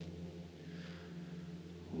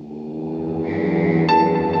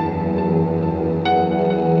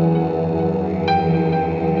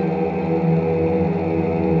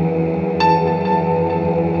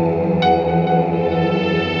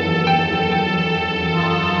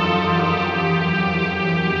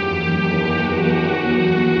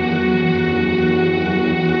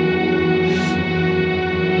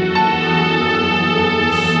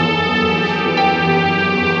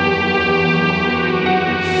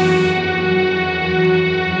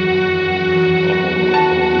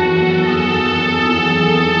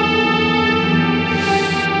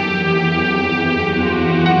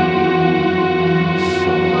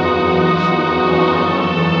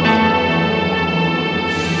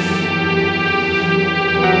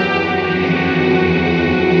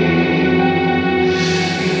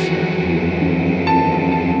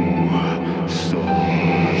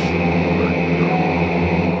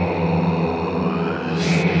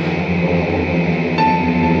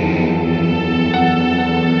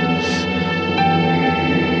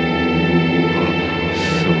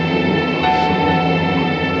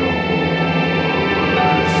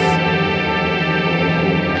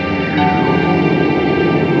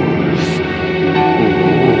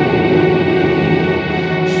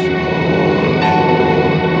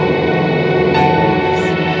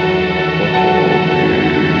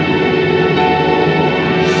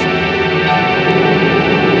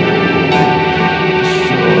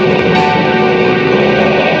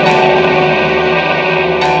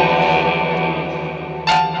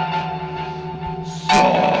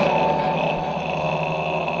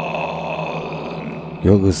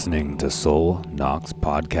listening to Soul Knox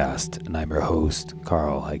Podcast, and I'm your host,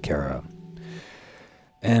 Carl Hikera.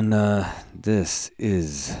 And this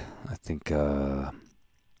is, I think, let's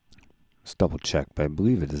double check, but I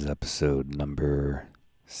believe it is episode number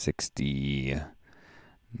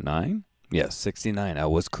 69? Yes, 69. I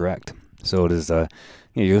was correct. So it is,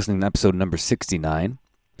 you're listening to episode number 69.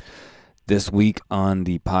 This week on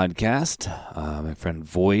the podcast, my friend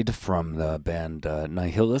Vvoid from the band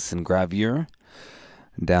Nihilis and Graveir,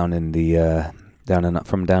 down in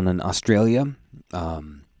Australia,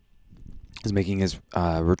 is making his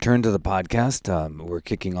return to the podcast. We're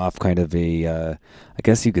kicking off kind of I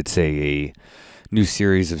guess you could say a new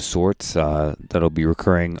series of sorts that'll be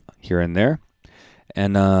recurring here and there.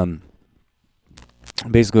 And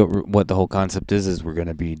basically what the whole concept is we're going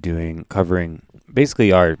to be covering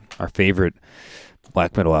basically our favorite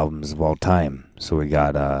black metal albums of all time. So we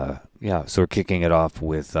got so we're kicking it off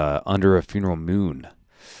with Under a Funeral Moon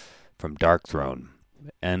from Darkthrone.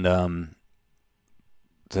 And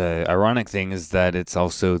the ironic thing is that it's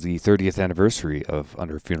also the 30th anniversary of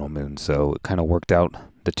Under a Funeral Moon, so it kind of worked out,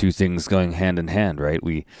 the two things going hand in hand, right?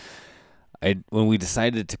 When we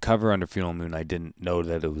decided to cover Under Funeral Moon, I didn't know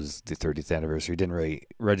that it was the 30th anniversary. It didn't really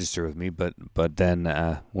register with me, but then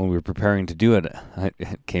when we were preparing to do it,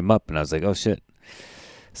 it came up, and I was like, oh shit.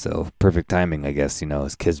 So perfect timing, I guess,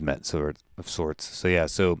 is kismet of sorts. So yeah,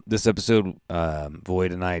 so this episode,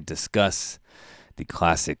 Vvoid and I discuss the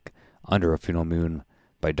classic Under a Funeral Moon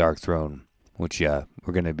by Darkthrone, which,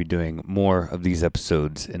 we're going to be doing more of these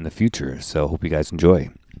episodes in the future, so hope you guys enjoy.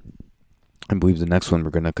 I believe the next one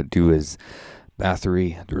we're going to do is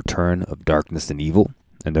Bathory, The Return of Darkness and Evil,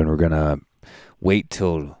 and then we're going to wait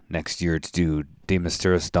till next year to do De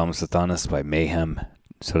Mysteris Domus Sathanas by Mayhem,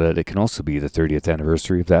 so that it can also be the 30th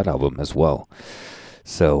anniversary of that album as well.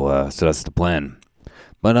 So that's the plan.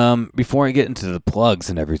 But before I get into the plugs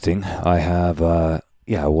and everything, I have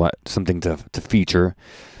something to feature.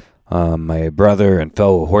 My brother and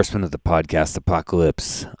fellow horseman of the podcast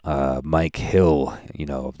Apocalypse, Mike Hill,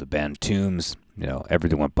 of the band Tombs,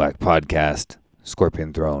 Everything Went Black podcast,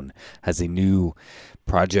 Scorpion Throne, has a new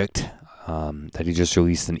project that he just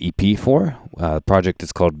released an EP for. The project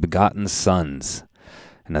is called Begotten Sons,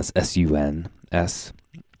 and that's SUNS.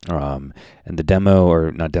 And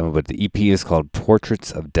the the EP is called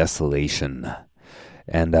Portraits of Desolation.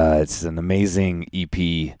 And it's an amazing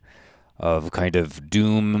EP of kind of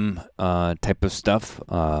doom type of stuff.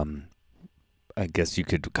 I guess you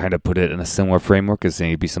could kind of put it in a similar framework as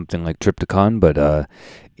maybe something like Triptychon, but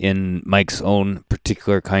in Mike's own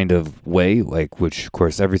particular kind of way, which of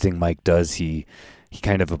course everything Mike does, he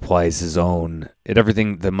kind of applies his own.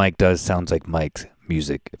 Everything that Mike does sounds like Mike's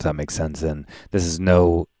music, if that makes sense. And this is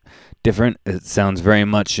no different. It sounds very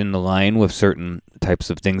much in the line with certain types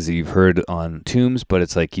of things that you've heard on Tombs, but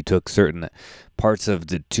it's like he took certain parts of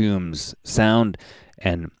the Tombs sound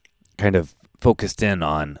and kind of focused in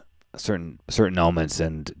on certain elements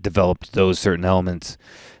and developed those certain elements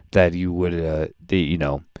that you would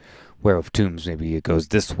where with Tombs maybe it goes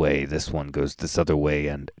this way, this one goes this other way,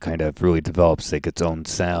 and kind of really develops like its own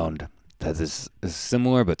sound that is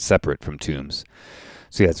similar but separate from Tombs.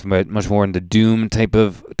 So yeah, it's much more in the doom type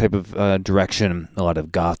of direction, a lot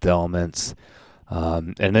of goth elements,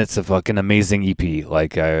 and it's a fucking amazing EP.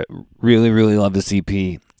 Like, I really, really love this EP.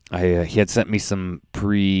 He had sent me some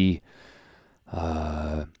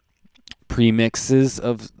pre-mixes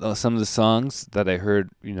of some of the songs that I heard,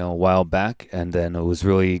 a while back, and then it was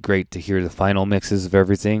really great to hear the final mixes of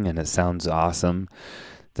everything, and it sounds awesome.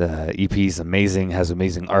 The EP is amazing, has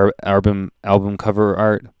amazing album cover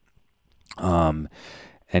art.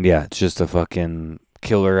 And yeah, it's just a fucking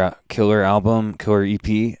killer album, killer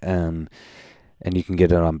EP, and you can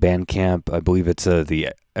get it on Bandcamp. I believe it's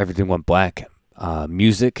the Everything Went Black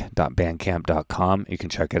music.bandcamp.com. You can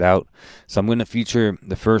check it out. So I'm going to feature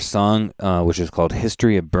the first song, which is called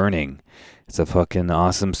History of Burning. It's a fucking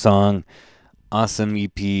awesome song, awesome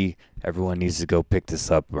EP. Everyone needs to go pick this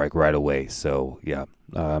up right away. So yeah,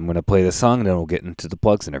 I'm going to play the song, and then we'll get into the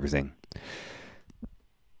plugs and everything.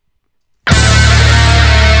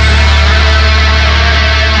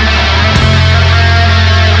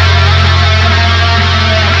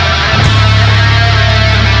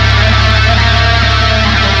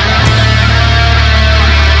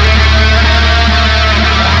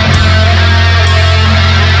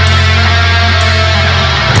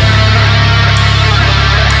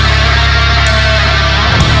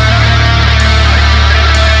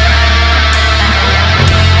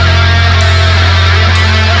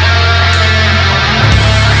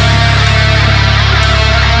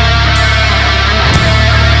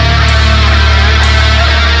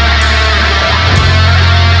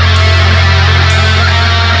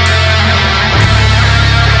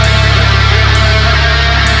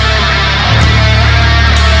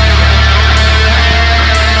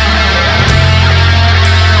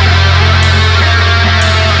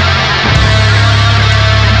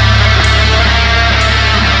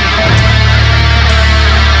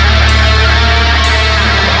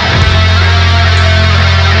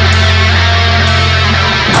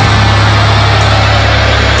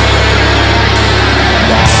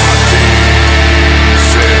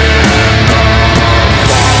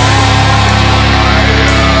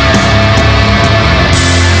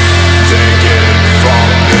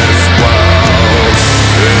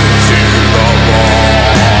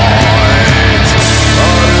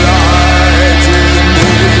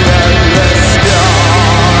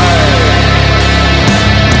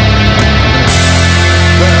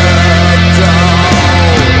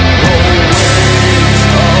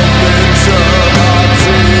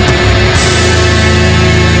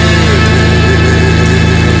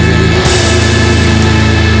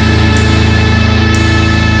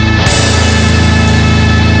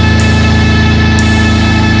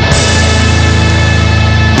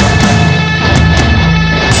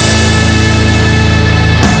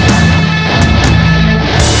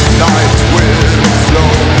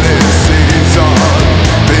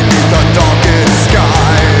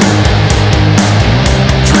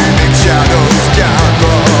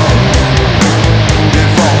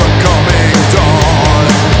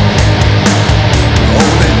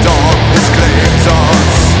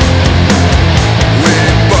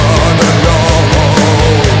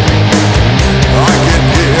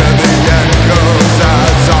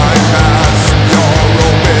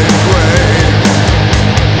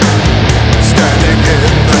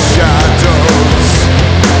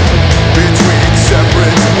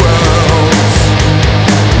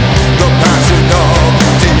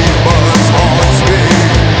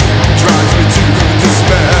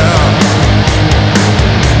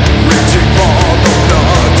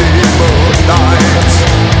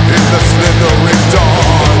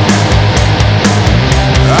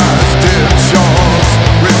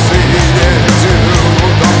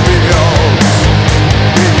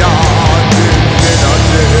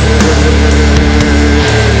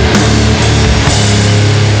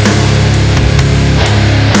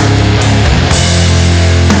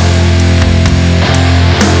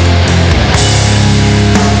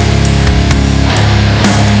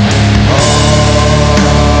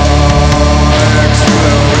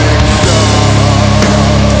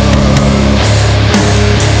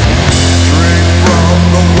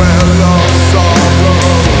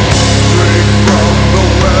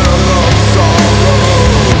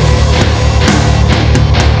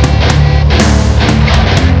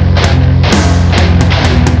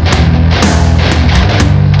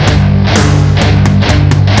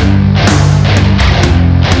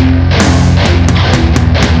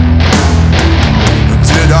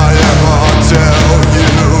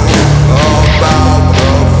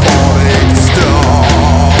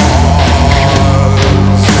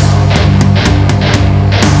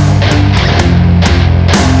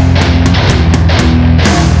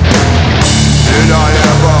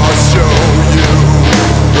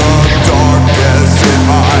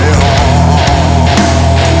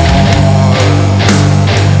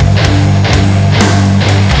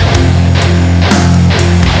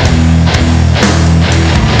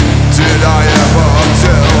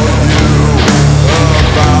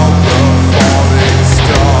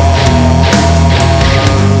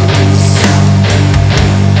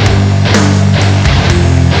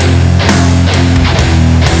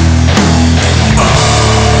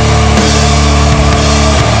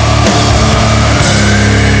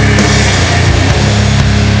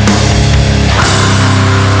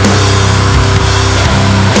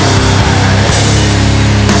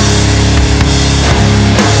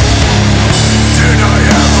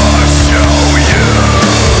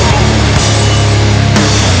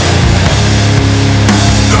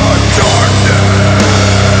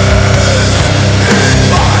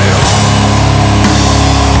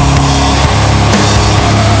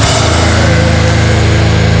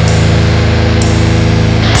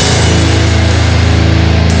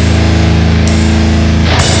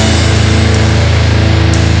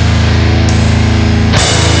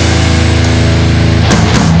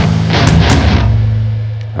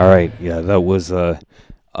 that was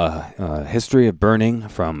History of Burning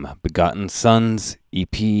from Begotten Sons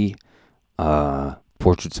EP,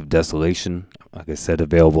 Portraits of Desolation. Like I said,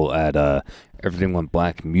 available at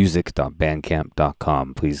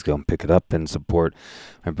everythingwentblackmusic.bandcamp.com. Please go and pick it up and support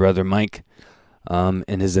my brother Mike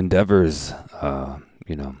in his endeavors.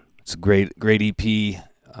 It's a great EP.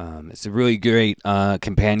 It's a really great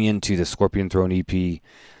companion to the Scorpion Throne EP.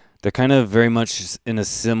 They're kind of very much in a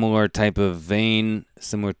similar type of vein,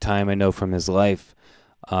 similar time I know from his life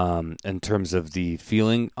in terms of the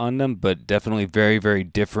feeling on them, but definitely very, very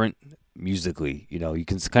different musically. You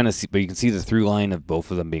can kind of see, but you can see the through line of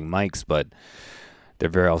both of them being Mike's, but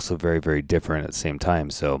they're also very, very different at the same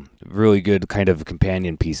time. So really good kind of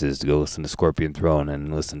companion pieces to go listen to Scorpion Throne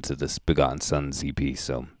and listen to this Begotten Sons EP.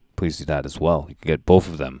 So please do that as well. You can get both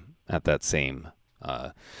of them at that same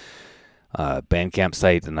Bandcamp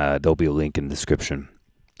site, and there'll be a link in the description.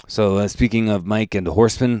 So speaking of Mike and the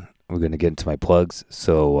Horsemen, we're going to get into my plugs.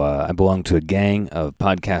 So I belong to a gang of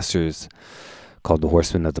podcasters called the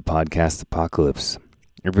Horsemen of the Podcast Apocalypse.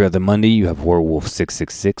 Every other Monday, you have Warwolf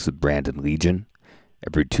 666 with Brandon Legion.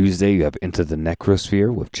 Every Tuesday, you have Into the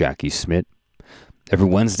Necrosphere with Jackie Smith. Every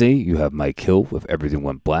Wednesday, you have Mike Hill with Everything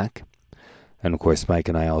Went Black. And, of course, Mike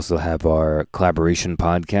and I also have our collaboration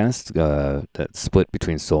podcast that's split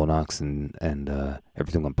between Solnox and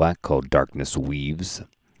Everything Went Black called Darkness Weaves,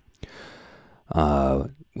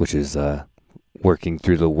 which is working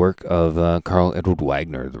through the work of Carl Edward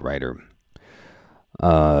Wagner, the writer.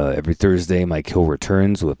 Every Thursday, Mike Hill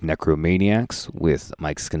returns with Necromaniacs with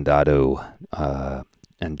Mike Scandato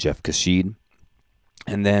and Jeff Kashid.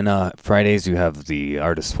 And then Fridays, you have the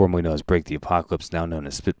artist formerly known as Break the Apocalypse, now known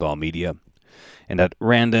as Spitball Media. And at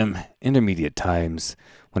random, intermediate times,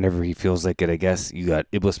 whenever he feels like it, I guess, you got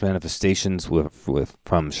Iblis Manifestations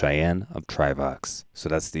from Cheyenne of Trivox. So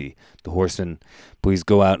that's the Horseman. Please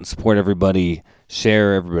go out and support everybody,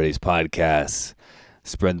 share everybody's podcasts,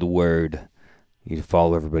 spread the word. You need to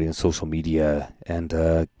follow everybody on social media,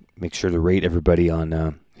 and make sure to rate everybody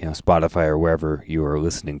on Spotify or wherever you are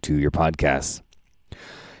listening to your podcasts.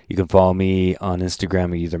 You can follow me on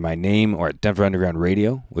Instagram at either my name or at Denver Underground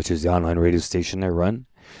Radio, which is the online radio station I run.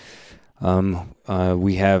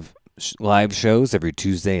 We have live shows every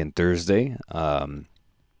Tuesday and Thursday,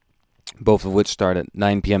 both of which start at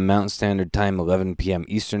 9 p.m. Mountain Standard Time, 11 p.m.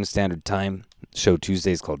 Eastern Standard Time. Show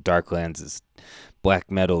Tuesday is called Darklands. It's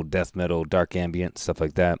black metal, death metal, dark ambient, stuff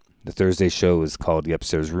like that. The Thursday show is called The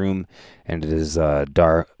Upstairs Room, and it is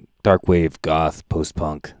dark wave, goth,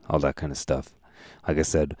 post-punk, all that kind of stuff. Like I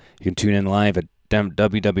said, you can tune in live at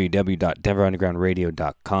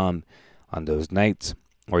www.denverundergroundradio.com on those nights,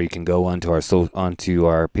 or you can go onto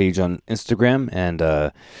our page on Instagram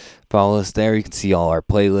and follow us there. You can see all our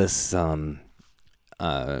playlists,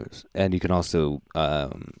 and you can also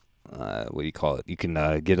You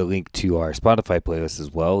can get a link to our Spotify playlist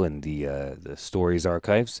as well in the stories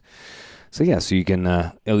archives. So you can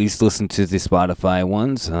at least listen to the Spotify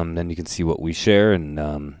ones. Then you can see what we share, and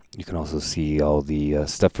you can also see all the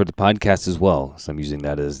stuff for the podcast as well. So I'm using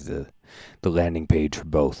that as the landing page for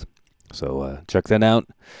both. So check that out.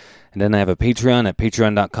 And then I have a Patreon at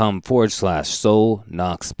patreon.com/Soul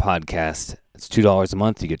Knox Podcast. It's $2 a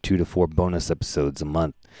month. You get 2 to 4 bonus episodes a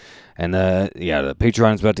month. And the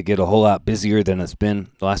Patreon's about to get a whole lot busier than it's been.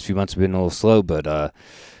 The last few months have been a little slow, but I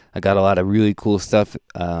got a lot of really cool stuff.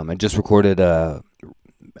 I just recorded a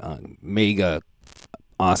mega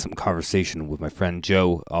awesome conversation with my friend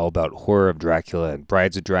Joe all about Horror of Dracula and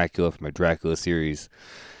Brides of Dracula from my Dracula series.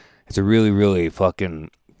 It's a really, really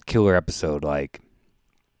fucking killer episode. Like,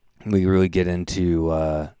 we really get into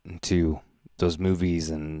those movies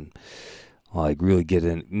and really get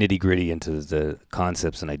in nitty gritty into the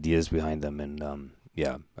concepts and ideas behind them. And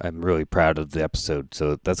I'm really proud of the episode.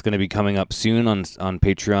 So that's going to be coming up soon on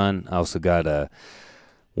Patreon. I also got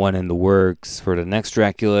one in the works for the next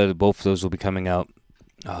Dracula. Both of those will be coming out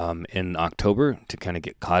in October to kind of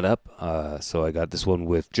get caught up. So I got this one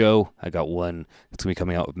with Joe. I got one that's going to be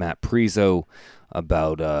coming out with Matt Prizo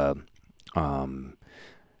about Dracula,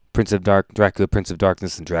 Prince of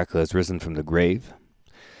Darkness, and Dracula Has Risen from the Grave.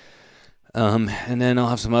 And then I'll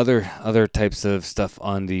have some other types of stuff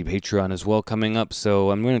on the Patreon as well coming up.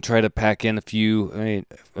 So I'm going to try to pack in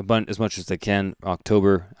as much as I can.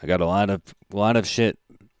 October, I got a lot of shit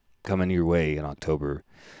coming your way in October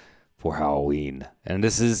for Halloween, and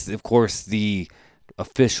this is, of course, the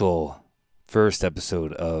official first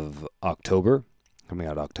episode of October, coming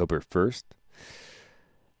out October 1st.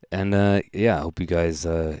 And I hope you guys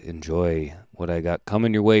enjoy what I got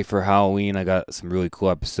coming your way for Halloween. I got some really cool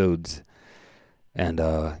episodes. And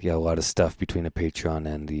a lot of stuff between the Patreon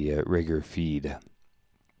and the regular feed.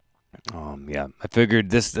 Yeah, I figured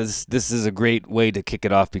this is a great way to kick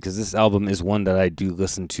it off because this album is one that I do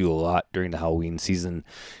listen to a lot during the Halloween season.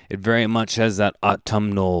 It very much has that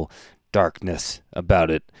autumnal darkness about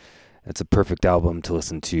it. It's a perfect album to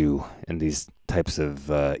listen to in these types of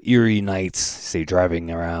eerie nights, say driving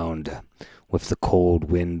around with the cold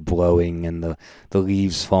wind blowing and the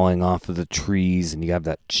leaves falling off of the trees, and you have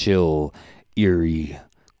that chill, eerie,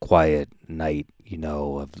 quiet night,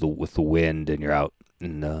 with the wind, and you're out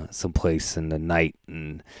in some place in the night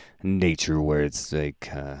and nature where it's like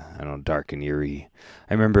I don't know, dark and eerie.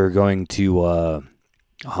 I remember going to a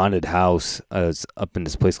haunted house. It's up in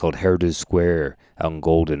this place called Heritage Square out in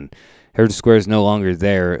Golden. Heritage Square is no longer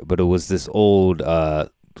there, but it was this old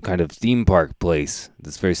kind of theme park place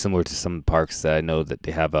that's very similar to some parks that I know that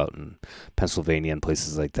they have out in Pennsylvania and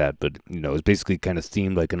places like that. But it was basically kind of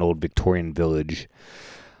themed like an old Victorian village.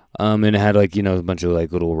 And it had like a bunch of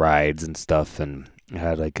like little rides and stuff, and it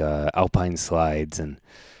had like alpine slides, and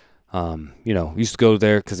used to go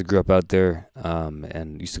there because I grew up out there,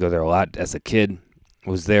 and used to go there a lot as a kid.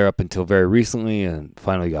 Was there up until very recently, and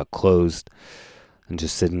finally got closed, and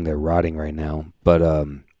just sitting there rotting right now. But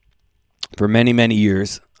for many, many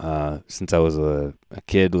years, since I was a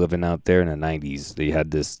kid living out there in the 90s, they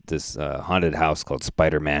had this haunted house called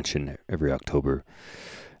Spider Mansion every October.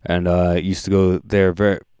 And I used to go there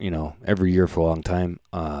every year for a long time.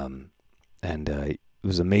 And it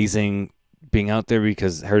was amazing being out there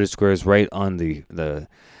because Heritage Square is right on the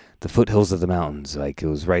foothills of the mountains. Like, it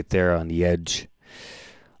was right there on the edge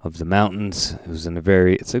of the mountains. It was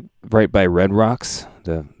right by Red Rocks,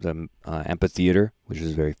 the amphitheater, which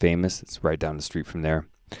is very famous. It's right down the street from there.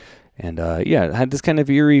 And it had this kind of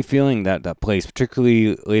eerie feeling, that place,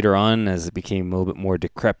 particularly later on as it became a little bit more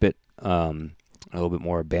decrepit, a little bit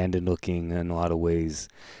more abandoned looking in a lot of ways.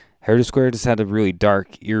 Heritage Square just had a really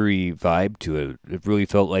dark, eerie vibe to it. It really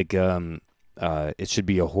felt like it should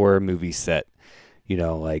be a horror movie set.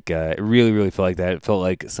 It really, really felt like that. It felt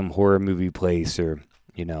like some horror movie place, or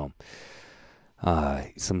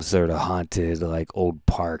some sort of haunted, like, old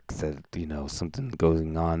park that, something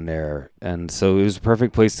going on there. And so it was a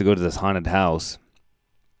perfect place to go to this haunted house.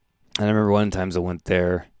 And I remember one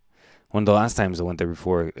of the last times I went there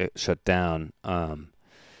before it shut down,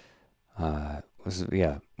 was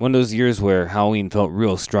one of those years where Halloween felt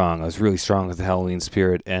real strong. I was really strong with the Halloween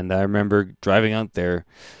spirit, and I remember driving out there,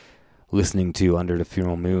 listening to Under the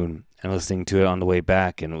Funeral Moon, and listening to it on the way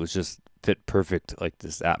back, and it was just fit perfect, like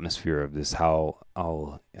this atmosphere of this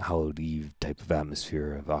Hallowed Eve type of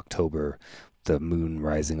atmosphere of October, the moon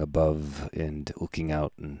rising above and looking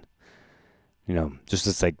out, and just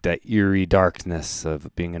this like that eerie darkness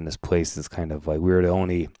of being in this place. It's kind of like we were the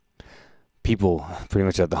only people pretty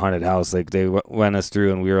much at the haunted house. Like, they went us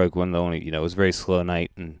through, and we were like one of the only. It was a very slow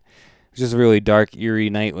night, and it was just a really dark, eerie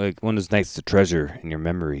night, like one of those nights to treasure in your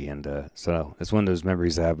memory. And so it's one of those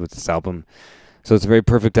memories I have with this album. So it's a very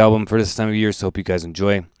perfect album for this time of year. So hope you guys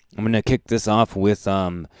enjoy. I'm gonna kick this off with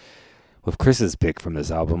Chris's pick from this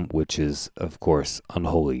album, which is, of course,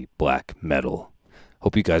 Unholy Black Metal.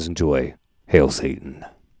 Hope you guys enjoy. Hail Satan.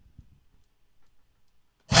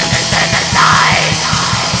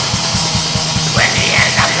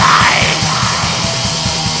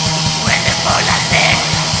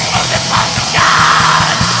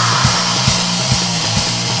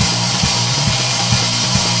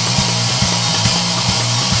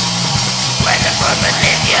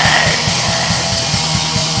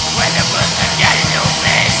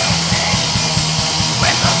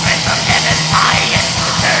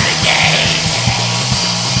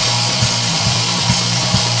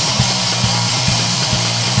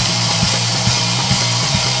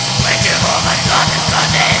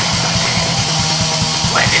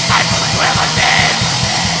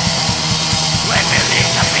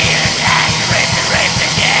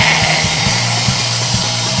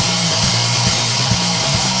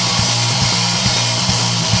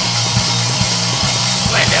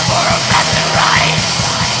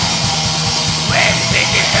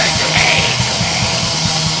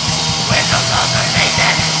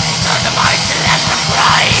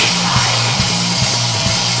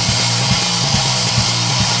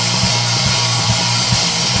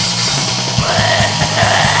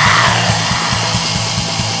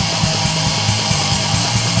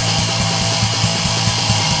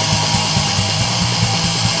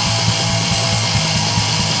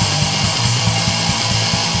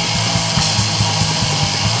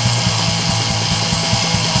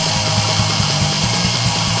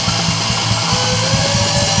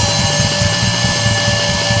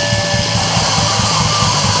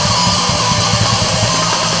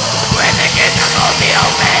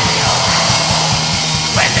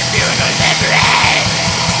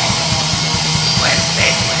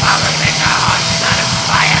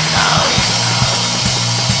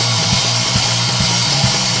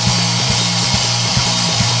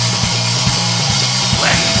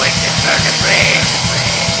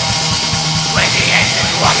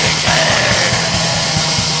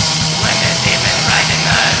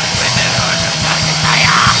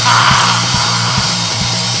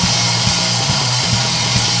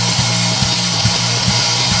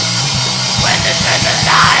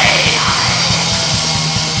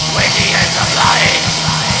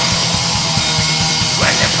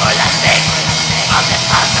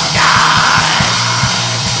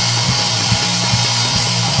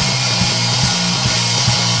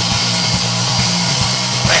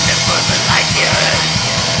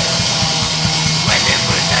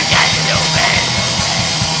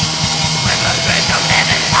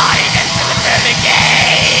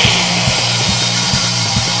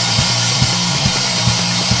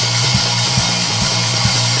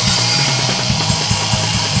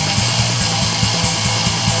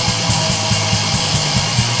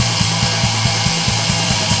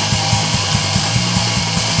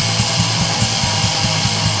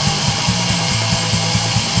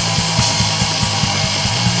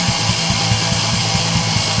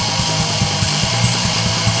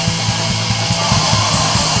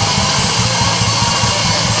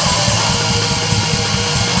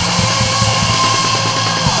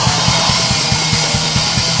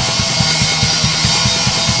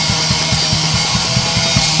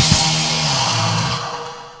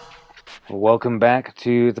 welcome back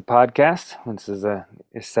to the podcast. This is a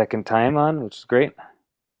second time on, which is great.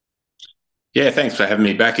 Yeah, thanks for having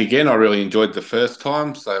me back again. I really enjoyed the first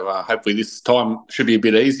time, so hopefully this time should be a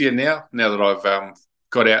bit easier now that I've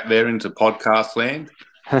got out there into podcast land.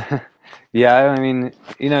 Yeah, I mean,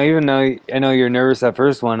 even though I know you're nervous that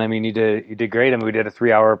first one, I mean, you did great. I mean, we did a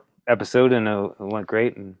 3 hour episode and it went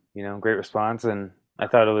great, and great response. And I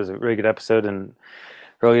thought it was a really good episode, and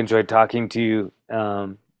really enjoyed talking to you.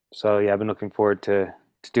 So yeah, I've been looking forward to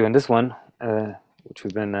doing this one, which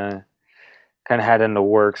we've been kind of had in the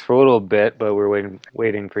works for a little bit, but we're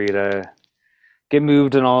waiting for you to get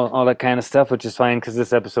moved and all that kind of stuff, which is fine because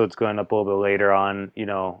this episode's going up a little bit later on,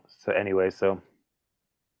 So anyway, so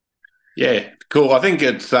Yeah, cool. I think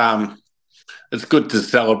it's good to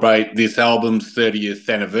celebrate this album's 30th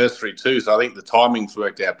anniversary too. So I think the timing's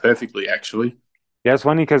worked out perfectly, actually. yeah, it's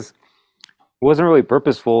funny because it wasn't really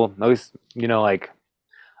purposeful. At least, like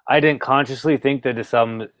I didn't consciously think that this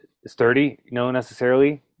album is 30,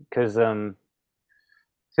 necessarily. Because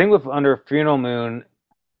thing with Under Funeral Moon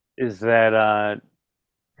is that,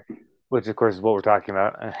 which of course is what we're talking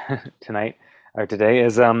about tonight or today,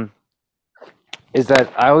 is that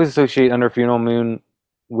I always associate Under Funeral Moon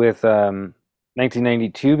with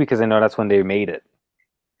 1992 because I know that's when they made it.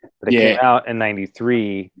 But it came Yeah. out in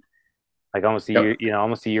 93, like almost a year, Yep.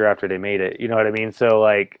 almost a year after they made it. You know what I mean? So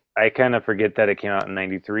like I kind of forget that it came out in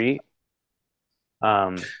 93.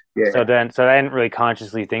 So Yeah. I didn't really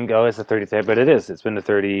consciously think, oh, it's the 30th, but it is. It's been the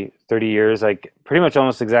 30 years, like pretty much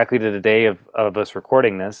almost exactly to the day of us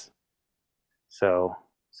recording this. So,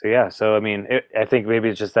 yeah. So I mean, I think maybe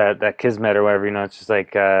it's just that kismet or whatever. It's just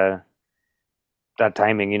like that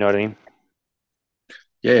timing. You know what I mean?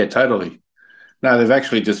 Yeah, totally. No, they've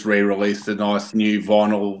actually just re-released a nice new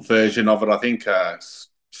vinyl version of it. I think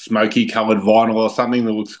smoky coloured vinyl or something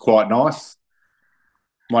that looks quite nice.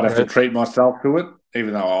 Might have to Right. treat myself to it,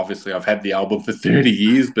 even though obviously I've had the album for 30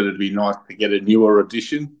 years, but it'd be nice to get a newer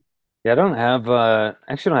edition. Yeah, I don't have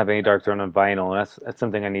actually don't have any Dark Throne on vinyl. That's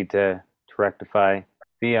something I need to rectify.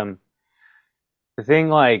 The um the thing,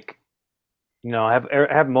 like, I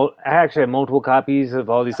actually have multiple copies of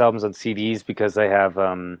all these albums on CDs because I have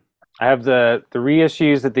the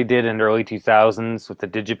reissues that they did in the early 2000s with the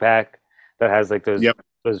digipack that has like Yep.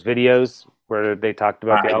 those videos where they talked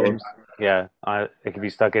about the Yeah. albums. Yeah, it could be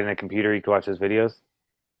stuck in a computer. You can watch those videos,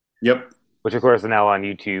 Yep. which of course are now on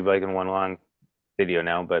YouTube, like in one long video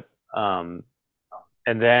now. But um,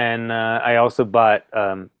 and then I also bought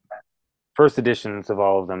first editions of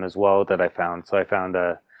all of them as well that I found. So I found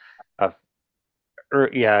a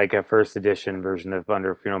yeah, like a first edition version of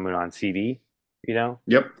Under Funeral Moon on CD.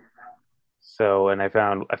 Yep. So, and I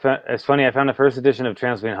found it's funny. I found the first edition of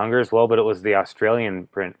Transylvanian Hunger as well, but it was the Australian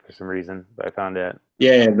print for some reason. But I found it.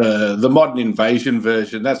 Yeah, the modern invasion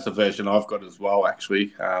version, that's the version I've got as well,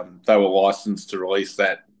 actually. They were licensed to release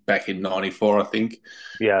that back in '94, I think.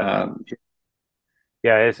 Yeah, Um,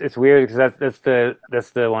 yeah. It's weird because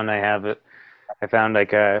that's the one I have. I found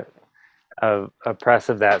like a press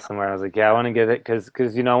of that somewhere. I was like, yeah, I want to get it because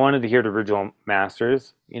I wanted to hear the original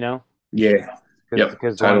masters. yeah. Yep.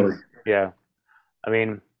 Because Totally. one, yeah. I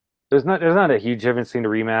mean, there's not a huge difference between the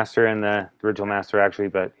remaster and the original master actually,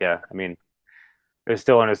 but yeah, I mean, it's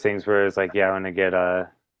still one of those things where it's like, yeah, I want to get I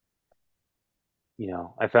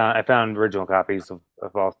found original copies of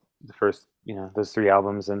all the first, those three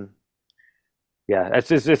albums. And yeah,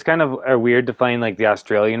 it's kind of weird to find like the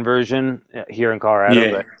Australian version here in Colorado,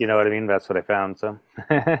 Yeah. but you know what I mean? That's what I found. So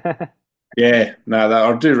Yeah. No,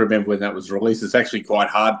 I do remember when that was released. It's actually quite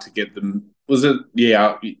hard to get them. Was it?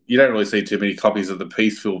 Yeah. You don't really see too many copies of the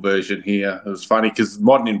Peaceful version here. It was funny because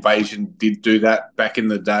Modern Invasion did do that back in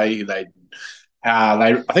the day.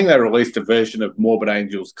 I think they released a version of Morbid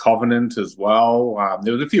Angel's Covenant as well.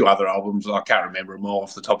 There was a few other albums. I can't remember them all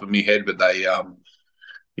off the top of my head, but they,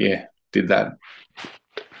 yeah, did that.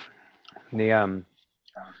 the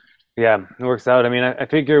yeah, it works out. I mean, I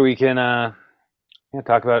figure we can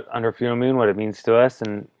talk about Under Funeral Moon, what it means to us,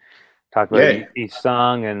 and talk about Yeah. each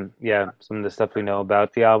song, and yeah, some of the stuff we know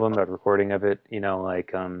about the album, about recording of it.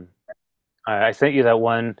 Like I sent you that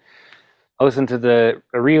one. I listened to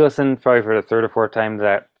a re-listen probably for the third or fourth time to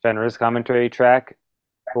that Fenris commentary track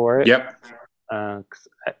for it. Yep. 'Cause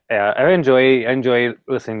I enjoy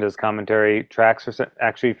listening to those commentary tracks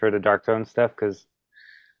actually for the Dark Throne stuff because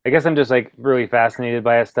I guess I'm just like really fascinated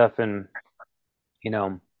by that stuff, and you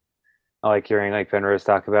know I like hearing like Fenris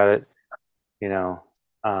talk about it. You know,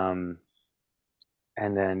 um,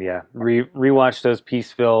 and then yeah, rewatch those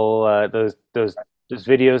Peaceville those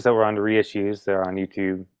videos that were on the reissues. They're on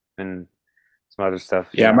YouTube and some other stuff.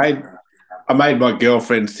 Yeah, I made my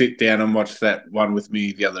girlfriend sit down and watch that one with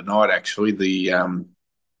me the other night. Actually, the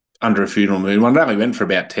Under a Funeral Moon one. It only went for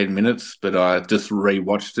about 10 minutes, but I just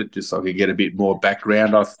rewatched it just so I could get a bit more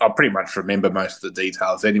background. I pretty much remember most of the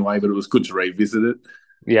details anyway, but it was good to revisit it.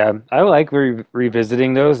 Yeah, I like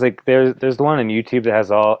revisiting those. Like there's the one on YouTube that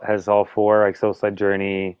has all four, like Soul Sled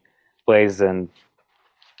Journey, Blaze, and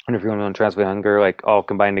Under Fuel and Transplay Hunger, like all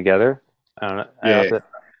combined together. I don't know. I have Yeah, to,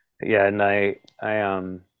 yeah, and I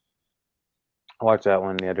watched that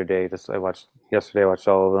one the other day. Just I watched yesterday. I watched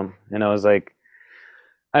all of them, and I was like,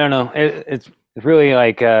 I don't know. It's really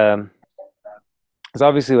like because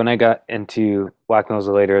obviously when I got into Black Nose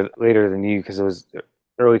later than you because it was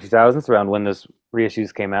early 2000s around when those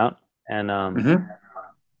reissues came out, and hmm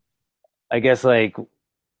I guess like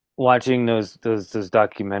watching those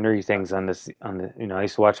documentary things on the I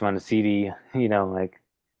used to watch them on the CD, like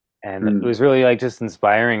and it mm. was really like just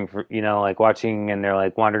inspiring for like watching and they're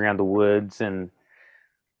like wandering around the woods and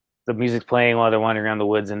the music's playing while they're wandering around the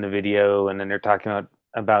woods in the video and then they're talking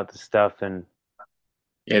about the stuff and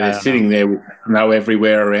Yeah. I They're don't know. sitting there with snow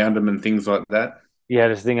everywhere around them and things like that. Yeah,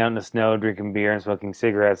 just sitting out in the snow, drinking beer and smoking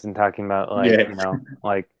cigarettes and talking about like, Yeah,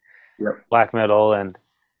 like yep. black metal and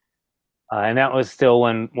that was still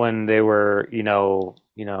when they were,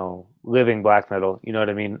 living black metal, you know what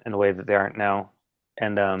I mean, in a way that they aren't now.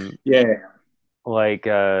 And Yeah. like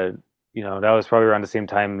that was probably around the same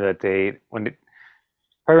time that probably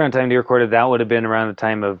around the time they recorded that would have been around the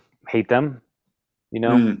time of Hate Them, you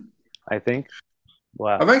know, Mm. I think.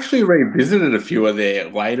 Wow. I've actually revisited a few of their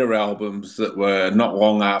later albums that were not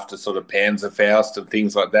long after sort of Panzerfaust and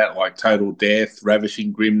things like that, like Total Death,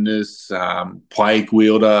 Ravishing Grimness, Plague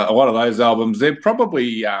Wielder. A lot of those albums, they're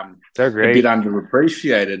probably They're a bit great.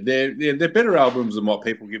 underappreciated. They're better albums than what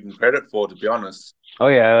people give them credit for, to be honest. Oh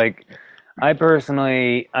yeah, like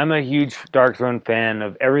I'm a huge Dark Throne fan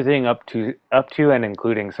of everything up to and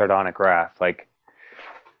including Sardonic Wrath. Like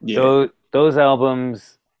Yeah, those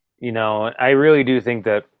albums, I really do think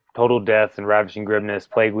that Total Death and Ravishing Grimness,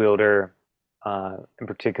 Plague Wielder, in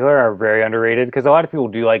particular, are very underrated because a lot of people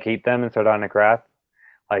do like Hate Them and Sardonic Wrath.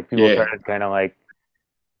 Like people try yeah. to kind of like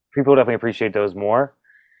people definitely appreciate those more,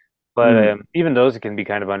 but Mm. even those can be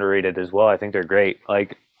kind of underrated as well. I think they're great.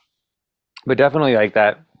 Like, but definitely like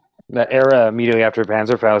that era immediately after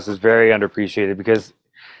Panzerfaust is very underappreciated because,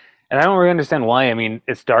 and I don't really understand why. I mean,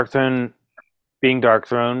 it's Darkthrone being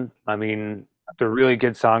Darkthrone. I mean, they're really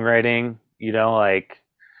good songwriting. Like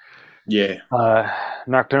Yeah. uh,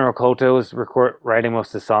 Nocturnal Culto was writing most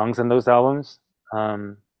of the songs on those albums.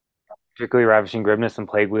 Um, Particularly Ravishing Grimness and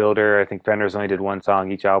Plague Wielder. I think Fenders only did one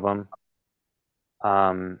song each album.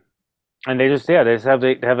 Um, and they just they have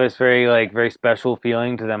this very like very special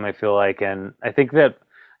feeling to them. I feel like, and I think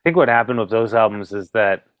what happened with those albums is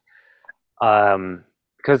that um,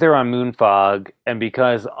 because they were on Moonfog, and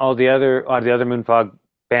because all the other Moonfog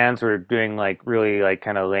bands were doing like really like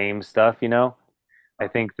kind of lame stuff, I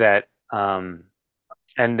think that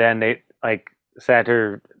and then they like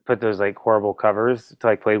Satyr put those like horrible covers to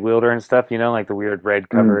like play Wielder and stuff, like the weird red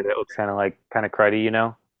cover Mm. that looks kind of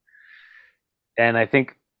cruddy, and I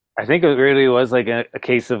think it really was like a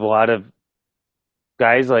case of a lot of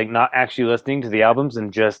guys like not actually listening to the albums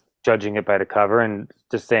and just judging it by the cover and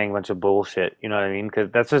just saying a bunch of bullshit. You know what I mean?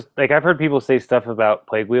 Because that's just like I've heard people say stuff about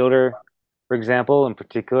Plague Wielder, for example, in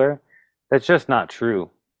particular, that's just not true.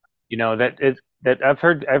 That I've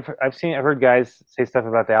heard guys say stuff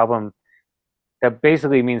about the album that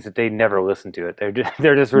basically means that they never listened to it. They're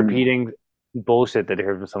just Mm. repeating bullshit that they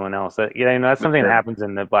heard from someone else. That's something that Okay. happens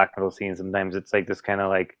in the black metal scene sometimes. It's like this kind of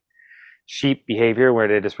like sheep behavior where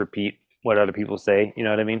they just repeat what other people say. You know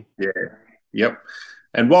what I mean? Yeah. Yep.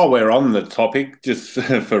 And while we're on the topic, just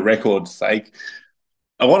for record's sake,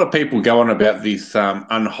 a lot of people go on about this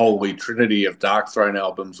unholy trinity of Dark Throne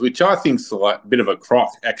albums, which I think's like a bit of a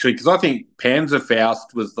crock, actually, because I think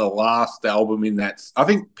Panzerfaust was the last album in that. I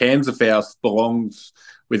think Panzerfaust belongs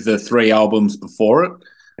with the three albums before it.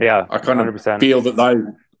 Yeah, I kind of 100%. feel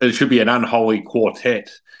that it should be an unholy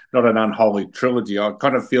quartet, not an unholy trilogy. I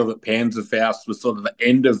kind of feel that Panzerfaust was sort of the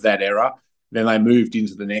end of that era. Then they moved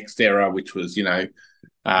into the next era, which was, Yeah,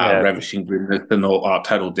 Ravishing Grimness and all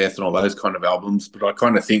Total Death and all those kind of albums. But I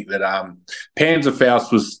kind of think that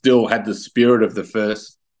Panzerfaust was still had the spirit of the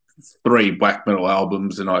first three black metal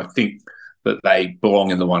albums, and I think that they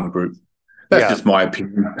belong in the one group. That's yeah. just my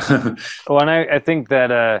opinion. Well, and I think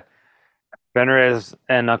that Fenris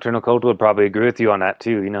and Nocturnal Cult would probably agree with you on that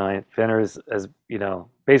too. Fenris has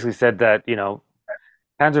basically said that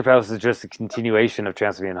Panzerfaust is just a continuation of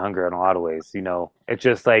Transylvanian Hunger in a lot of ways. It's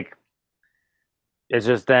just like it's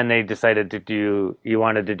just then they decided to do you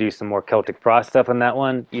wanted to do some more Celtic frost stuff on that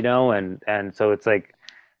one, and so it's like,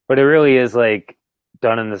 but it really is like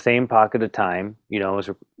done in the same pocket of time. Like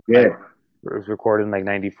Yeah. it was recorded in like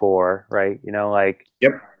 '94, right? Like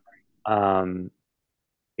Yep. um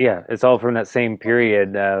yeah, it's all from that same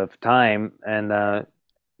period of time, and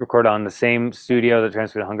recorded on the same studio that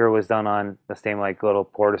Transfer to Hunger was done on, the same like little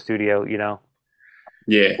Porta studio,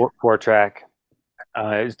 Yeah. four track.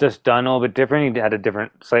 It's just done a little bit different. He had a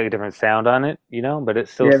slightly different sound on it, but it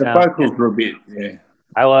still Yeah. The sounds. vocals were a bit. Yeah.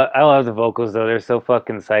 I love the vocals though. They're so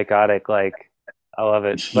fucking psychotic. Like I love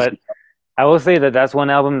it. But I will say that that's one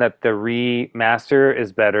album that the remaster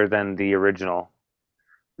is better than the original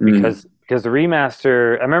Mm. because the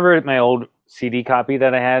remaster. I remember my old CD copy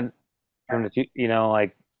that I had from the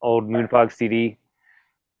like old Moonfog CD.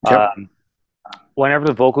 Yep. Um, Whenever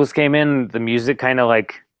the vocals came in, the music kind of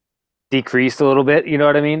like decreased a little bit. You know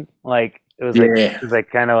what I mean? Like Yeah. it was like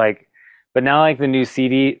kind of like, but now like the new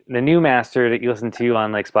CD, the new master that you listen to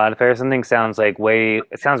on like Spotify or something sounds like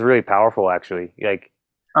it sounds really powerful actually. Like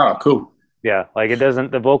Oh, cool. yeah, like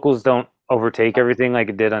the vocals don't overtake everything like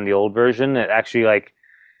it did on the old version. It actually like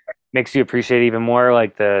makes you appreciate even more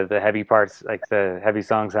like the heavy parts, like the heavy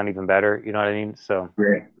songs sound even better. You know what I mean? So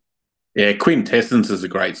Yeah. Yeah. Quintessence is a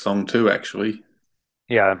great song too, actually.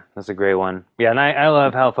 yeah, that's a great one. Yeah, and I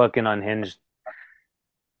love how fucking unhinged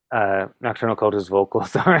Nocturnal Cult's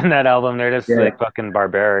vocals are in that album. They're just Yeah. like fucking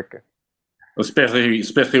barbaric.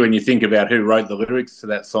 Especially when you think about who wrote the lyrics to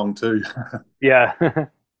that song too. Yeah.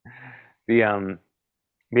 the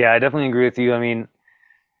Yeah, I definitely agree with you. I mean,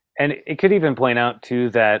 and it could even point out too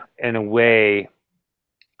that in a way,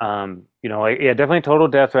 like, yeah, definitely Total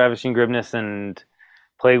Death, Ravishing Grimness, and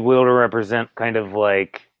Plague Wielder represent kind of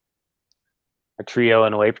like a trio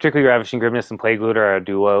in a way. Particularly Ravishing Grimness and Plague Wielder are a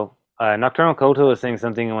duo. Nocturnal Koto is saying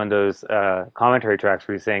something in one of those commentary tracks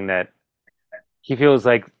where he's saying that he feels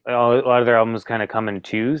like a lot of their albums kind of come in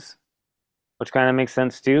twos, which kind of makes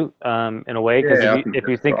sense too, in a way. Because Yeah, I think if that's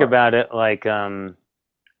you think right. about it, like if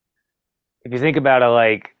you think about it,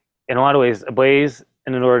 like in a lot of ways, Ablaze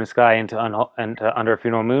and the Northern Sky and Under a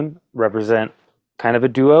Funeral Moon represent kind of a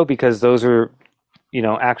duo because those are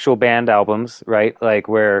actual band albums, right? Like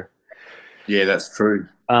where Yeah, that's true.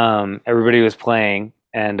 everybody was playing,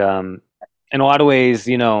 and in a lot of ways,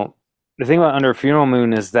 the thing about Under a Funeral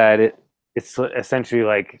Moon is that it's essentially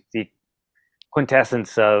like the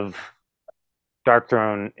quintessence of Dark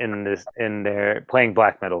Throne in their playing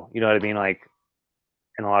black metal. You know what I mean? Like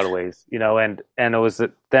in a lot of ways, and it was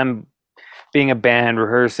them being a band,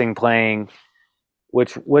 rehearsing, playing,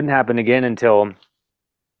 which wouldn't happen again until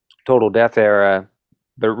Total Death era,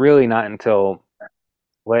 but really not until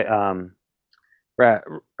Ra-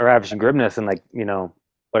 Ravishing Grimness and like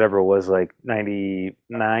whatever it was like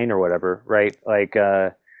 '99 or whatever, right? Like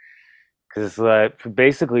because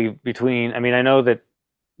basically between, I mean, I know that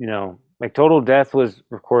like Total Death was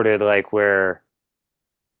recorded like where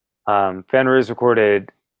Fenriz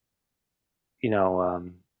recorded you know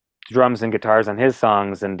um, drums and guitars on his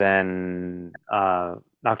songs, and then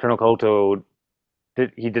Nocturnal Culto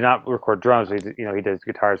he did not record drums. He does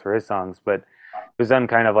guitars for his songs, but it was done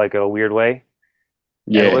kind of like a weird way.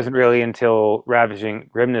 And it Yeah. wasn't really until Ravishing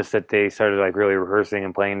Grimness that they started like really rehearsing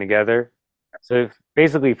and playing together. So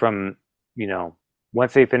basically, from you know,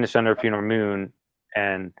 once they finished Under Funeral Moon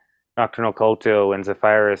and Nocturnal Culto and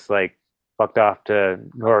Zephyrus like fucked off to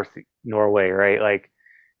Norway, right? Like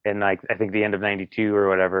in like I think the end of '92 or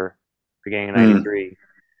whatever, beginning of Mm. '93.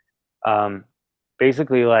 Um,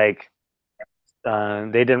 Basically, like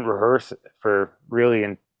they didn't rehearse for really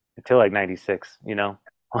until like '96. Yeah,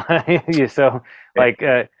 so Yeah. like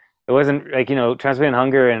it wasn't like Transylvanian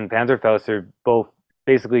Hunger and Panzerfaust are both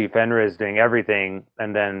basically Fenriz doing everything,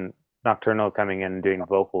 and then Nocturnal coming in and doing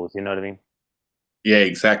vocals. You know what I mean? Yeah,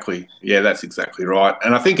 exactly. Yeah, that's exactly right.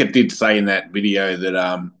 And I think it did say in that video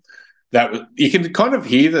that you can kind of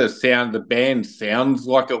hear the sound. The band sounds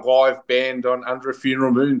like a live band on Under a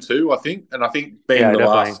Funeral Moon too, I think. And I think being Yeah, the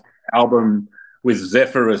definitely. last album with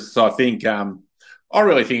Zephyrus, I think I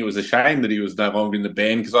really think it was a shame that he was no longer in the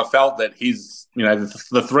band because I felt that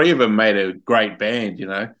the three of them made a great band.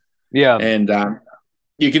 Yeah, And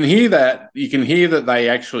you can hear that they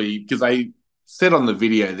actually, because they said on the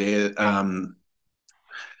video there,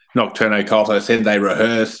 Nocturno Culto said they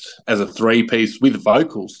rehearsed as a three-piece with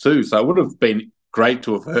vocals too. So it would have been great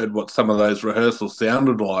to have heard what some of those rehearsals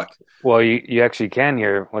sounded like. well, you actually can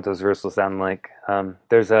hear what those rehearsals sound like.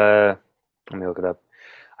 There's a Let me look it up.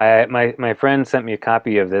 My friend sent me a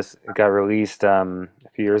copy of this. It got released a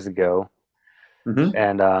few years ago, Mm-hmm.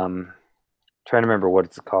 and trying to remember what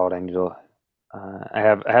it's called. I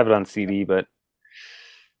have it on CD, but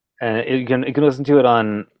and you can listen to it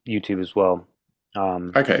on YouTube as well.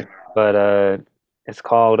 Um, Okay. but it's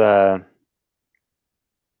called um,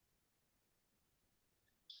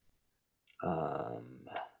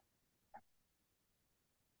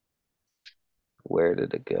 where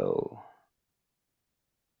did it go?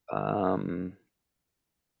 Um,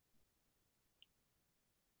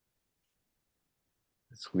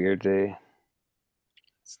 it's weird. It's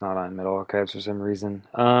not on Metal Archives for some reason.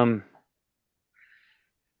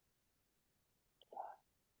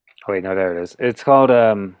 Oh wait, no, there it is. It's called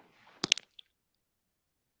okay,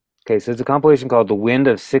 so it's a compilation called "The Wind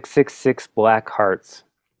of 666 Black Hearts."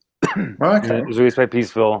 Okay. It was released by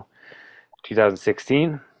Peaceville,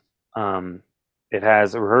 2016. Um, it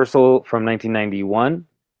has a rehearsal from 1991,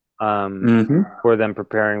 Hmm. for them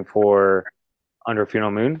preparing for Under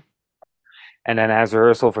Funeral Moon, and then it has a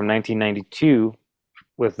rehearsal from 1992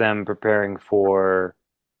 with them preparing for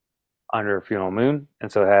Under Funeral Moon.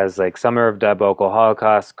 And so it has like Summer of Diabolical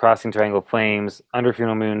Holocaust, Crossing Triangle Flames, Under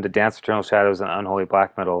Funeral Moon, The Dance of Eternal Shadows, and Unholy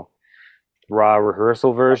Black Metal raw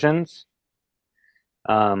rehearsal versions.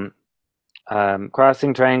 Um,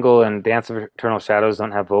 Crossing Triangle and Dance of Eternal Shadows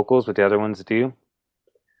don't have vocals, but the other ones do.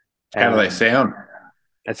 How And do they sound?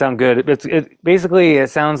 it sounds good. It basically it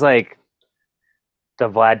sounds like the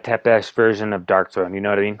Vlad Tepes version of Dark Throne. You know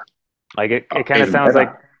what I mean? Like Oh, it kind of even sounds like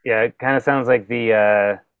better. yeah, it kind of sounds like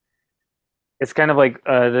the it's kind of like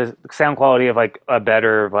the sound quality of like a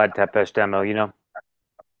better Vlad Tepes demo. You know,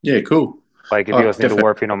 Yeah, cool. like if I you're listening to definitely.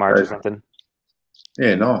 War Funeral March or something.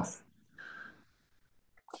 Yeah, nice.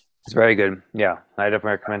 It's very good. Yeah, I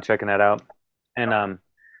definitely recommend checking that out. And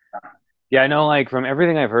yeah, I know like from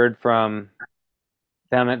everything I've heard from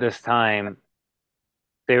them at this time,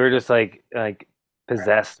 they were just like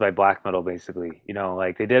possessed by black metal, basically. You know,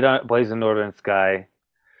 like they did Blaze in Northern Sky.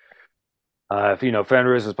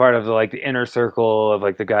 Fenris was part of like the inner circle of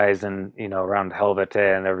like the guys and around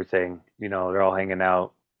Helvete and everything. They're all hanging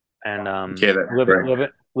out and Yeah, that's great.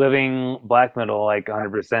 living black metal like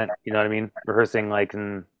 100%. You know what I mean? Rehearsing like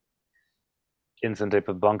in some type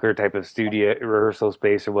of bunker type of studio rehearsal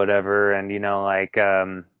space or whatever, and like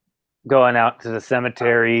going out to the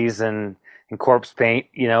cemeteries and corpse paint,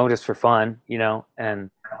 just for fun, and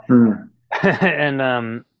Hmm.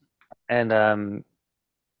 and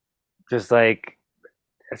just like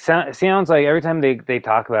it sounds like every time they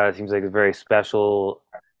talk about it, it seems like a very special,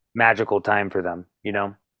 magical time for them.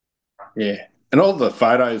 Yeah. And all the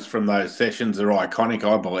photos from those sessions are iconic,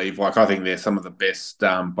 I believe. Like, I think they're some of the best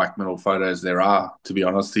black metal photos there are, to be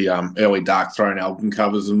honest. The early Dark Throne album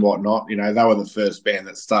covers and whatnot, they were the first band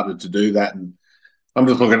that started to do that. And I'm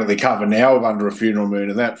just looking at the cover now of Under a Funeral Moon,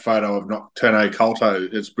 and that photo of Nocturno Culto,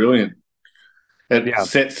 it's brilliant. It Yeah,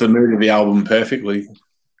 sets the mood of the album perfectly.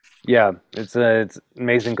 yeah, it's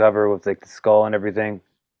amazing cover with like the skull and everything.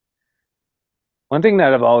 One thing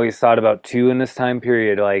that I've always thought about too in this time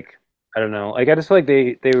period, like I don't know, like I just feel like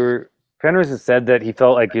they were Fenris has said that he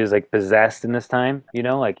felt like he was like possessed in this time,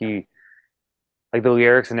 like he like the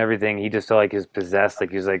lyrics and everything, he just felt like he was possessed, like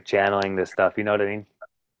he was like channeling this stuff, you know what I mean?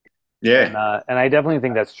 Yeah. And I definitely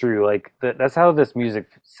think that's true. Like that's how this music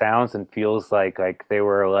sounds and feels like they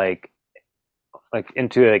were like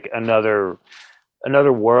into like another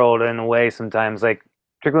world in a way sometimes, like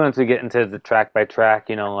particularly once we get into the track by track,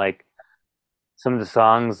 like some of the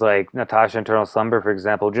songs like Natasha Eternal Slumber, for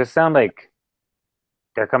example, just sound like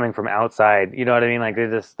they're coming from outside. You know what I mean? Like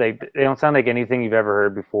they don't sound like anything you've ever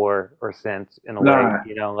heard before or since in a way,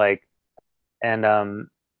 No. like and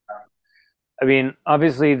I mean,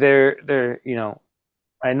 obviously they're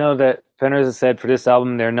I know that Fenris has said for this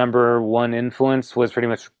album their number one influence was pretty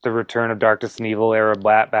much the return of Darkness and Evil era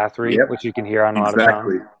Bathory, Yep. which you can hear on a lot of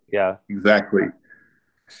songs. Exactly. Yeah. Exactly.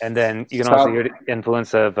 And then you can also So, hear the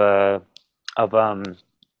influence of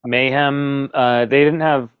Mayhem.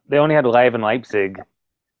 They only had Live in Leipzig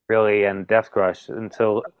really and Death Crush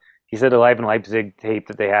until he said the Live in Leipzig tape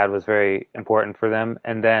that they had was very important for them.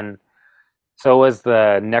 And then so was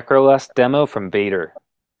the Necrolust demo from Vader.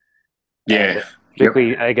 And yeah. Yep.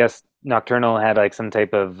 particularly I guess Nocturnal had like some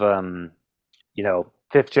type of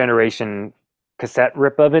fifth generation cassette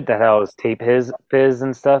rip of it that had all his tape his fizz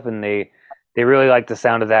and stuff, and they really liked the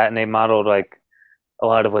sound of that, and they modeled like a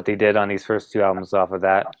lot of what they did on these first two albums off of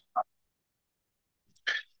that.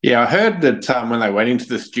 Yeah, I heard that when they went into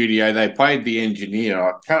the studio, they played the engineer.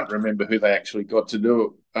 I can't remember who they actually got to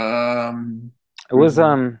do it. It was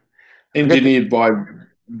I forget Engineered by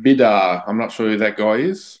Vidar. I'm not sure who that guy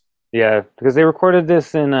is. yeah, because they recorded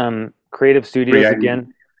this in Creative Studios Creative.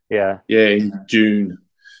 again. Yeah. Yeah, in June.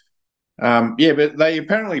 Yeah, but they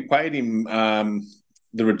apparently played him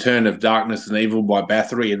The Return of Darkness and Evil by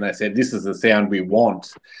Bathory, and they said, this is the sound we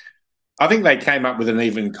want. I think they came up with an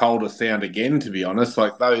even colder sound again, to be honest.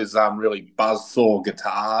 Like those really buzzsaw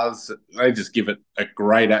guitars, they just give it a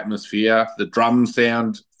great atmosphere. The drum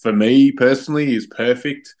sound, for me personally, is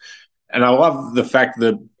perfect. And I love the fact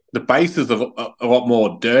that the bass is a lot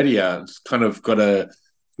more dirtier. It's kind of got a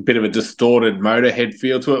bit of a distorted Motorhead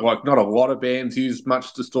feel to it. Like not a lot of bands use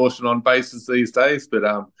much distortion on basses these days, but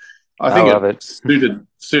I I think love it it.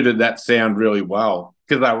 suited that sound really well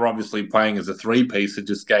because they were obviously playing as a three piece. It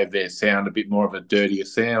just gave their sound a bit more of a dirtier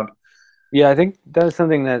sound. Yeah, I think that's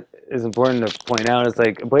something that is important to point out. Is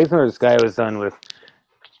like Blaze Under the Sky was done with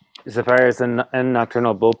Zephyrs and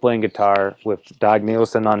Nocturnal both playing guitar with Dag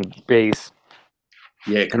Nielsen on bass,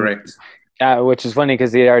 Yeah, and correct. which is funny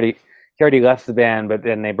because he already left the band, but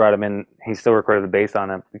then they brought him in. He still recorded the bass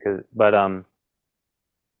on it because, but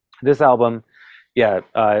this album, yeah,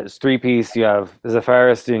 it's three piece. You have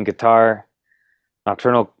Zephyrs doing guitar,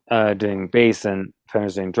 Nocturnal doing bass, and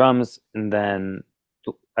Fenner's doing drums, and then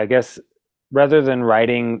I guess rather than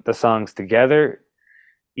writing the songs together,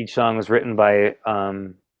 each song was written by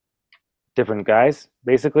different guys,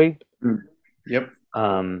 basically. Mm. Yep.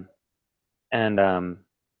 Um, and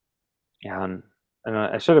yeah, and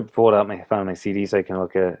I should have pulled out my found my CD so I can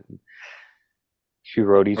look at who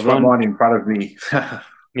wrote I've each got one. mine in front of me.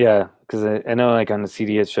 Yeah, because I know like on the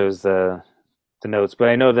CD it shows the notes, but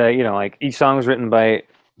I know that like each song was written by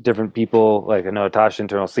different people. Like I know Tasha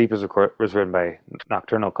Internal Sleep was written by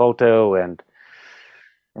Nocturnal Culto, and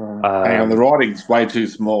Hang on, the um, writing's way too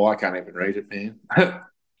small. I can't even read it, man.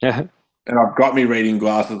 yeah, And I've got me reading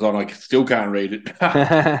glasses on. I still can't read it.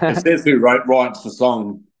 It says who writes the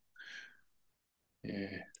song. Yeah.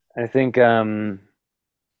 I think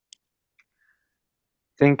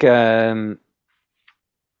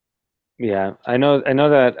yeah, I know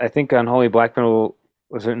that I think Unholy Black Metal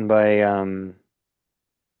was written by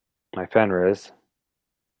my Fenris.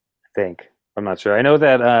 I think I'm not sure. I know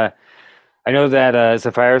that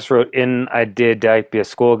Zephyrs wrote in I did Die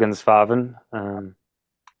Skolgens Faven,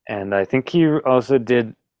 and I think he also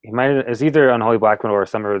did. He might have, it's either Unholy Black Metal or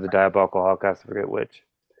Summer of the Diabolical Holocaust. I forget which,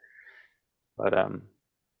 but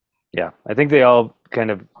yeah, I think they all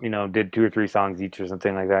kind of did two or three songs each or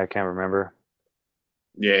something like that. I can't remember.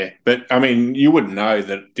 Yeah, but I mean, you wouldn't know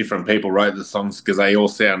that different people wrote the songs because they all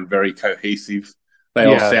sound very cohesive. They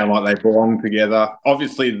all Yeah, sound like they belong together.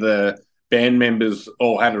 Obviously, the band members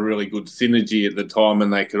all had a really good synergy at the time,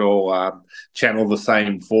 and they could all channel the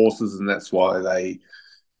same forces, and that's why they,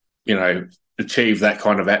 you know, achieve that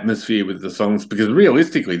kind of atmosphere with the songs. Because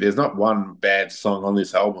realistically, there's not one bad song on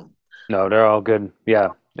this album. no, they're all good. Yeah,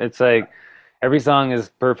 it's like every song is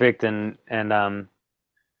perfect, and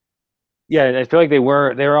yeah, I feel like they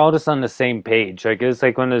were all just on the same page. Like it's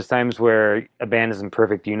like one of those times where a band is in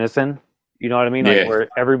perfect unison. You know what I mean? Like Yeah, where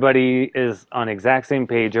everybody is on exact same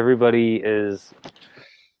page. Everybody is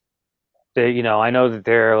I know that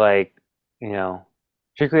they're like, you know,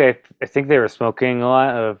 particularly I think they were smoking a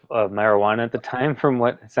lot of marijuana at the time from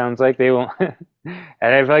what it sounds like they won't and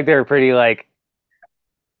I feel like they were pretty like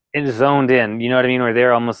zoned in, you know what I mean? Where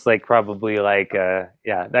they're almost like probably like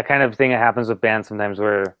yeah, that kind of thing that happens with bands sometimes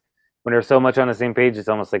where when they're so much on the same page it's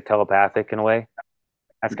almost like telepathic in a way.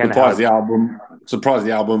 That's kind of how surprised the album. Surprised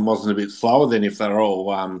the album wasn't a bit slower than if they're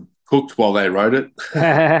all cooked while they wrote it.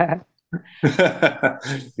 it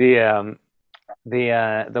the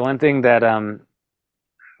the one thing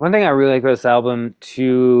I really like about this album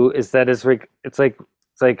too is that it's like it's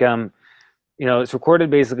recorded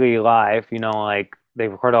basically live, like they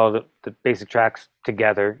record all the basic tracks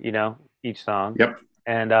together, each song. Yep.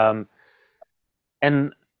 And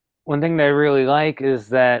and one thing that I really like is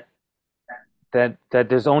that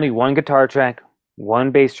there's only one guitar track,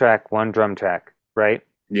 one bass track, one drum track, right?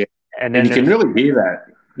 Yeah. And And then you can there's really hear that.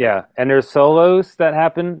 yeah, and there's solos that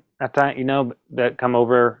happen at time, that come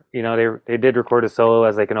over. They did record a solo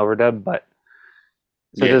as like an overdub, but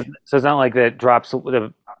Yeah. so it's not like the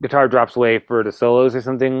guitar drops away for the solos or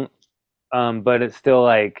something. But it's still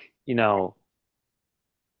like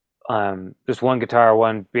just one guitar,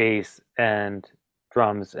 one bass, and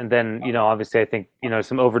drums, and then obviously I think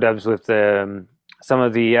some overdubs with some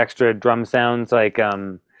of the extra drum sounds, like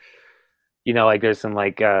like there's some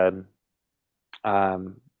like um,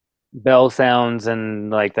 bell sounds and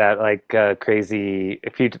like that, like crazy. A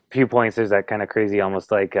few points there's that kind of crazy,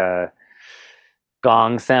 almost like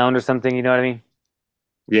gong sound or something. You know what I mean?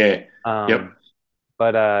 Yeah. Um, Yep.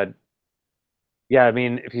 but yeah, I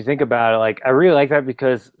mean, if you think about it, like I really like that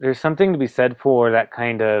because there's something to be said for that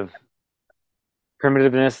kind of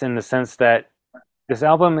primitiveness in the sense that this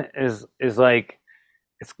album is like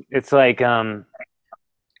it's like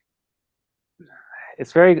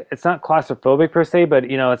it's not claustrophobic per se, but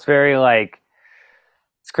it's very like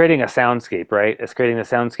it's creating a soundscape, right? It's creating a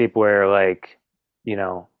soundscape where like,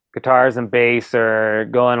 guitars and bass are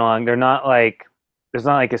going along. They're not like there's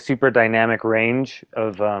not like a super dynamic range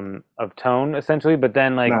of tone essentially, but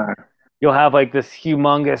then like No. you'll have like this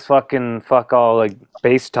humongous fucking fuck all like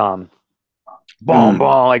bass tom. Boom Mm.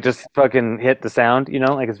 boom like just fucking hit the sound,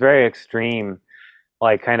 like it's very extreme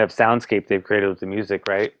like kind of soundscape they've created with the music,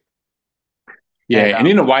 right? Yeah, And and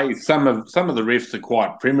in a way, some of the riffs are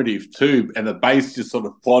quite primitive too, and the bass just sort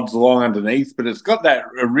of plods along underneath. But it's got that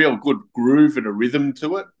a real good groove and a rhythm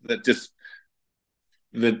to it that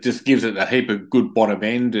just gives it a heap of good bottom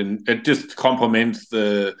end, and it just complements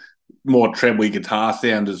the more trebly guitar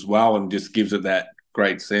sound as well, and just gives it that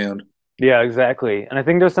great sound. yeah, exactly. And I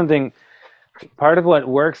think there's something part of what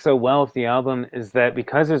works so well with the album is that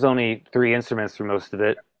because there's only three instruments for most of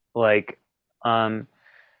it, like um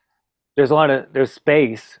there's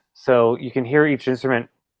space, so you can hear each instrument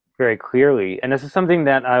very clearly. And this is something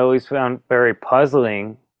that I always found very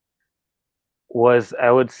puzzling was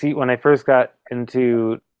I would see when I first got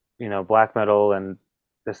into, black metal and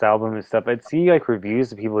this album and stuff, I'd see like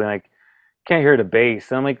reviews of people being like, can't hear the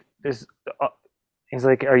bass. And I'm like, this he's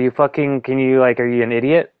like, are you fucking can you like are you an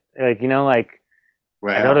idiot? Like, like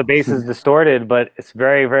I know the Wow. bass is distorted, but it's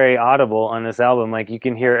very, very audible on this album. Like you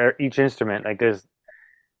can hear each instrument. Like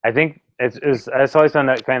I think I just always found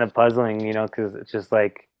that kind of puzzling, because it's just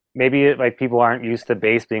like maybe like people aren't used to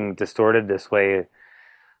bass being distorted this way,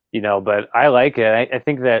 but I like it. I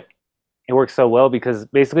think that it works so well because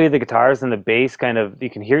basically the guitars and the bass kind of you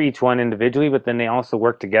can hear each one individually, but then they also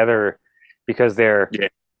work together because they're Yeah,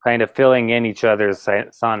 kind of filling in each other's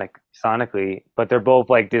sonically, but they're both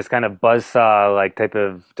like this kind of buzzsaw like type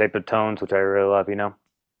of tones, which I really love.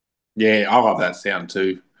 yeah, I love that sound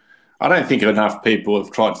too. I don't think enough people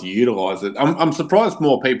have tried to utilize it. I'm surprised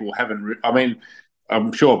more people haven't. I mean,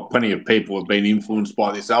 I'm sure plenty of people have been influenced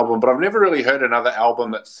by this album, but I've never really heard another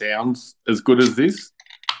album that sounds as good as this.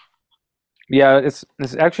 Yeah, it's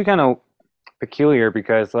actually kind of peculiar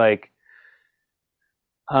because like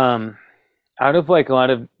um out of like a lot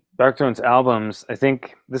of Darkthrone's albums, I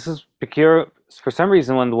think this is peculiar for some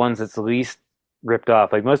reason one of the ones that's the least ripped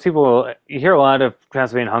off. Like most people, you hear a lot of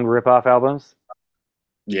Transylvanian Hunger rip-off albums.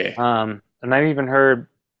 Yeah. And I've even heard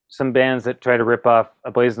some bands that try to rip off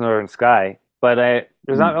A Blaze in the Northern Sky, but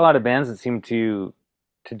there's not a Mm. lot of bands that seem to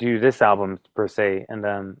do this album per se,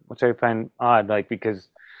 and which I find odd, like because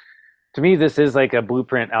to me this is like a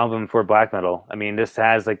blueprint album for black metal. I mean, this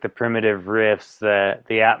has like the primitive riffs,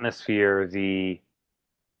 the atmosphere, the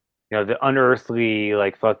unearthly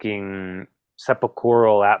like fucking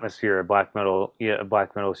sepulchral atmosphere of black metal, yeah,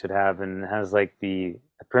 black metal should have, and it has like the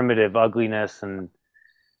primitive ugliness and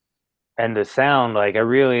the sound. Like I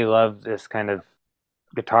really love this kind of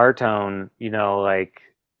guitar tone, like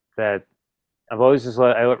that. I've always just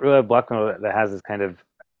I really love black metal that has this kind of,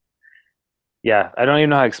 yeah, I don't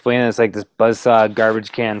even know how to explain it. It's like this buzzsaw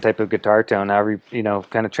garbage can type of guitar tone, however,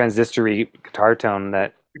 kind of transistory guitar tone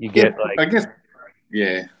that you Yeah, get. Like I guess.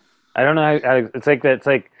 Yeah. I don't know it's like that. It's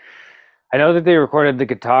like I know that they recorded the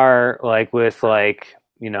guitar like with like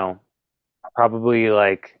probably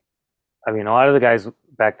like I mean a lot of the guys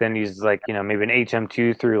back then used like maybe an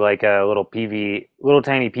HM2 through like a little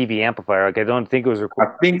tiny PV amplifier. Like I don't think it was I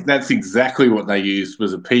recorded. think that's exactly what they used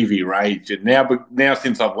was a PV Rage. And now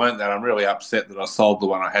since I've learned that, I'm really upset that I sold the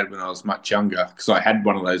one I had when I was much younger because I had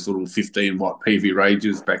one of those little 15-watt PV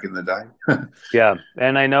Rages back in the day. Yeah,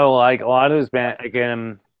 and I know like a lot of those band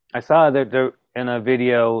again. I saw that there in a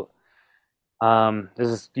video.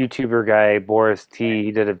 There's this YouTuber guy Boris T.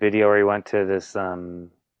 He did a video where he went to this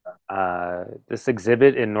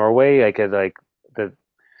exhibit in Norway, like the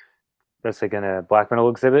that's like in a black metal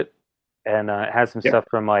exhibit, and it has some Yep. stuff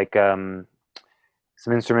from like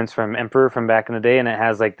some instruments from Emperor from back in the day, and it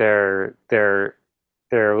has like their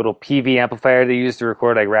little PV amplifier they used to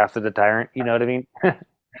record like Wrath of the Tyrant. You know what I mean?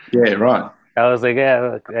 Yeah, right. I was like,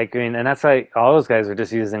 yeah, like I mean, and that's like all those guys are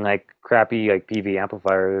just using like crappy like PV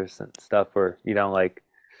amplifiers and stuff, or like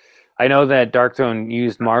I know that Darktone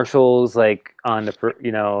used Marshalls like on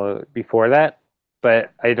before that,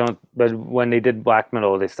 but I don't. But when they did black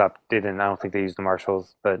metal, they stopped. Didn't I don't think they used the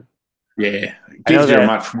Marshalls, but Yeah, it I know gives you a that.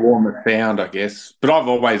 much warmer sound, I guess. But I've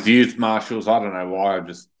always used Marshalls. I don't know why. I've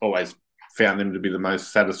just always found them to be the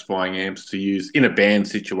most satisfying amps to use in a band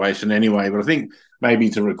situation anyway. But I think maybe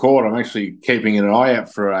to record, I'm actually keeping an eye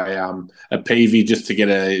out for a PV just to get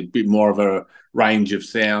a bit more of a range of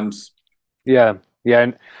sounds. Yeah, yeah.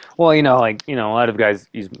 And, well, like a lot of guys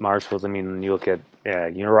use Marshalls. I mean, you look at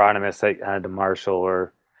Euronymous, like had the Marshall,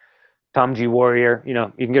 or Tom G Warrior. You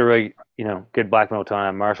can get a really good black metal tone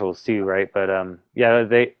on Marshalls too, right? But yeah,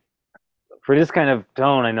 they for this kind of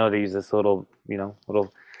tone, I know they use this little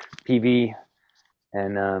PV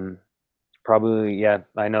and probably yeah,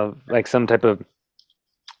 I know like some type of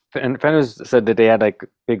and Fenders said that they had like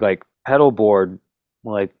big like pedal board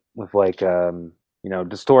like with like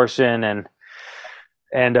distortion and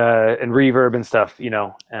reverb and stuff,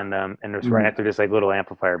 and just ran it through this like little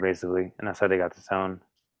amplifier basically, and that's how they got the sound.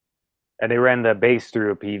 And they ran the bass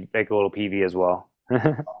through like a little PV as well.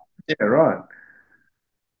 Yeah, right.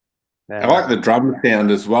 I And like the drum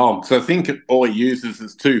sound as well. So I think all he uses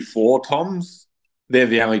is two four toms. They're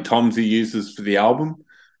the only toms he uses for the album.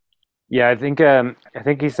 yeah, I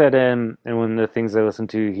think he said in one of the things I listened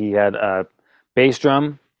to, he had a bass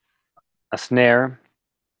drum, a snare,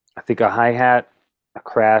 I think a hi hat, a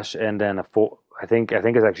crash, and then a four. I think it's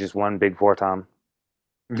actually just one big four tom.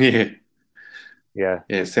 Yeah, Yeah,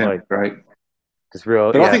 yeah, sounds like great. just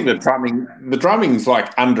real. But I Yeah, think the drumming's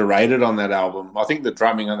like underrated on that album. I think the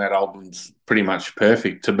drumming on that album's pretty much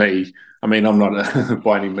perfect to me. I mean, I'm not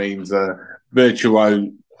by any means a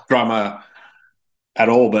virtuoso drummer at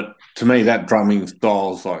all, but to me, that drumming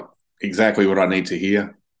style's like exactly what I need to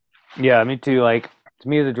hear. yeah, me too. Like to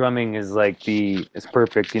me, the drumming is like it's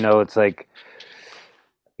perfect. It's like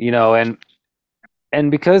and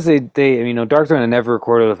because they Dark Throne had never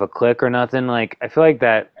recorded with a click or nothing. Like I feel like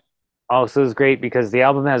that also is great because the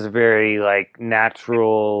album has a very like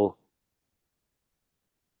natural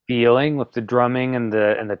feeling with the drumming and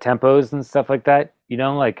the tempos and stuff like that.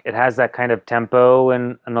 Like it has that kind of tempo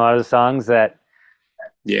and a lot of the songs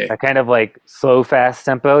Yeah, that kind of like slow fast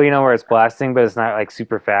tempo, where it's blasting but it's not like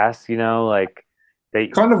super fast, like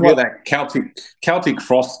they kind of real like that Celtic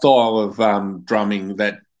frost style of drumming.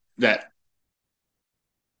 That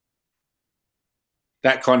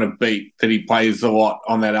that kind of beat that he plays a lot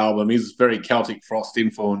on that album is very Celtic frost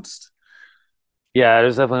influenced. yeah,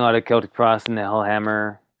 there's definitely a lot of Celtic Frost and the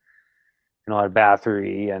Hellhammer and a lot of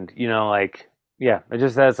Bathory and like yeah, it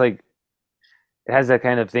just has like it has that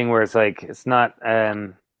kind of thing where it's like it's not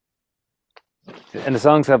and the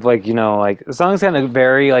songs have like like the songs kind of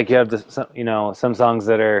vary. Like you have some songs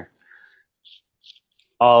that are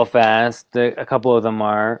all fast. A couple of them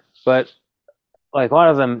are, but like a lot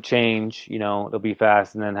of them change. They'll be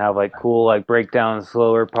fast and then have like cool like breakdown,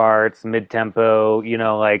 slower parts, mid tempo.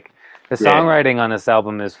 Like the Yeah, songwriting on this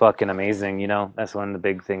album is fucking amazing. That's one of the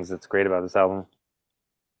big things that's great about this album.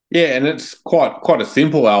 yeah, and it's quite a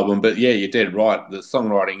simple album, but yeah, you're dead right. The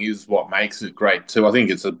songwriting is what makes it great too. I think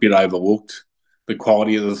it's a bit overlooked, the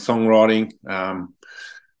quality of the songwriting.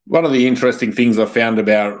 One of the interesting things I found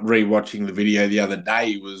about rewatching the video the other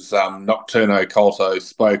day was Nocturno Culto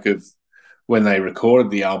spoke of when they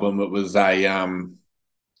recorded the album. It was a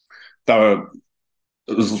they were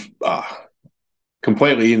it was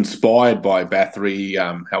completely inspired by Bathory,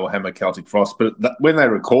 Hellhammer, Celtic Frost. But when they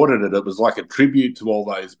recorded it, it was like a tribute to all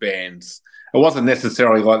those bands. It wasn't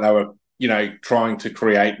necessarily like they were, trying to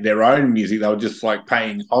create their own music. They were just like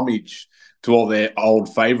paying homage to all their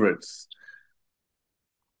old favorites.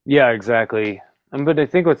 Yeah, exactly. But I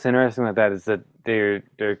think what's interesting with that is that they're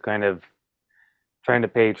kind of trying to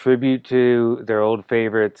pay tribute to their old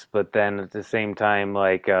favorites, but then at the same time,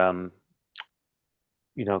 like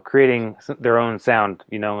creating their own sound,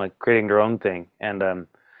 like creating their own thing. And I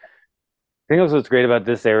think that's what's great about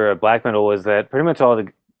this era of black metal was that pretty much all the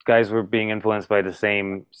guys were being influenced by the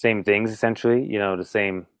same things essentially. The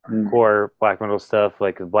same Mm. core black metal stuff,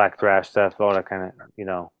 like the black thrash stuff, all that kind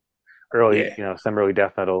of early, Yeah. some early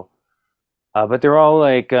death metal. But they're all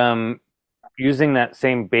like using that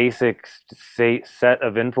same basic set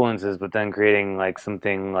of influences, but then creating like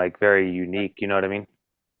something like very unique. You know what I mean?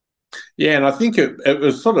 Yeah, and I think it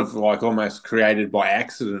was sort of like almost created by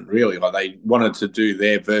accident, really. Like they wanted to do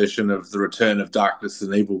their version of The Return of Darkness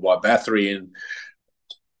and Evil by Bathory. And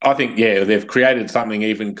I think, yeah, they've created something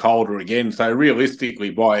even colder again. So realistically,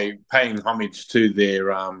 by paying homage to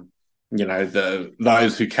their,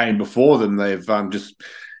 those who came before them, they've just,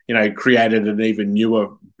 created an even newer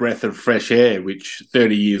breath of fresh air, which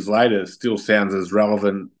 30 years later still sounds as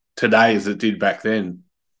relevant today as it did back then.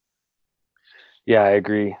 Yeah, I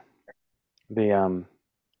agree. The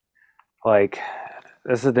like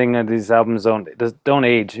that's the thing that these albums don't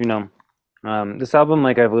age. This album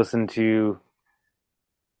like I've listened to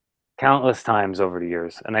countless times over the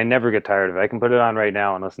years, and I never get tired of it. I can put it on right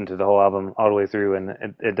now and listen to the whole album all the way through,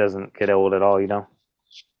 and it doesn't get old at all.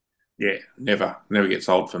 Yeah, never gets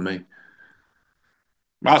old for me.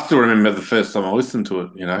 I still remember the first time I listened to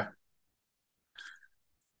it.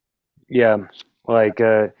 Yeah, like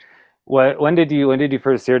when did you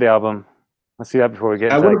first hear the album? Let's do that before we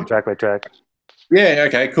get into like track by track. Yeah,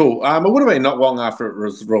 okay, cool. It would have been not long after it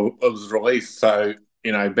was released, so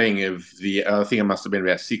being of the, I think I must have been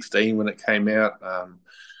about 16 when it came out.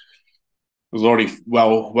 Was already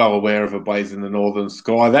well aware of A Blaze in the Northern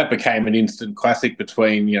Sky. That became an instant classic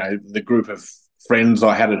between the group of friends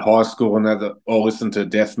I had at high school, and that all listened to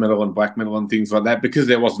death metal and black metal and things like that, because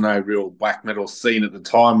there was no real black metal scene at the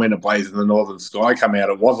time. When A Blaze in the Northern Sky came out,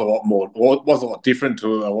 it was a lot different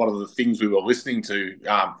to a lot of the things we were listening to,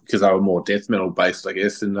 because they were more death metal based, I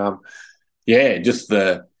guess. And it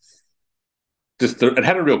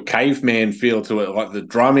had a real caveman feel to it, like the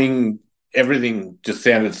drumming, everything just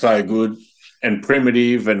sounded so good and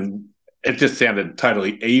primitive, and it just sounded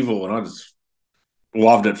totally evil, and I just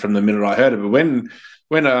loved it from the minute I heard it. But when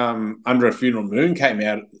Under a Funeral Moon came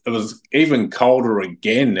out, it was even colder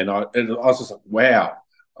again, and I was just like, wow.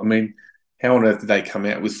 I mean, how on earth did they come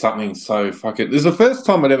out with something so fucking? This is the first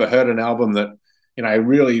time I'd ever heard an album that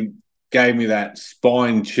really gave me that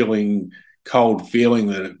spine-chilling, cold feeling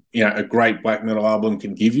that a great black metal album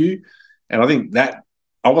can give you. And I think that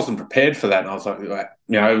I wasn't prepared for that, and I was like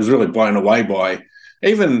it was really blown away by,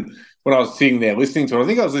 even when I was sitting there listening to it. I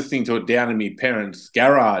think I was listening to it down in my parents'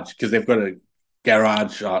 garage, because they've got a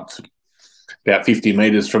garage about 50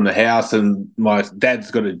 metres from the house, and my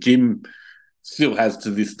dad's got a gym, still has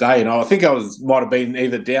to this day. And I think I might have been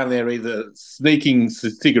either down there, either sneaking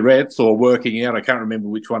cigarettes or working out. I can't remember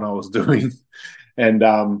which one I was doing. And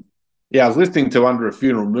I was listening to Under a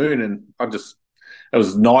Funeral Moon, and it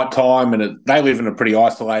was nighttime, and they live in a pretty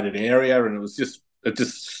isolated area, and it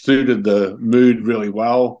just suited the mood really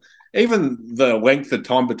well. Even the length of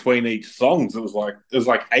time between each songs, it was like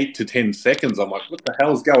 8 to 10 seconds. I'm like, what the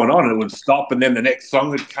hell's going on? And it would stop, and then the next song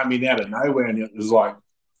would come in out of nowhere, and it was like,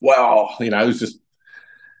 wow, it was just,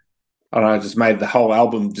 I don't know, it just made the whole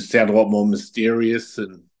album just sound a lot more mysterious.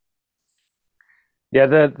 And yeah,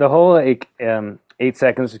 the whole 8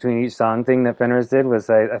 seconds between each song thing that Fenris did was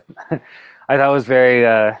I thought was very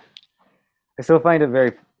I still find it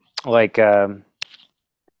very like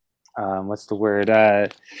what's the word,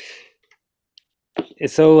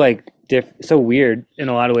 it's so like so weird in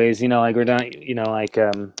a lot of ways, like we're not,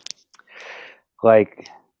 like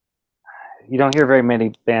you don't hear very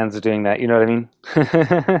many bands doing that, you know what I mean?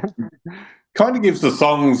 Kind of gives the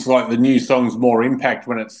songs, like the new songs, more impact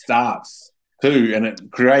when it starts too, and it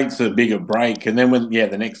creates a bigger break. And then when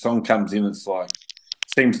the next song comes in, it's like,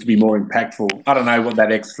 seems to be more impactful. I don't know what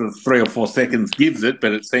that extra 3 or 4 seconds gives it,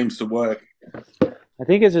 but it seems to work. I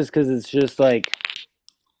think it's just because it's just like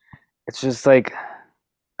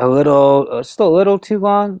a little too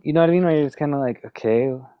long. You know what I mean? Where it's kind of like, okay,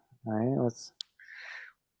 all right,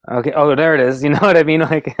 okay. Oh, there it is. You know what I mean?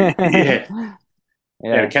 Like, yeah,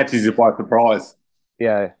 it catches you by surprise.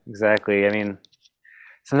 Yeah, exactly. I mean,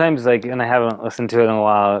 sometimes like, and I haven't listened to it in a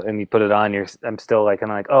while, and you put it on, I'm still like,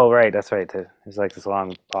 kind of like, oh, right, that's right. There's like this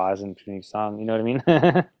long pause in between each song. You know what I mean?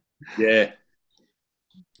 Yeah.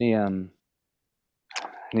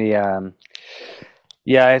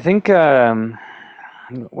 I think when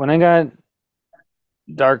I got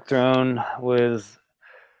Dark Throne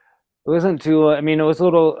it wasn't too. I mean, it was a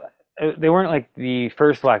little. They weren't like the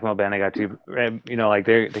first black metal band I got to. Like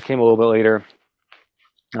they came a little bit later.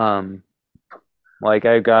 Like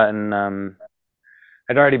I'd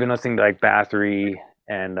already been listening to like Bathory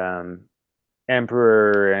and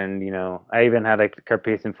Emperor, and I even had like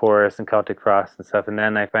Carpathian Forest and Celtic Frost and stuff. And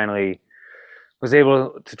then I finally was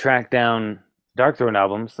able to track down Dark Throne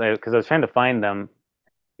albums, because I was trying to find them,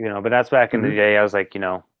 but that's back in the day. I was like,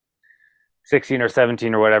 16 or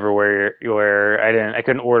 17 or whatever, where I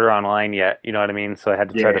couldn't order online yet, you know what I mean? So I had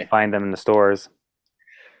to try to find them in the stores.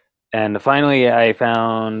 And finally I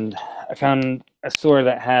found a store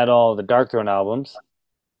that had all the Dark Throne albums.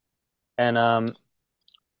 And I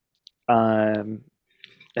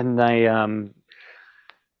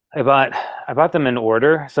bought them in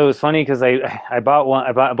order. So it was funny because I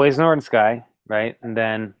bought Blaze Northern Sky, right? And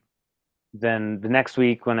then the next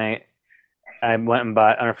week when I went and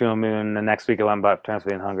bought Under Funeral Moon, the next week I went and bought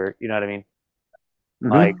Transylvanian Hunger, you know what I mean?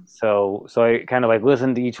 Mm-hmm. Like so I kind of like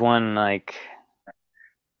listened to each one, like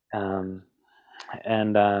so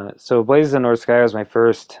Blazes in North Sky was my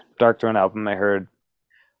first Dark Throne album I heard.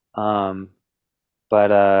 But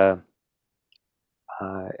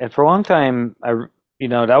and for a long time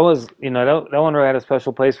that was that one really had a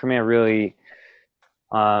special place for me. I really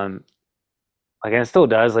like, and it still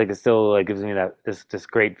does, like it still like gives me this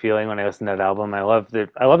great feeling when I listen to that album. I love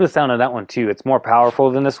the sound of that one too. It's more powerful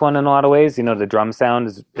than this one in a lot of ways. The drum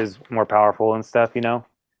sound is more powerful and stuff, Yeah,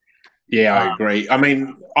 I agree. I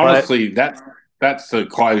mean, honestly, that's so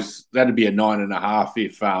close. That'd be a 9.5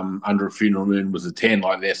 if Under a Funeral Moon was a 10.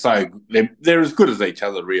 Like they're as good as each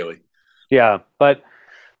other, really. Yeah, but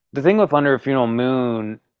the thing with Under a Funeral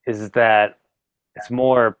Moon is that it's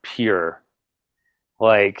more pure.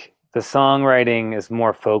 Like the songwriting is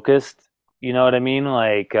more focused. You know what I mean?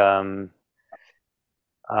 Like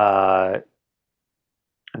uh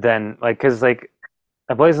then like because like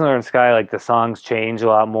a Blaze in the Northern Sky, like the songs change a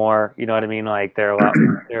lot more. You know what I mean? Like they're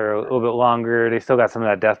a little bit longer. They still got some of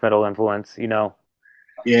that death metal influence. You know.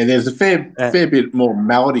 Yeah, there's a fair Uh, fair bit more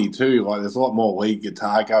melody too. Like there's a lot more lead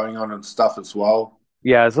guitar going on and stuff as well.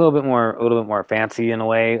 yeah, it's a little bit more fancy in a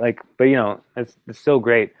way. Like, but you know, it's still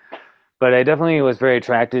great. But I definitely was very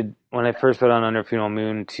attracted when I first put on Under Funeral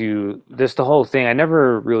Moon to just the whole thing. I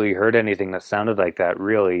never really heard anything that sounded like that,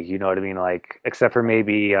 really. You know what I mean? Like, except for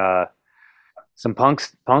maybe some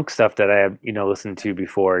punk stuff that I had, you know, listened to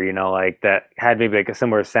before. You know, like that had maybe like a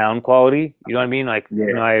similar sound quality. You know what I mean? Like,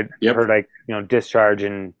 you know, Yeah. I had Yep. heard like you know Discharge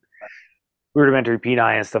and Rudimentary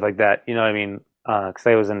Peni and stuff like that. You know what I mean? Because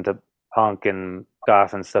I was into punk and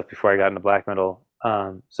goth and stuff before I got into black metal.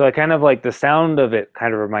 So I kind of like the sound of it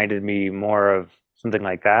kind of reminded me more of something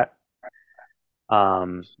like that,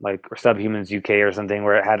 like or Subhumans UK or something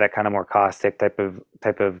where it had that kind of more caustic type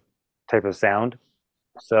of sound.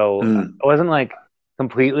 So Mm. it wasn't like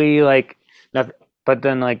completely like nothing, but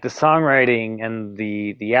then like the songwriting and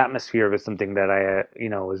the atmosphere was something that I you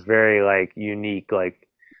know was very like unique. Like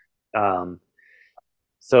um,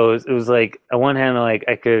 so it was like on one hand like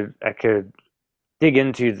I could dig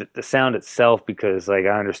into the sound itself because like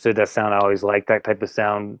I understood that sound. I always liked that type of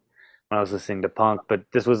sound when I was listening to punk, but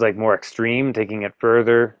this was like more extreme, taking it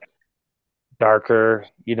further, darker.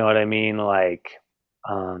 You know what I mean? Like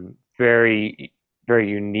very very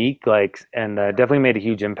unique. Like and definitely made a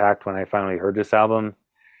huge impact when I finally heard this album.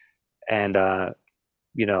 And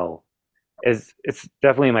you know, it's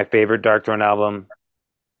definitely my favorite Dark Throne album,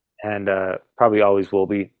 and probably always will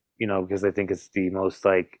be. You know, because I think it's the most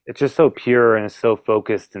like it's just so pure and it's so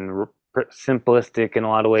focused and simplistic in a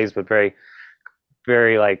lot of ways, but very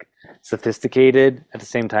very like sophisticated at the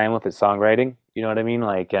same time with its songwriting. You know what I mean?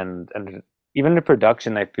 Like and even the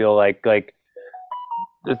production, I feel like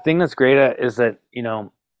the thing that's great at is that you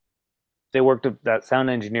know they worked with that sound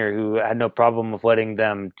engineer who had no problem with letting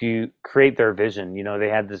them do create their vision. You know, they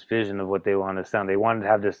had this vision of what they wanted to sound. They wanted to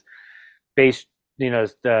have this bass, you know,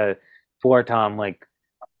 the floor tom like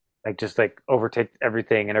just like overtake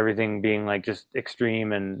everything and everything being like just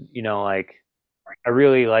extreme and you know like I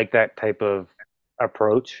really like that type of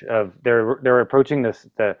approach of they're approaching this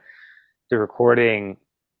the recording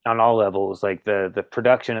on all levels like the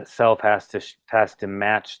production itself has to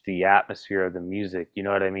match the atmosphere of the music, you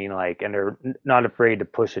know what I mean, like and they're not afraid to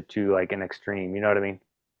push it to like an extreme, you know what I mean,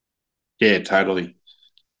 Yeah, totally.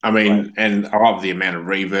 I like mean, and I love the amount of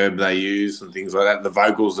reverb they use and things like that. The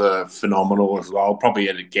vocals are phenomenal as well. Probably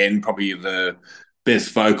the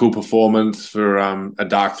best vocal performance for a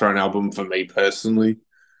Dark Throne album for me personally.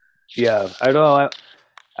 yeah I don't know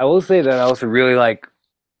I will say that I also really like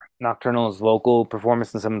Nocturnal's vocal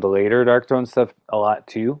performance in some of the later Dark Throne stuff a lot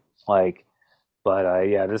too. Like, but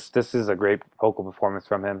yeah, this is a great vocal performance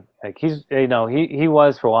from him. Like he's you know he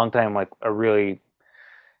was for a long time like a really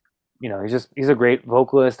you know he's a great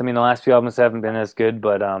vocalist. I mean the last few albums haven't been as good,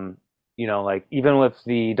 but you know like even with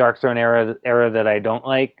the Dark Throne era that I don't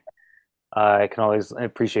like, I can always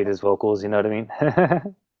appreciate his vocals. You know what I mean?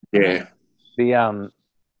 Yeah. the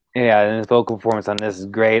Yeah, and his vocal performance on this is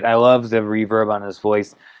great. I love the reverb on his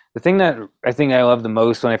voice. The thing that I think I loved the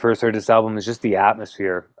most when I first heard this album is just the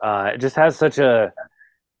atmosphere. It just has such a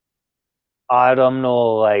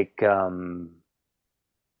autumnal like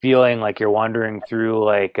feeling, like you're wandering through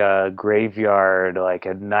like a graveyard like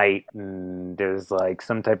at night, and there's like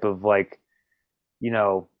some type of like you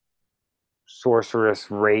know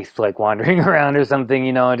sorceress wraith like wandering around or something.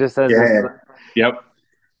 You know, it just has this. Yeah. Yep.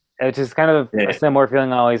 It's just kind of a Yeah. similar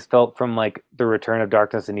feeling I always felt from like the Return of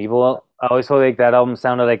Darkness and Evil. I always felt like that album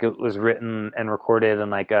sounded like it was written and recorded in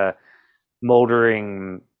like a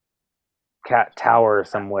moldering cat tower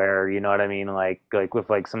somewhere. You know what I mean? Like with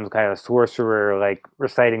like some kind of sorcerer like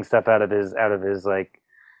reciting stuff out of his like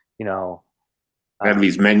you know Have uh,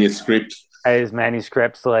 his manuscript. his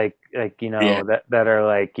manuscripts like you Yeah. know that are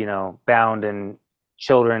like you know bound in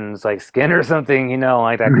children's like skin or something. You know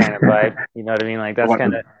like that kind of vibe. You know what I mean? Like that's Like,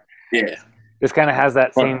 kind of yeah. this kind of has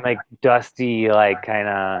that Like, same like dusty like kind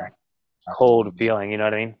of cold feeling, you know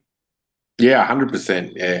what I mean? yeah,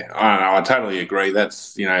 100%. Yeah. I don't know. I totally agree.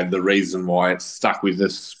 That's, the reason why it's stuck with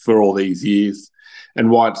us for all these years and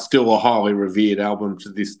why it's still a highly revered album to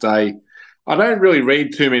this day. I don't really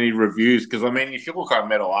read too many reviews because I mean, if you look on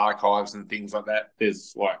Metal Archives and things like that,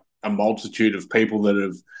 there's like a multitude of people that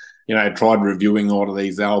have, tried reviewing a lot of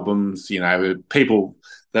these albums. People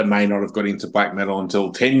that may not have got into black metal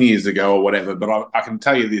until 10 years ago or whatever. But I can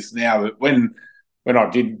tell you this now that when I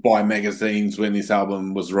did buy magazines when this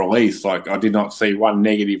album was released, like I did not see one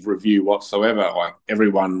negative review whatsoever. Like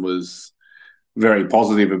everyone was very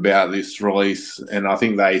positive about this release, and I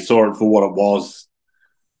think they saw it for what it was.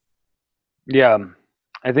 Yeah,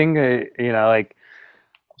 I think like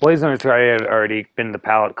Blaze on Australia had already been the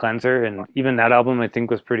palate cleanser, and even that album I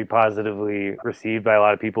think was pretty positively received by a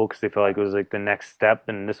lot of people because they felt like it was like the next step,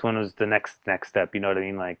 and this one was the next step. You know what I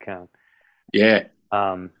mean? Like, Yeah.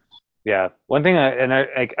 um, yeah. One thing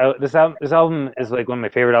this album is like one of my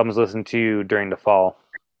favorite albums to listen to during the fall.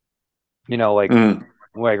 Like Mm.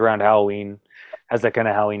 around Halloween, has that kind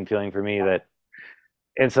of Halloween feeling for me that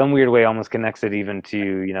in some weird way almost connects it even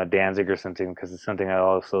to Danzig or something because it's something I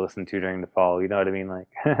also listen to during the fall. You know what I mean? Like,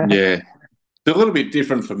 Yeah. It's a little bit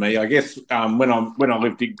different for me, I guess.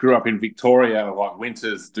 Grew up in Victoria, like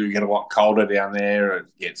winters do get a lot colder down there. It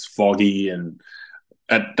gets foggy and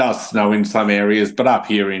it does snow in some areas. But up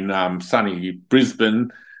here in sunny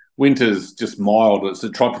Brisbane, winter's just mild. It's a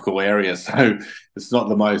tropical area, so it's not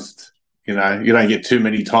the most. You don't get too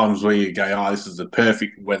many times where you go, "Oh, this is the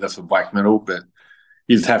perfect weather for black metal." But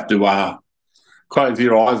you just have to close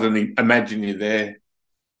your eyes and imagine you're there.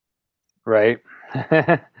 right?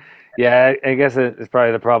 Yeah, I guess it's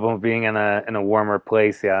probably the problem of being in a warmer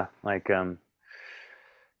place. Yeah, like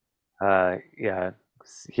yeah.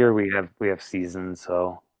 Here we have seasons,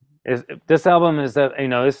 so this album is that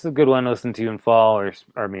this is a good one to listen to in fall or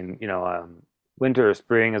I mean winter or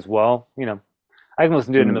spring as well. I can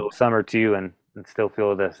listen to it in the Mm. middle of summer too and still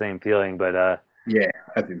feel the same feeling, but Yeah,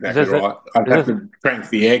 that's exactly it's just right. I'd it's have just to crank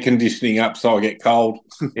the air conditioning up so I get cold.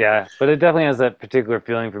 yeah, but it definitely has that particular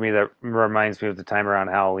feeling for me that reminds me of the time around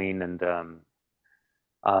Halloween and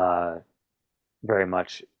uh very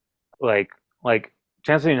much like like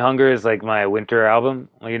Chancery and Hunger is like my winter album,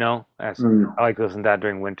 Mm. I like to listen to that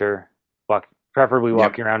during winter. Preferably Yep.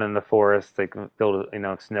 walking around in the forest, like filled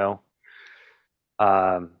with, snow.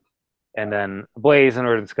 Um and then Blaze and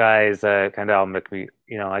Northern Skies kind of album that can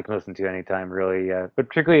be, I can listen to anytime really. But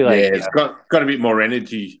particularly Yeah, like it's got a bit more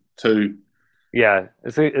energy too. yeah,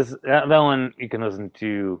 it's that one you can listen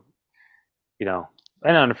to, you know,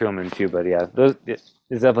 and on the film in too. But yeah, it's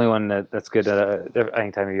definitely one that's good at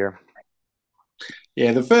any time of year.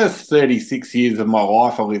 Yeah, the first 36 years of my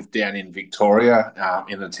life, I lived down in Victoria,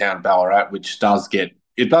 in the town Ballarat, which does get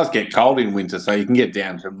cold in winter, so you can get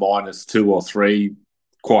down to -2 or 3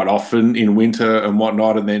 quite often in winter and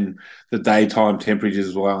whatnot, and then the daytime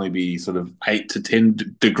temperatures will only be sort of 8 to 10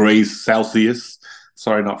 degrees Celsius.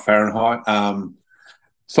 Sorry, not Fahrenheit.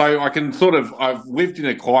 So I've lived in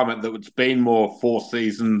a climate that's been more 4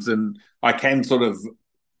 seasons, and I can sort of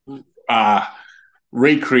uh,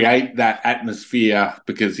 recreate that atmosphere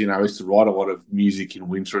because I used to write a lot of music in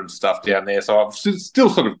winter and stuff down there. So I've still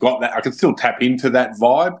sort of got that. I can still tap into that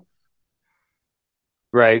vibe.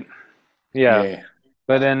 Right. Yeah. Yeah,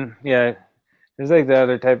 But then yeah, there's like the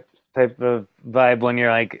other type of vibe when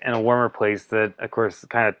you're like in a warmer place that of course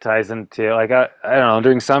kind of ties into like I don't know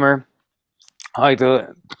during summer. I like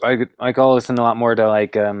to I'll listen a lot more to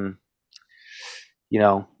like you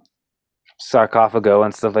know sarcophago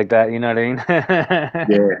and stuff like that. You know what I mean?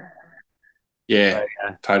 yeah, yeah, But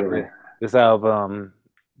yeah, totally. this album.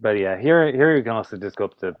 But yeah, here you can also just go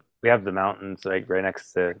up to. We have the mountains like right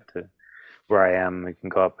next to where I am. We can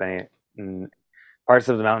go up and parts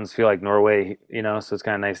of the mountains feel like Norway, so it's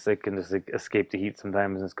kind of nice. They can just like, escape the heat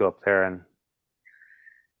sometimes and just go up there and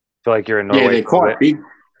feel like you're in Yeah, Norway they're for a little quite bit. big.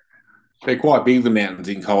 They're quite big. The mountains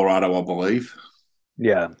in Colorado, I believe.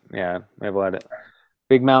 Yeah, yeah, we have a lot of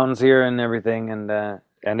big mountains here and everything, and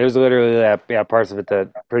there's literally parts of it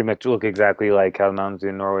that pretty much look exactly like how the mountains do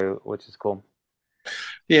in Norway, which is cool.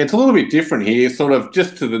 Yeah, it's a little bit different here. Sort of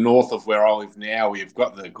just to the north of where I live now, we've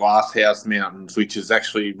got the Glasshouse Mountains, which is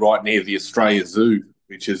actually right near the Australia Zoo,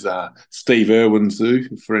 which is Steve Irwin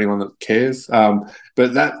Zoo for anyone that cares.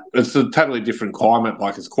 But it's a totally different climate.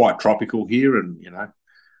 Like it's quite tropical here, and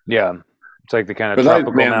Yeah, it's like the kind of but those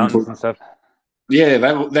tropical mountains, mountains and stuff. yeah,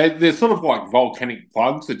 they're sort of like volcanic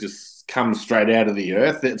plugs that just come straight out of the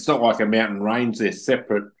earth. It's not like a mountain range; they're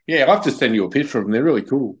separate. Yeah, I'll have to send you a picture of them. They're really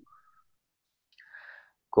cool.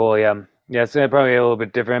 Cool, yeah, yeah. So probably a little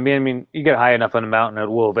bit different. I mean, you get high enough on a mountain, it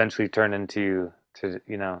will eventually turn into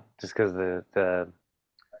just because the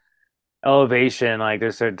elevation. Like,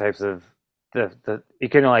 there's certain types of the you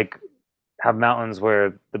can like have mountains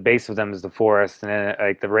where the base of them is the forest and then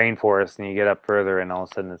like the rainforest, and you get up further, and all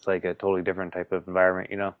of a sudden it's like a totally different type of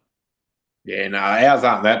environment, you know? Yeah, no, ours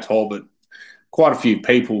aren't that tall, but quite a few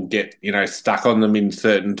people get stuck on them in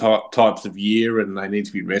certain types of year, and they need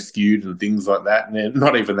to be rescued and things like that. And they're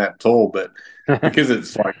not even that tall, but because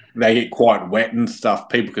it's like they get quite wet and stuff,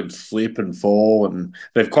 people can slip and fall, and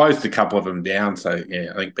they've closed a couple of them down. So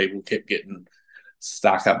yeah, I think people kept getting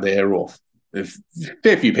stuck up there, or there's a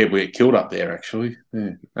fair few people get killed up there actually.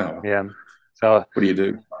 Yeah. Oh, well. Yeah. So What do you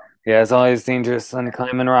do? yeah, it's always dangerous on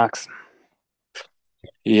climbing rocks.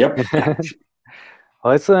 Yep.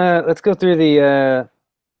 Well, let's go through the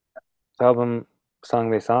album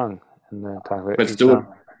song by song and talk about Let's each do it.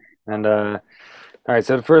 song. And all right,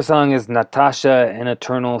 so the first song is Natasha in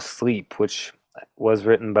Eternal Sleep, which was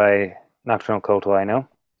written by Nocturnal Koto, I know.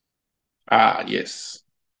 Ah, yes.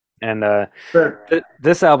 And Sure.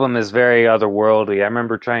 this album is very otherworldly. I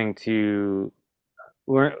remember trying to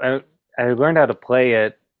learn. I learned how to play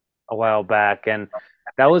it a while back, and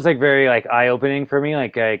that was like very like eye-opening for me.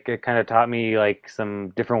 Like it kind of taught me like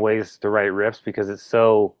some different ways to write riffs because it's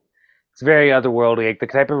very otherworldly. Like the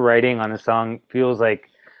type of writing on the song feels like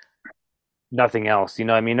nothing else. You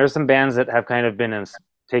know, I mean, there's some bands that have kind of been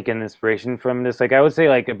taken inspiration from this. Like I would say,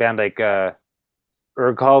 like a band like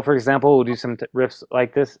Urkel, for example, will do some riffs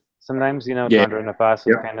like this sometimes. You know, Yeah. Chandra and Nafas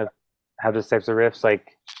Yep. kind of have those types of riffs.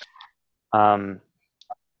 Like,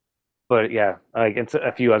 but yeah, like it's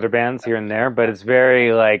a few other bands here and there. But it's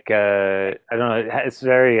very like I don't know, it's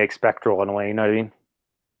very like spectral in a way. You know what I mean?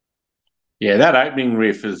 Yeah, that opening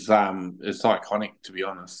riff is iconic, to be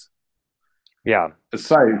honest. Yeah. It's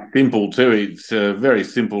so simple too. It's a very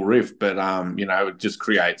simple riff, but it just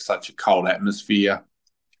creates such a cold atmosphere.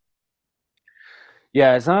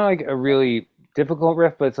 Yeah, it's not like a really difficult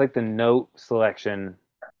riff, but it's like the note selection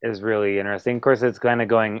is really interesting. Of course, it's kind of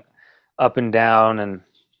going up and down and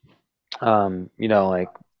like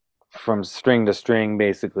from string to string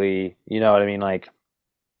basically. You know what I mean? Like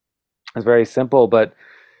it's very simple, but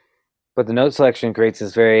the note selection creates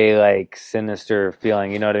this very like sinister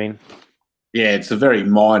feeling, you know what I mean? Yeah, it's a very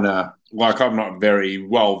minor. Like I'm not very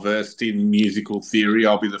well versed in musical theory.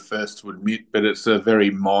 I'll be the first to admit, but it's a very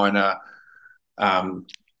minor um,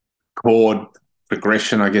 chord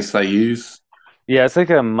progression, I guess they use. Yeah, it's like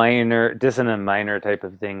a minor dissonant minor type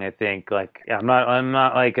of thing, I think. Like yeah, I'm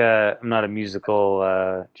not a musical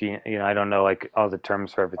I don't know like all the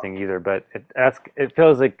terms for everything either, but it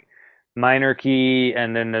feels like minor key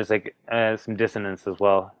and then there's like some dissonance as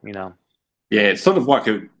well, you know. Yeah, it's sort of like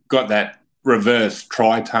it got that reverse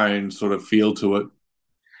tritone sort of feel to it.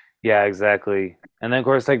 Yeah, exactly. And then of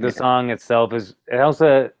course like the Yeah, song itself it's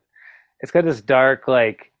got this dark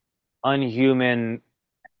like unhuman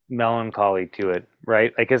melancholy to it,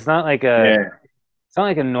 right? Like yeah, it's not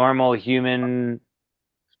like a normal human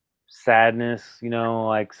sadness, you know,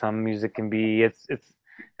 like some music can be. It's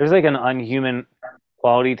there's like an unhuman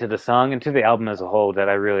quality to the song and to the album as a whole that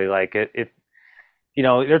I really like.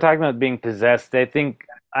 They're talking about being possessed. I think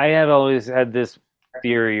I have always had this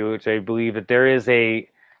theory, which I believe that there is a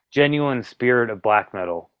genuine spirit of black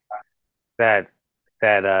metal that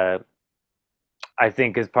that I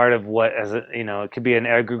think is part of what as a, it could be an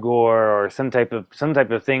egregore or some type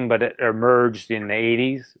of thing, but it emerged in the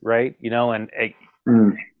 '80s, right?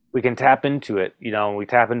 mm, We can tap into it. We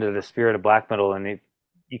tap into the spirit of black metal, and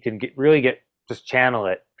you can really get just channel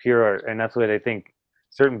it pure, and that's what I think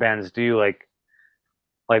certain bands do.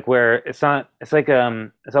 Like where it's not, it's like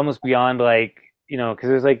it's almost beyond like because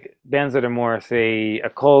there's like bands that are more say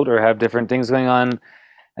occult or have different things going on,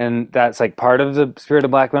 and that's like part of the spirit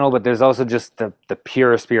of black metal. But there's also just the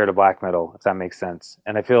pure spirit of black metal, if that makes sense.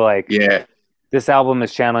 And I feel like yeah, this album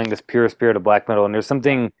is channeling this pure spirit of black metal, and there's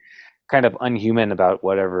something kind of unhuman about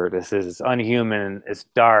whatever this is. It's unhuman. It's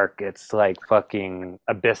dark. It's like fucking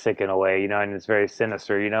abyssic in a way, and it's very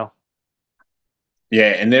sinister, yeah.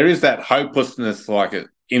 And there is that hopelessness, like it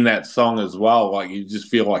in that song as well. Like you just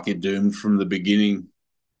feel like you're doomed from the beginning.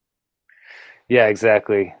 Yeah,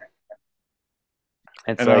 exactly.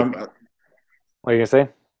 It's And like, what are you gonna say?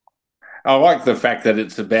 I like the fact that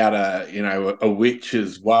it's about a witch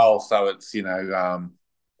as well. So it's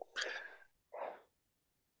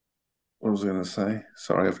what was I going to say?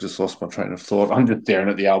 Sorry, I've just lost my train of thought. I'm just staring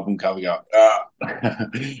at the album cover going, ah.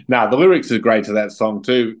 No, the lyrics are great to that song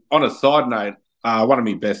too. On a side note, one of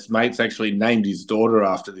my best mates actually named his daughter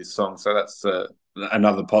after this song. So that's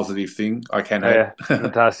another positive thing I can Oh add. yeah,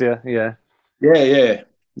 Natasha. Yeah. Yeah, yeah.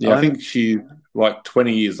 I Yeah, I wonder, think she's like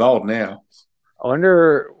 20 years old now. I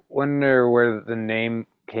wonder where the name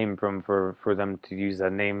came from for them to use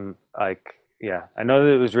that name. Like, yeah, I know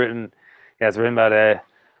that it was written. Yeah, it's written about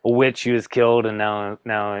a witch who was killed, and now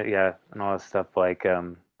yeah, and all this stuff. Like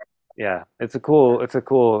yeah, it's a cool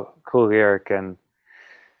lyric, and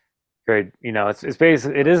very, it's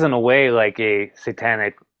basically, it is in a way like a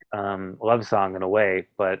satanic love song in a way,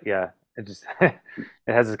 but yeah, it just it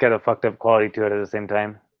has this kind of fucked up quality to it at the same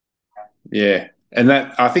time. Yeah. And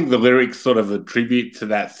that I think the lyrics sort of attribute to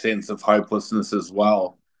that sense of hopelessness as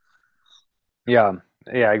well. Yeah,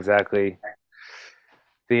 yeah, exactly.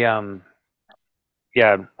 The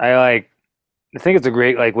yeah, I think it's a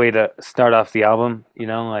great like way to start off the album,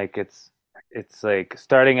 like it's like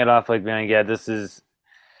starting it off like being, yeah, this is,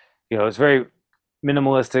 it's very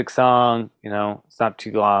minimalistic song, it's not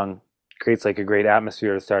too long, creates like a great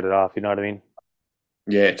atmosphere to start it off, you know what I mean?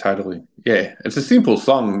 Yeah, totally. Yeah. It's a simple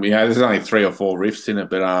song. There's only three or four riffs in it,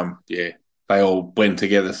 but yeah, they all blend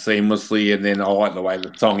together seamlessly. And then I like the way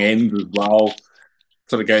the song ends as well.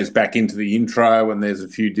 Sort of goes back into the intro and there's a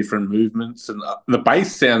few different movements. And the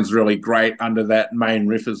bass sounds really great under that main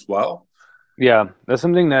riff as well. Yeah, that's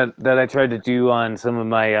something that I tried to do on some of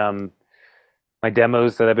my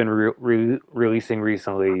demos that I've been releasing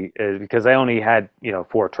recently, is because I only had,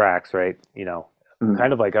 four tracks, right? Mm-hmm.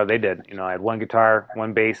 Kind of like how they did. I had one guitar,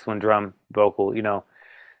 one bass, one drum, vocal.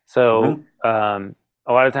 So Mm-hmm.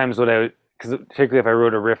 a lot of times because particularly if I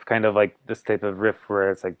wrote a riff, kind of like this type of riff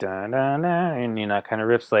where it's like da da da, and kind of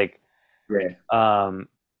riffs like Yeah. um,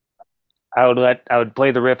 I would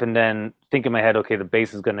play the riff and then think in my head, okay, the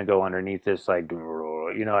bass is gonna go underneath this, like,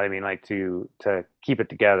 you know what I mean, like to keep it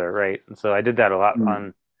together, right? And so I did that a lot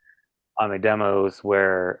Mm. on my demos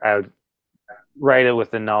where I would write it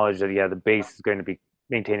with the knowledge that, yeah, the bass is going to be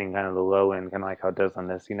maintaining kind of the low end, kind of like how it does on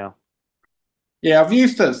this. Yeah, I've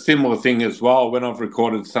used a similar thing as well when I've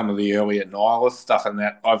recorded some of the earlier Nihilis stuff and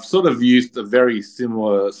that. I've sort of used a very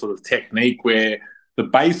similar sort of technique where the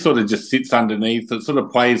bass sort of just sits underneath. It sort of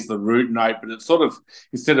plays the root note, but it's sort of,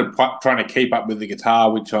 instead of trying to keep up with the guitar,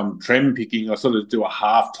 which I'm trem picking, I sort of do a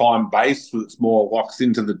half-time bass that's more locks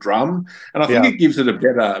into the drum. And I think Yeah, it gives it a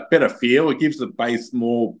better feel. It gives the bass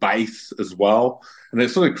more bass as well. And it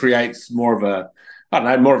sort of creates more of a, I don't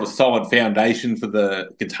know, more of a solid foundation for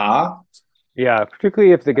the guitar. yeah,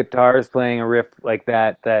 particularly if the guitar is playing a riff like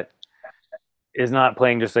that is not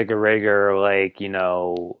playing just like a regular, like,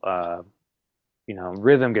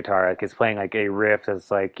 rhythm guitar, like it's playing like a riff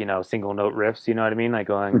that's like, single note riffs, you know what I mean, like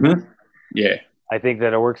going. Mm-hmm. Yeah. I think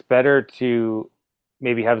that it works better to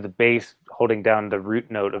maybe have the bass holding down the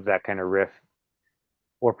root note of that kind of riff,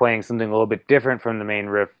 or playing something a little bit different from the main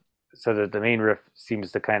riff, so that the main riff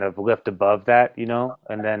seems to kind of lift above that,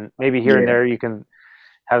 and then maybe here and Yeah. there you can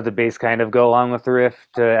have the bass kind of go along with the riff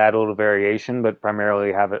to add a little variation, but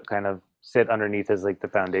primarily have it kind of sit underneath as like the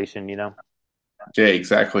foundation. Yeah,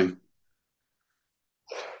 exactly.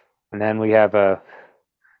 And then we have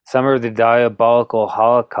Summer of the Diabolical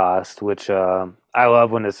Holocaust, which I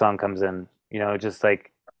love when this song comes in. Just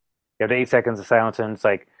like you have 8 seconds of silence and it's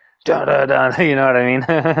like da da da. You know what I mean?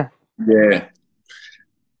 Yeah.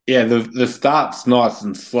 Yeah, the start's nice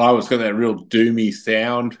and slow. It's got that real doomy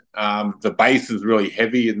sound. The bass is really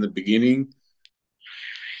heavy in the beginning.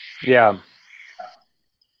 Yeah,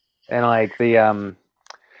 and like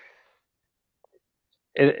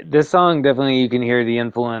this song, definitely you can hear the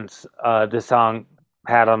influence this song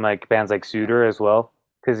had on like bands like Suitor as well,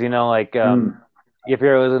 because like Mm. if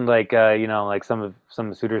you're listening like like some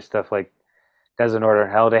of Suitor stuff, like Desert Order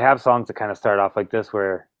and Hell, they have songs that kind of start off like this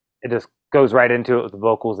where it just goes right into it with the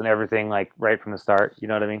vocals and everything, like right from the start. You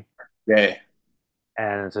know what I mean? Yeah,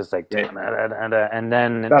 And it's just like, yeah. and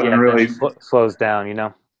then Doesn't yeah, then really, it slows down.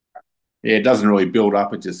 yeah, it doesn't really build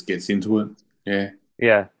up. It just gets into it. Yeah,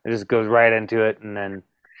 Yeah, it just goes right into it, and then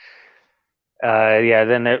yeah,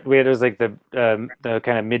 then there's like the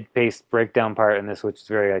kind of mid-paced breakdown part in this, which is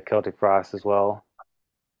very Celtic Frost as well.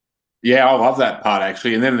 yeah. I love that part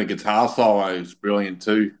actually, and then the guitar solo is brilliant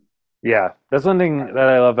too. Yeah, that's one thing that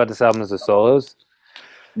I love about this album is the solos.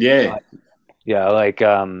 Yeah. Uh, yeah, like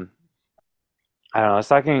I don't know. I was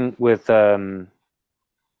talking with I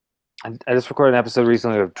just recorded an episode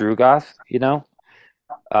recently of Drew Goth, Yep.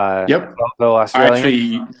 fellow I Australian.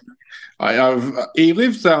 actually, I've he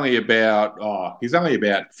lives only about he's only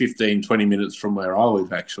about 15, 20 minutes from where I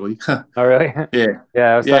live actually. Oh, really? Yeah.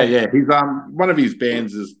 Yeah, I was Yeah, talking. yeah. He's one of his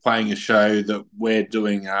bands is playing a show that we're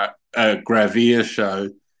doing a Graveir show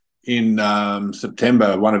in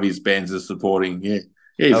September. One of his bands is supporting. Yeah,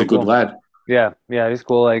 yeah. He's Oh, a good cool. lad. Yeah, yeah, he's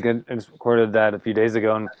cool. Like I just recorded that a few days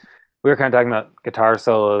ago, and we were kind of talking about guitar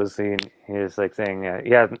solos. He was like saying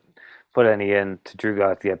he hasn't put any in to Drew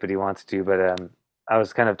Goth yet, but he wants to. But I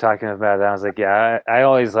was kind of talking about that. I was like, yeah, I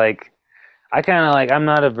always like. I kind of like. I'm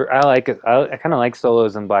not a. I like. I kind of like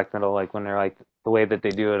solos in black metal, like when they're like the way that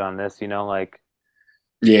they do it on this, like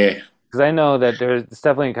Yeah, because I know that it's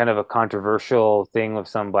definitely kind of a controversial thing with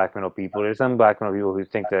some black metal people. There's some black metal people who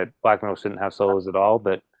think that black metal shouldn't have solos at all,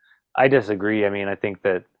 but I disagree. I mean, I think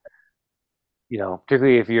that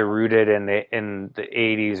particularly if you're rooted in the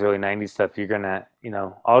 80s, early 90s stuff, you're gonna,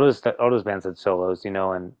 all those bands had solos,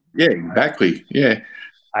 and yeah, exactly. Yeah,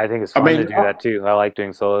 I think it's I fun to mean, do that too. I like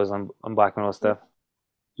doing solos on black metal stuff.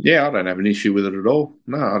 yeah, I don't have an issue with it at all.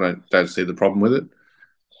 No, I don't see the problem with it.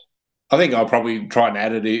 I think I'll probably try and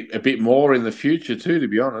add it a bit more in the future too, to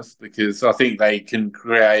be honest, because I think they can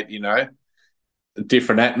create, a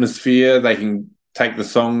different atmosphere. They can take the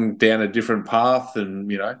song down a different path,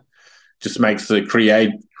 and just makes the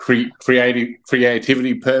creativity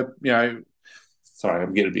Sorry,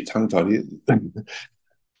 I'm getting a bit tongue tied here.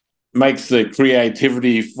 Makes the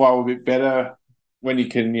creativity flow a bit better when you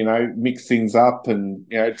can, mix things up and,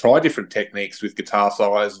 try different techniques with guitar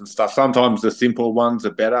solos and stuff. Sometimes the simple ones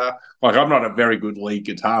are better. Like, I'm not a very good lead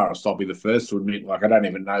guitarist, I'll be the first to admit. Like, I don't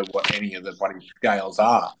even know what any of the bloody scales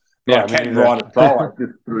are. But I Yeah, me can neither. write a solo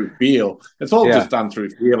just through feel. It's all Yeah, just done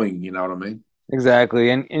through feeling, you know what I mean?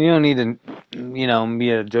 exactly. And you don't need to,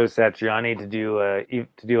 be a Joe Satriani to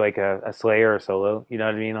do like a Slayer solo. You know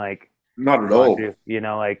what I mean? Like, Not if at you want all.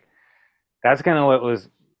 to, like that's kind of what was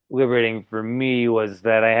liberating for me was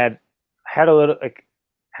that I had a little like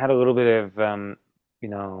had a little bit of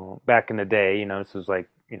back in the day. This was like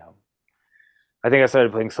I think I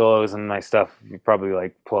started playing solos and my stuff probably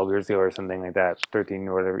like 12 years ago or something like that, 13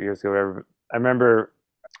 or whatever years ago. Whatever. I remember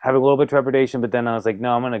having a little bit of trepidation, but then I was like,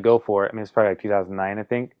 no, I'm gonna go for it. I mean, it's probably like 2009, I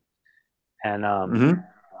think, and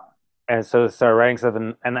Mm-hmm. so I started writing stuff,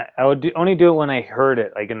 and I would only do it when I heard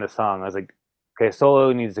it, like in the song. I was like, okay,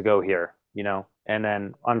 solo needs to go here, and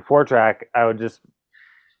then on 4 track, I would just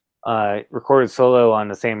recorded solo on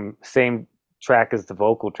the same track as the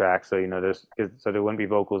vocal track, so so there wouldn't be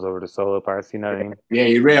vocals over the solo parts. You know what I mean? Yeah,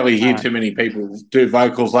 you rarely hear Uh, too many people do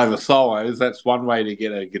vocals over solos. That's one way to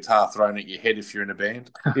get a guitar thrown at your head if you're in a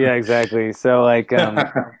band. yeah, exactly. So like,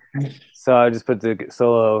 so I just put the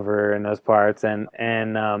solo over in those parts, and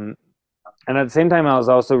at the same time, I was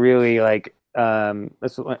also really like,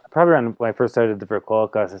 this was probably around when I first started the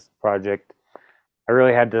Verklokas project. I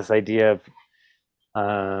really had this idea of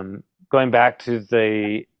going back to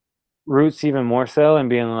the roots even more so and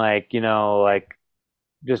being like, like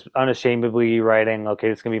just unashamedly writing, okay,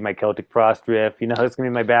 it's gonna be my Celtic Frost riff, it's gonna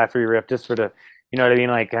be my Bathory riff, just for the, you know what I mean,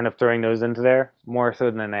 like kind of throwing those into there more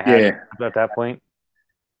so than I had Yeah. at that point.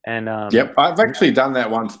 And Yep. I've actually done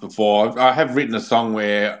that once before. I have written a song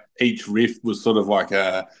where each riff was sort of like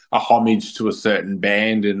a homage to a certain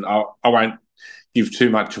band, and I won't give too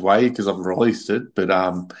much away because I've released it. But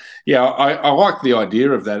yeah, I like the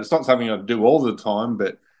idea of that. It's not something I do all the time,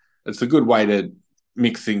 but it's a good way to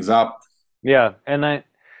mix things up. yeah,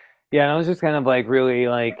 I was just kind of like really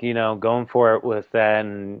like going for it with that,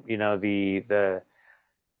 and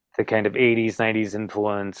the kind of 80s 90s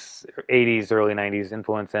influence, 80s early 90s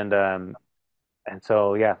influence, and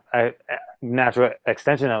so yeah, natural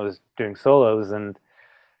extension, I was doing solos, and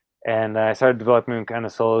I started developing kind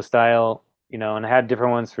of solo style, and I had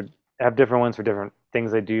different ones for different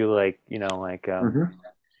things I do, like Hmm.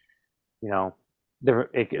 you know different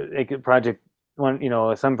it could project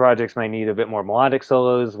one, some projects might need a bit more melodic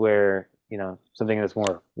solos where something that's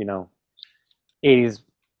more 80s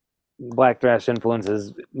black thrash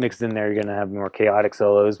influences mixed in there, you're gonna have more chaotic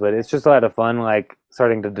solos, but it's just a lot of fun, like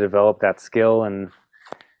starting to develop that skill and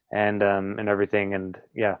everything, and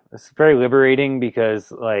yeah, it's very liberating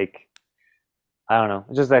because like I don't know,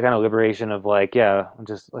 it's just that kind of liberation of like, yeah,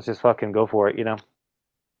 let's just fucking go for it.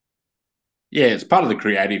 Yeah, it's part of the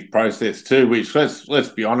creative process too. Which let's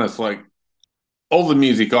be honest, like all the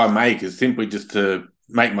music I make is simply just to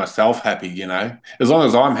make myself happy. As long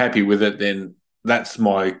as I'm happy with it, then that's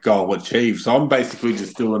my goal achieved. So I'm basically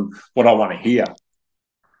just doing what I want to hear.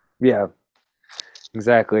 Yeah,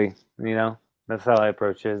 exactly. That's how I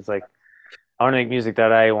approach it. It's like I want to make music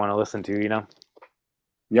that I want to listen to.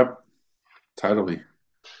 Yep, totally.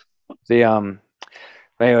 The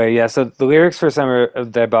but anyway, yeah, so the lyrics for some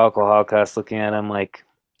of Diabolical Holocaust, looking at them, like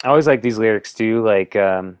I always like these lyrics too, like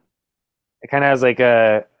it kind of has like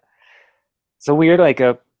it's a weird, like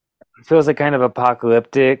a feels like kind of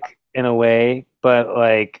apocalyptic in a way, but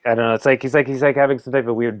like I don't know, it's like he's like having some type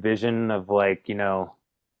of weird vision of like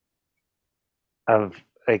of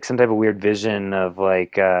like some type of weird vision of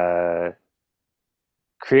like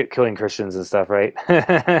killing Christians and stuff, right?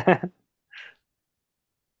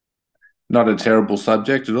 Not a terrible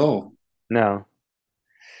subject at all. No,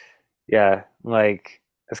 yeah, like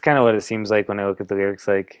that's kind of what it seems like when I look at the lyrics.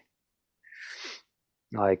 Like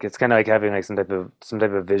Like it's kind of like having like some type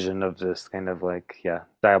of vision of this kind of like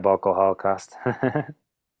diabolical holocaust.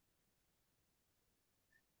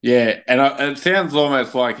 Yeah, and it sounds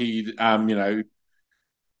almost like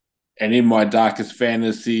and in my darkest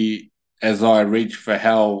fantasy, as I reach for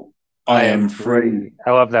hell, I I am am free. free.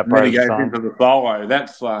 I love that And then part he of the goes song. into the solo.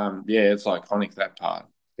 That's yeah, it's iconic, that part.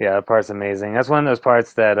 Yeah, that part's amazing. That's one of those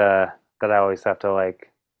parts that I always have to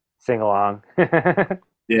like sing along.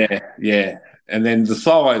 Yeah, yeah. And then the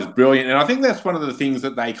solo is brilliant. And I think that's one of the things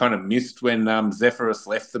that they kind of missed when Zephyrus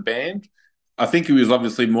left the band. I think he was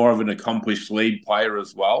obviously more of an accomplished lead player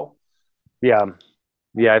as well. Yeah,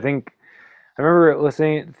 yeah. I remember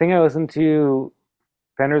listening. The thing I listened to,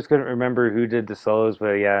 Fenders couldn't remember who did the solos,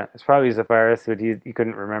 but yeah, it's probably Zephyrus, but he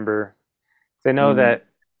couldn't remember. I know Mm. that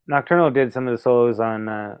Nocturnal did some of the solos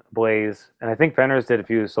on Blaze, and I think Fenris did a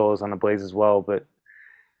few solos on the Blaze as well. But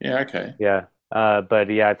Yeah, okay. yeah,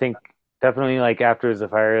 I think definitely like after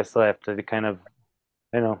Zephyrus left, they kind of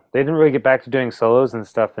they didn't really get back to doing solos and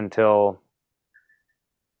stuff until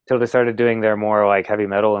they started doing their more like heavy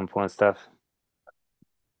metal influence stuff.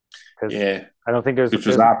 Because Yeah, I don't think which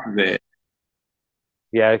was there's after that.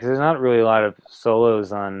 yeah, because there's not really a lot of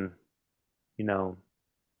solos on you know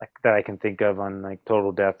like that I can think of on like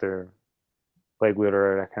Total Death or Plague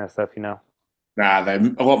Widower or that kind of stuff. Nah,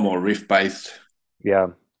 they're a lot more riff based.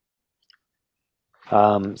 Yeah.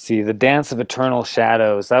 See, the Dance of Eternal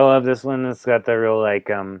Shadows. I love this one. It's got the real like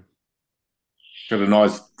Got a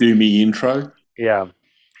nice doomy intro. yeah,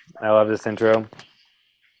 I love this intro.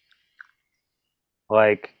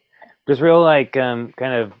 Like just real like kind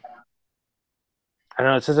of I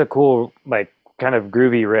don't know, it's just a cool like kind of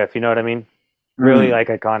groovy riff, you know what I mean? Really Mm. like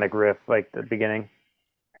iconic riff like the beginning.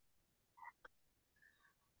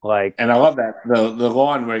 Like And I love that the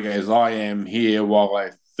line where he goes, "I am here while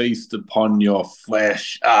I feast upon your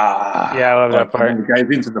flesh." yeah, I love Like, that and then part. it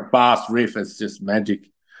goes into the fast riff. It's just magic.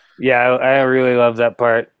 Yeah, I really love that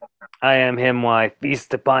part. I am him while I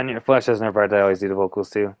feast upon your flesh. That's another part that I always do the vocals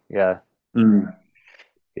too. Yeah. Mm.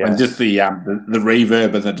 And Yeah. just the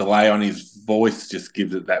reverb and the delay on his voice just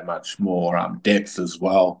gives it that much more depth as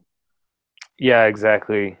well. Yeah,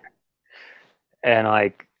 exactly. And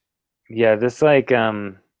like yeah, this like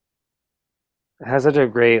has such a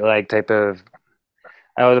great like type of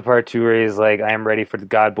I love the part two where he's like, I am ready for the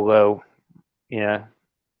God below. Yeah.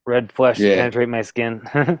 Red flesh to Yeah. penetrate my skin.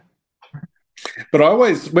 But I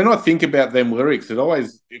always, when I think about them lyrics,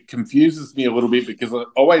 it confuses me a little bit because it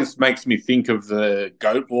always makes me think of the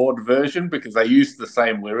Goat Lord version because they used the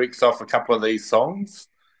same lyrics off a couple of these songs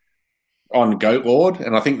on Goat Lord,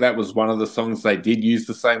 and I think that was one of the songs they did use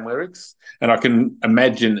the same lyrics. And I can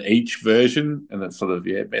imagine each version, and it sort of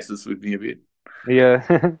messes with me a bit. Yeah.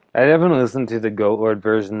 I haven't listened to the Goat Lord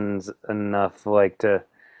versions enough like to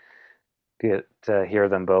get to hear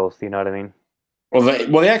them both, you know what I mean? Well,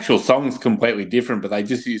 the actual song's completely different, but they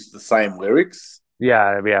just use the same lyrics.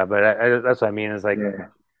 Yeah, yeah, but that's what I mean is like Yeah.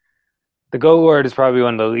 the Goat Lord is probably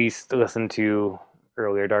one of the least listened to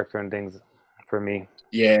earlier Dark Throne things for me.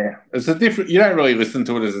 Yeah, it's a different. You don't really listen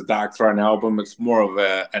to it as a Dark Throne album. It's more of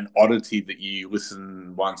an oddity that you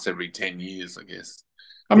listen once every 10 years, I guess.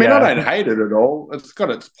 I mean, I Yeah. don't hate it at all. It's got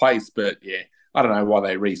its place, but yeah, I don't know why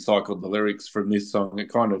they recycled the lyrics from this song.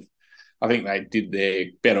 I think they did their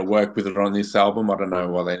better work with it on this album. I don't know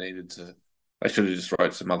why they needed to. They should have just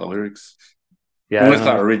wrote some other lyrics, Yeah, I don't unless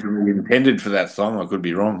they know. were originally intended for that song. I could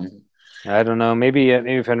be wrong. I don't know. Maybe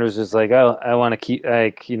Fender's just like, oh, I want to keep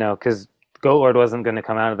like because Goat Lord wasn't going to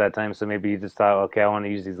come out at that time, so maybe he just thought, okay, I want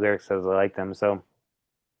to use these lyrics as I like them. So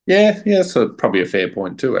Yeah, so probably a fair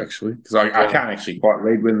point too, actually, because I yeah, can't actually quite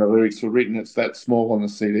read when the lyrics were written. It's that small on the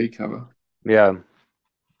CD cover. yeah,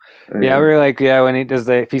 yeah. Yeah, We're like, yeah, when he does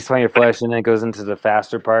the feast on your flesh, and then it goes into the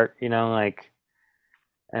faster part, like,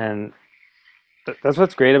 and that's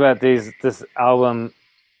what's great about this album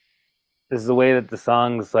is the way that the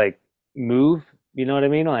songs like move. You know what I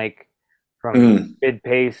mean? Like from mm, mid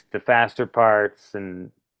pace to faster parts,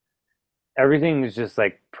 and everything is just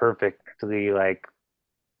like perfectly like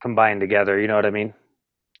combined together. You know what I mean?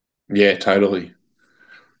 yeah, totally.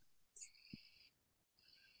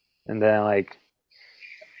 And then like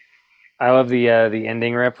I love the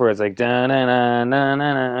ending riff where it's like da na na na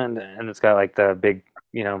na na, and it's got like the big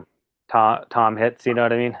tom hits. You know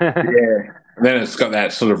what I mean? Yeah, and then it's got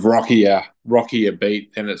that sort of rockier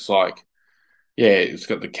beat, and it's like, yeah, it's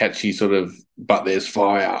got the catchy sort of, but there's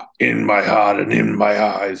fire in my heart and in my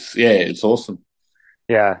eyes. Yeah, it's awesome.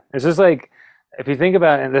 Yeah, it's just like if you think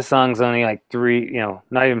about it, this song's only like three,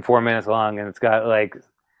 not even 4 minutes long, and it's got like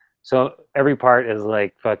so every part is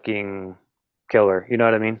like fucking killer. You know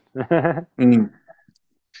what I mean? Mm.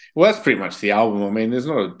 Well, that's pretty much the album. I mean, there's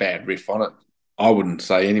not a bad riff on it. I wouldn't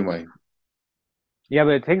say anyway. Yeah,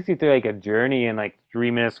 but it takes you through like a journey in like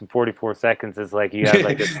 3 minutes and 44 seconds. It's like you have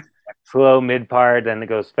like this slow mid part, then it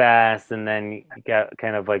goes fast, and then you got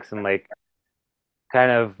kind of like some like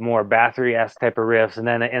kind of more Bathory esque type of riffs, and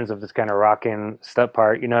then it ends with this kind of rocking step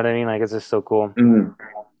part. You know what I mean? Like it's just so cool. Mm.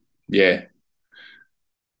 Yeah,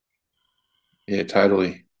 yeah,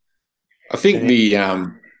 totally. I think And it,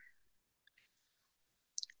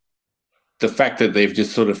 the fact that they've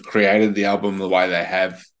just sort of created the album the way they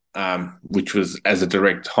have, which was as a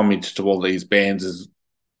direct homage to all these bands, has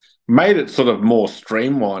made it sort of more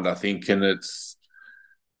streamlined, I think. And it's,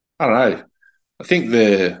 I don't know, I think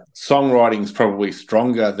the songwriting's probably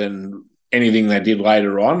stronger than anything they did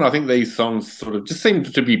later on. I think these songs sort of just seem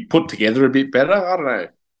to be put together a bit better. I don't know.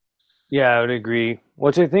 yeah, I would agree.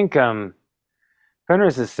 Which I think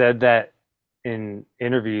Fenris has said that in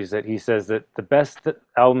interviews that he says that the best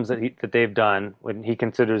albums that they've done when he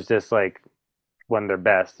considers this like one of their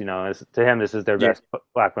best, is, to him this is their Yeah, best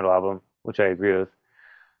black metal album, which I agree with.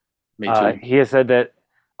 me too. He has said that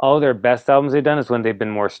all their best albums they've done is when they've been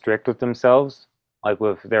more strict with themselves, like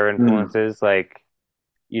with their Mm. influences. Like,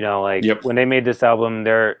 like Yep. when they made this album,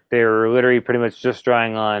 they were literally pretty much just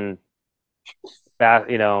drawing on Bath,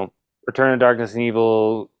 Return of Darkness and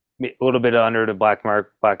Evil, a little bit of Under the Black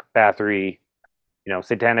Mark, Black Bathory,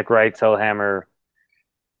 Satanic Rites, Hellhammer.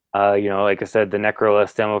 Like I said, the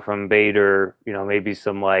Necrolist demo from Vader. Maybe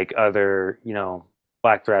some like other,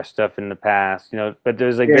 Black Thrash stuff in the past. But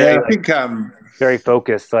there's like Yeah, very I like think very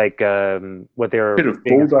focused, like what they were bit of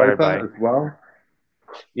being inspired bulldozer by. as well.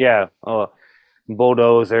 Yeah, oh,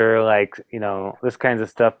 Bulldozer, like this kinds of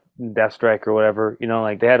stuff, Death Strike or whatever.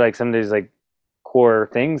 Like they had like some of these like core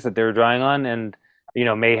things that they were drawing on, and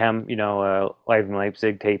Mayhem, Live in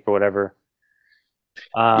Leipzig tape or whatever.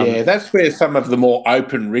 Yeah, Um, that's where some of the more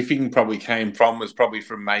open riffing probably came from, was probably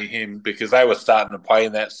from Mayhem, because they were starting to play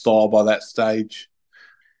in that style by that stage.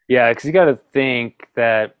 yeah, because you got to think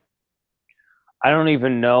that I don't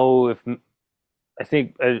even know if I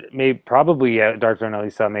think maybe probably Dark Throne at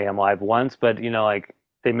least saw Mayhem live once, but like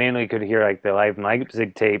they mainly could hear like the Live in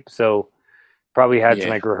Leipzig tape, so probably had some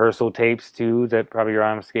Yeah. like rehearsal tapes too that probably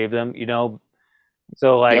Ramos gave them,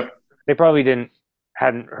 So like Yep. they probably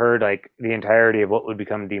hadn't heard like the entirety of what would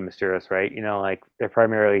become D Mysterious, right? Like they're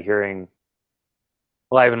primarily hearing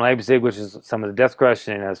Live in Leipzig, which is some of the Death Crush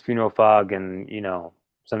and has Funeral Fog and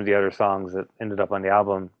some of the other songs that ended up on the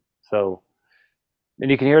album. So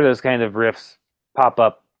and you can hear those kind of riffs pop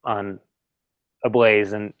up on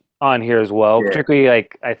Ablaze and on here as well. Yeah. Particularly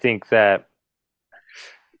like I think that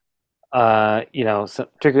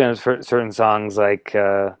particularly on certain songs like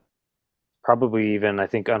probably even I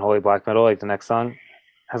think Unholy Black Metal, like the next song,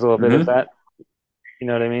 has a little bit of Hmm. that. You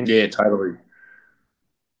know what I mean? Yeah, totally.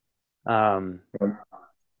 Um,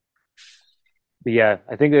 but yeah,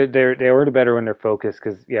 I think that they order better when they're focused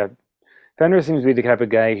because yeah, Fender seems to be the type of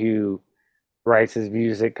guy who writes his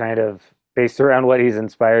music kind of based around what he's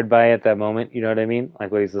inspired by at that moment. You know what I mean?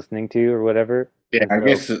 Like what he's listening to or whatever. Yeah, And I so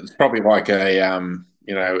guess it's probably like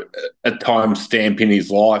a time stamp in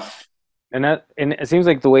his life. and it seems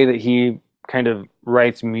like the way that he kind of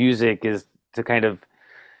writes music is to kind of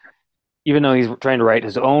even though he's trying to write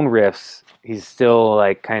his own riffs, he's still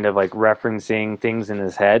like kind of like referencing things in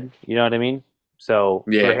his head. You know what I mean? So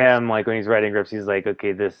for Yeah. him, like when he's writing riffs, he's like,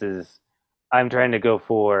 okay, this is I'm trying to go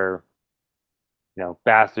for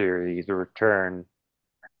Bathory, the Return.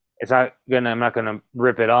 I'm not gonna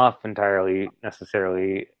rip it off entirely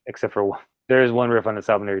necessarily, except for there is one riff on this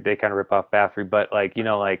album they kind of rip off Bathory, but like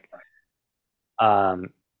um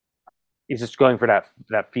he's just going for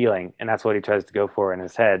that feeling, and that's what he tries to go for in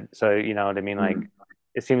his head. So you know what I mean? Like Mm.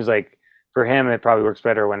 it seems like for him it probably works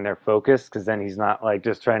better when they're focused because then he's not like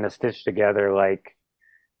just trying to stitch together like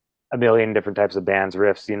a million different types of bands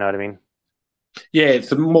riffs. You know what I mean? Yeah,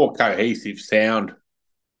 it's a more cohesive sound.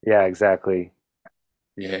 Yeah, exactly.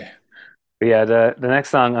 Yeah. But yeah, the next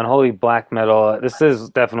song, Unholy Black Metal, this is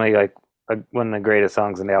definitely like one of the greatest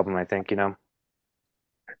songs in the album. I think.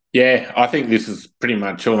 Yeah, I think this is pretty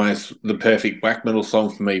much almost the perfect black metal song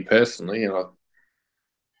for me personally.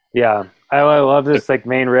 Yeah, I love this like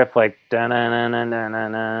main riff, like dun dun dun dun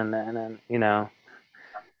dun dun dun dun.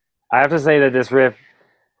 I have to say that this riff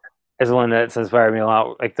is one that's inspired me a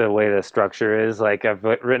lot. Like the way the structure is. Like I've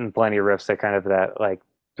written plenty of riffs that kind of that like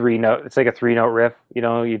 3 note. It's like a 3 note riff.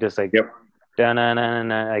 You just like Yep. dun dun dun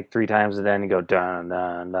dun like three times, and then you go dun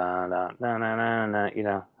dun dun dun dun dun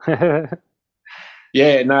dun.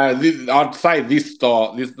 Yeah, no, I'd say this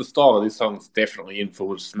style, the style of this song's definitely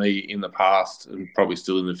influenced me in the past and probably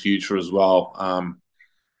still in the future as well.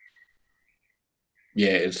 yeah,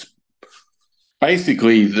 it's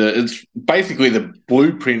basically the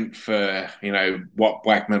blueprint for what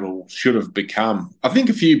black metal should have become. I think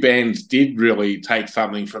a few bands did really take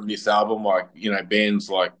something from this album, like bands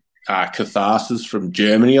like Catharsis from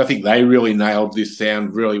Germany. I think they really nailed this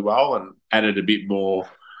sound really well and added a bit more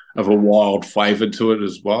of a wild flavour to it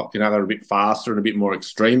as well. They're a bit faster and a bit more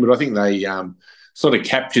extreme, but I think they sort of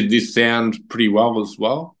captured this sound pretty well as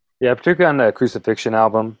well. Yeah, particularly on the Crucifixion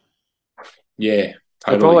album. Yeah,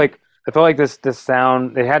 I felt totally. like I felt like this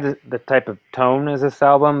sound they had the type of tone as this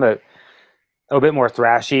album, but a bit more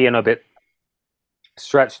thrashy and a bit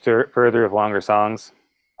stretched further with longer songs.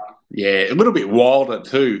 Yeah, a little bit wilder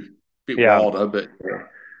too. A bit Yeah, wilder, but yeah.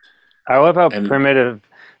 I love how And primitive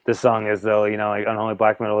the song is, though. Like Unholy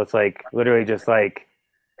Black Metal, it's like literally just like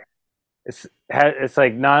it's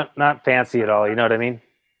like not fancy at all. You know what I mean?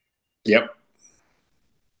 yep.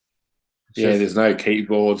 It's Yeah, just there's no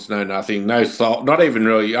keyboards, no nothing, no sol not even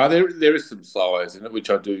really. Oh, there is some solos in it, which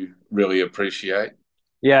I do really appreciate.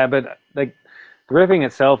 yeah, but like the riffing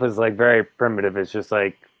itself is like very primitive. It's just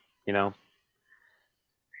like you know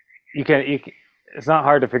you can it's not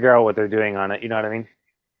hard to figure out what they're doing on it. You know what I mean?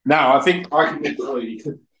 No, I think I can literally.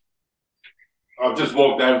 I've just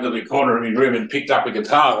walked over to the corner of my room and picked up a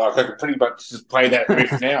guitar. Like I could pretty much just play that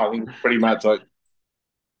riff now. I think pretty much like,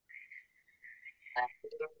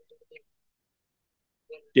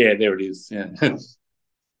 yeah, there it is. Yeah,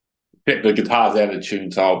 the guitar's out of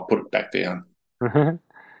tune, so I'll put it back down.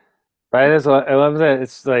 But I love that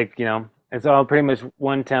it's like, it's all pretty much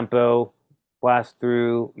one tempo blast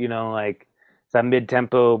through, like it's that mid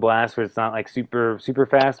tempo blast where it's not like super, super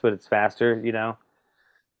fast, but it's faster.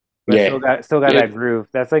 But it's Yeah, still got yeah, that groove.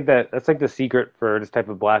 That's like the secret for this type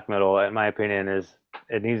of black metal, in my opinion, is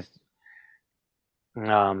it needs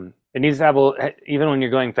it needs to have even when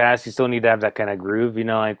you're going fast, you still need to have that kind of groove,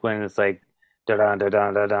 like when it's like da da da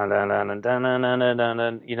da da da da da da da da da da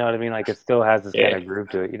da, you know what I mean? Like it still has this kind yeah. of groove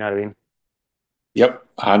to it, you know what I mean? Yep,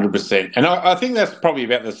 100%. And I think that's probably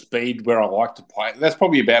about the speed where I like to play. That's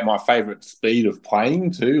probably about my favourite speed of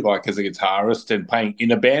playing too, like as a guitarist and playing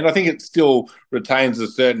in a band. I think it still retains a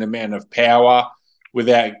certain amount of power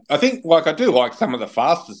without. I think, like, I do like some of the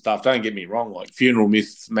faster stuff, don't get me wrong, like Funeral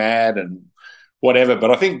Mist's Mad and whatever.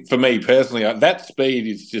 But I think for me personally, that speed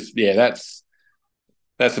is just, yeah, that's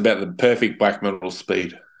about the perfect black metal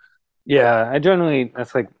speed. Yeah, I generally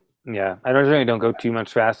don't go too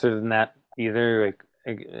much faster than that either.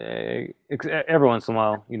 Every once in a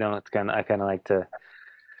while, it's I kind of like to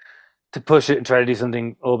push it and try to do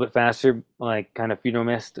something a little bit faster, like kind of Funeral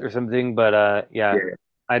Mist or something. But yeah, Yeah.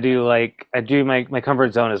 I do my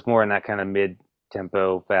comfort zone is more in that kind of mid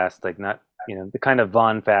tempo fast, like not the kind of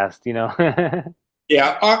Von fast.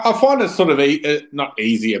 Yeah, I find it sort of not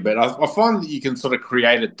easier, but I find that you can sort of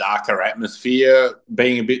create a darker atmosphere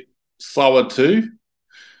being a bit slower too.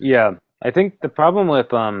 Yeah, I think the problem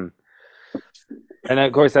with and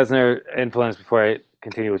of course that's another influence before I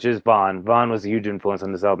continue, which is Vaughn. Vaughn was a huge influence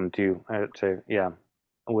on this album too. Yeah,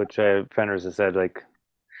 which Fenders has said like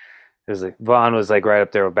is like Vaughn was like right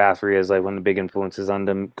up there with Bathory as like one of the big influences on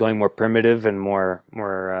them going more primitive and more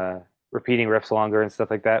repeating riffs longer and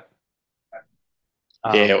stuff like that.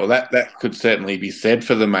 Yeah, Um, well, that could certainly be said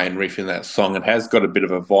for the main riff in that song. It has got a bit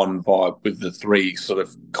of a Von vibe with the three sort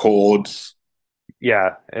of chords.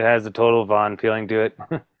 yeah, it has a total Vaughn feeling to it,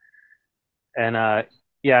 and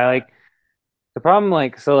yeah, like the problem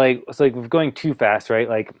like with going too fast, right?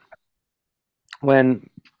 Like when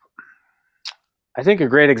I think a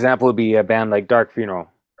great example would be a band like Dark Funeral.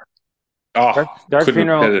 Oh, Dark couldn't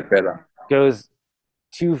have said Funeral it better. goes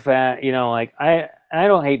too fast. Like I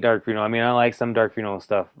don't hate Dark Funeral. I mean, I like some Dark Funeral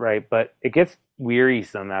stuff, right? But it gets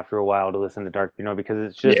wearisome after a while to listen to Dark Funeral because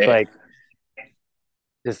it's just Yeah, like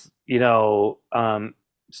just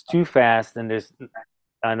it's too fast and there's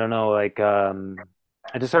I don't know like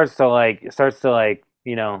it just starts to like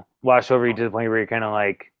wash over you to the point where you're kind of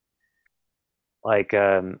like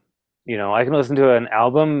I can listen to an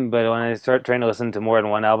album, but when I start trying to listen to more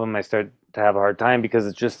than one album, I start to have a hard time because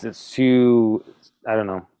it's too I don't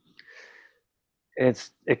know.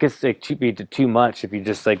 It gets like too much if you're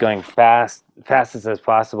just like going fastest as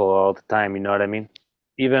possible all the time. You know what I mean?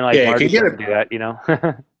 Even like yeah, it can Marduk get doesn't it. do that.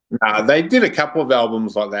 They did a couple of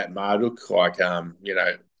albums like that, Marduk, like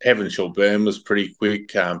Heaven Shall Burn was pretty quick.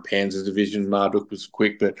 Panzer Division Marduk was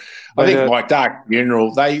quick, but I But think like Dark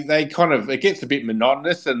Funeral, they kind of it gets a bit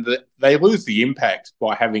monotonous and they lose the impact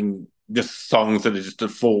by having just songs that are just a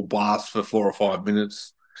full blast for 4 or 5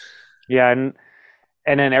 minutes. yeah, and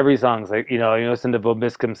then every song's like you listen to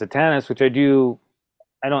Vobiscum Satanis, which I do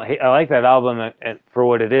I don't hate, I like that album for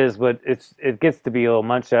what it is, but it gets to be a little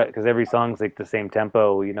much because every song's like the same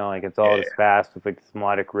tempo, you know, like it's all Yeah, just fast with like this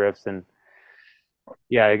melodic riffs and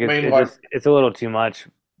yeah, I mean, it like, just it's a little too much,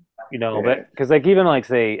 you know. yeah, But because like even like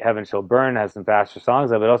say Heaven Shall Burn has some faster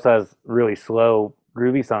songs, but it also has really slow,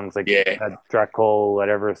 groovy songs like yeah, that Dracul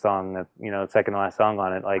whatever song that you know second to last song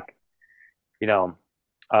on it, like you know,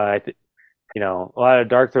 you know a lot of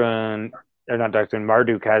Dark Throne or not Dark Throne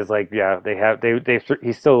Marduk has like yeah they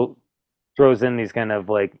he still throws in these kind of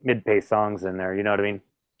like mid-paced songs in there. You know what I mean?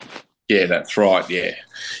 yeah. That's right. Yeah,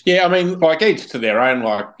 yeah. I mean, like each to their own.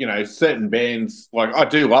 Like certain bands. Like I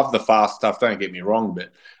do love the fast stuff. Don't get me wrong,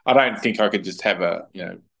 but I don't think I could just have a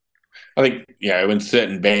I think, when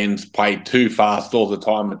certain bands play too fast all the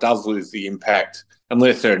time, it does lose the impact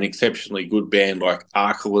unless they're an exceptionally good band like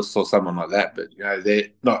Archelaus or someone like that. But, they're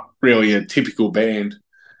not really a typical band.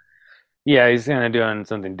 Yeah, he's kind of doing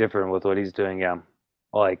something different with what he's doing. Yeah,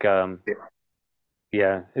 like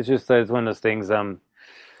yeah, it's just it's one of those things.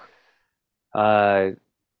 Uh,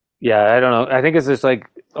 yeah, I don't know. I think it's just like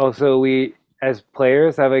also we as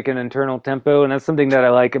players have like an internal tempo, and that's something that I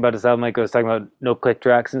like about this album. Like I was talking about no click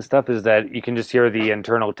tracks and stuff, is that you can just hear the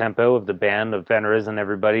internal tempo of the band of Fenriz and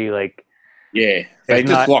everybody. Like Yeah, they it's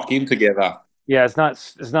just not, lock in together. yeah, it's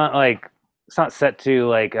not like it's not set to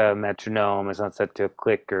like a metronome. It's not set to a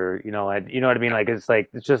click or you know, you know what I mean. Like it's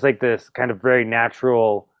just like this kind of very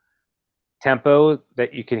natural tempo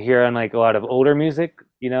that you can hear on like a lot of older music.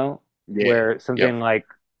 You know, Yeah, where yep. something like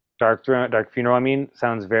Dark Funeral, I mean,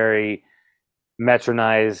 sounds very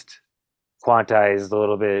metronized, quantized a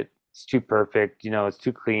little bit. It's too perfect, you know, it's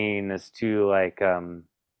too clean, it's too like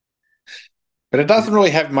But it doesn't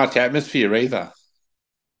really have much atmosphere either.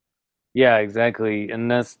 yeah, exactly. And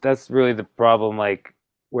that's really the problem, like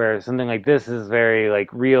where something like this is very like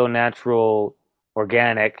real, natural,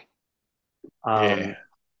 organic, Yeah. um,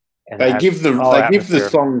 and They has give the all they give the atmosphere.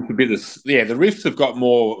 songs a bit of the riffs have got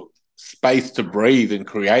more space to breathe and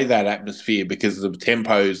create that atmosphere because the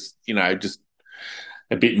tempo's just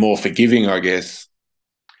a bit more forgiving, I guess.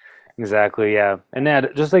 Exactly, yeah. And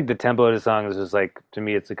that just like the tempo of the song is just like to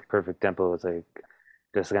me it's like a perfect tempo. It's like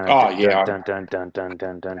just kind of Oh dun dun yeah, dun dun dun dun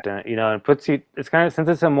dun dun dun, you know, and puts you. It's kind of since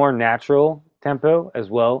it's a more natural tempo as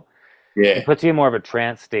well. It yeah, puts you in more of a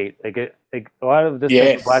trance state. Like a lot of this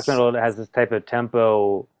type of black yes. metal that has this type of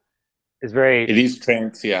tempo is It is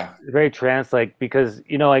trance, yeah. very trance like because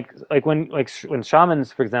you know like when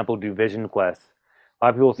shamans for example do vision quests, a lot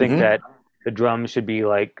of people think Hmm. that the drums should be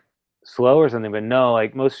like slow or something, but no,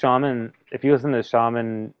 like most if you listen to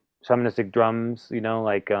shamanistic drums, you know,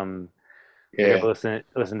 like if Yeah. you listen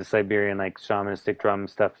to Siberian like shamanistic drum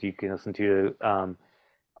stuff you can listen to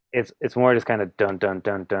it's more just kind of dun dun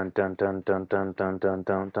dun dun dun dun dun dun dun dun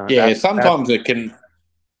dun dun. Yeah, That's sometimes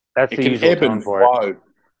that's it the can usual ebb tone and for it. flow.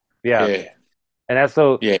 Yeah, Yeah. and that's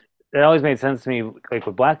so Yeah. it always made sense to me, like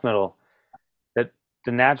with black metal, that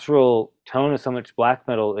the natural tone of so much black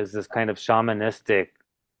metal is this kind of shamanistic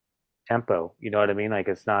tempo. You know what I mean? Like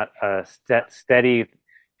it's not a steady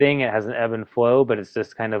thing. It has an ebb and flow, but it's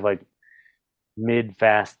just kind of like mid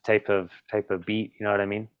fast type of beat. You know what I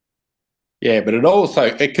mean? Yeah, but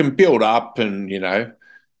it can build up and,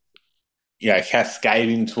 cascade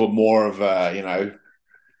into a more of a,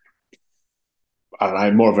 I don't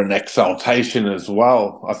know, more of an exaltation as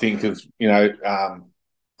well. I think is,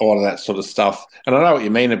 all of that sort of stuff. And I know what you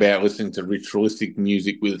mean about listening to ritualistic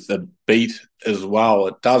music with the beat as well.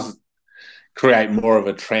 It does create more of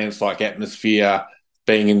a trance-like atmosphere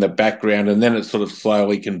being in the background, and then it sort of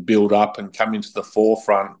slowly can build up and come into the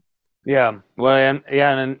forefront. Yeah. Well, and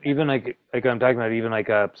yeah, and then even like I'm talking about, even like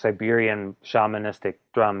a Siberian shamanistic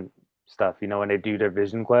drum stuff. You know, when they do their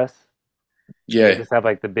vision quests, they Yeah. just have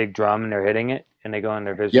like the big drum and they're hitting it, and they go on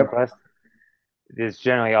their vision Yep. quest. It's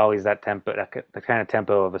generally always that tempo, the kind of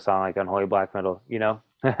tempo of a song like Unholy Black Metal. You know?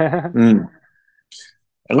 Mm.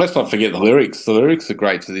 And let's not forget the lyrics. The lyrics are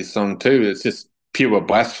great to this song too. It's just pure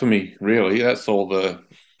blasphemy, really. It's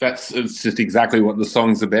just exactly what the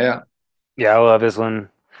song's about. Yeah, I love this one.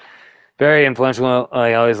 Very influential.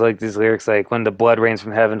 I always like these lyrics, like when the blood rains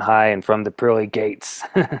from heaven high and from the pearly gates.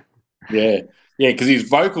 Yeah. Yeah, because his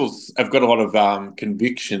vocals have got a lot of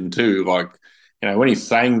conviction too. Like, when he's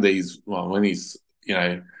saying when he's,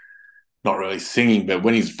 not really singing, but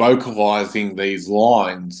when he's vocalizing these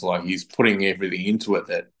lines, like he's putting everything into it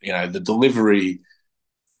that, the delivery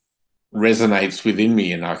resonates within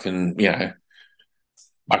me and I can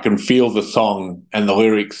feel the song and the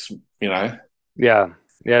lyrics, you know. Yeah,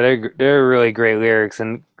 yeah, they're really great lyrics,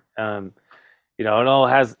 and um, you know, it all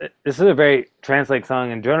has. This is a very trance-like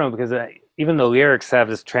song in general because even the lyrics have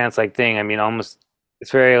this trance-like thing. I mean, almost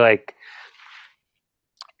it's very like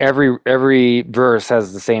every verse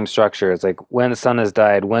has the same structure. It's like when the sun has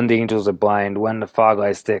died, when the angels are blind, when the fog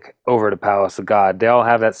lies thick over the palace of God. They all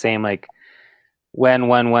have that same like when,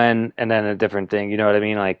 and then a different thing. You know what I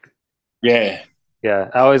mean? Like Yeah. yeah,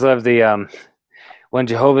 I always love the when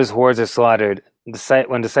Jehovah's hordes are slaughtered,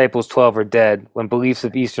 when disciples 12 are dead, when beliefs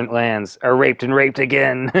of Eastern lands are raped and raped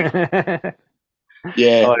again. I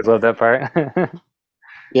Yeah. always love that part.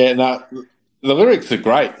 Yeah. No, the lyrics are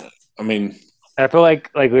great. I mean, I feel like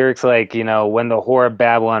lyrics like, when the whore of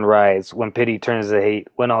Babylon rise, when pity turns to hate,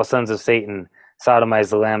 when all sons of Satan sodomize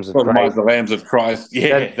the lambs of Sodomize Christ. the Lambs of Christ.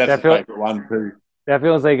 Yeah, That that's that a feel favourite one too. that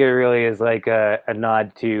feels like it really is like a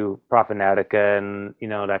nod to Prophenatica and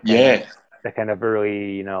Yeah. that kind of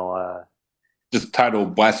early Just total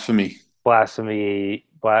blasphemy. blasphemy,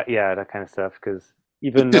 yeah, that kind of stuff. Because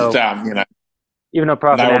It's even just though even though they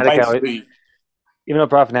were Prophenatica basically even though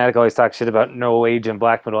Prophenatica always talks shit about no age and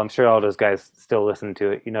black metal, I'm sure all those guys still listen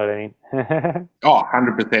to it. You know what I mean?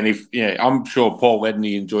 100%. If I'm sure Paul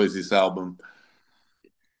Edney enjoys this album.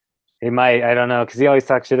 He might. I don't know because he always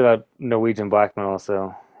talks shit about Norwegian black metal.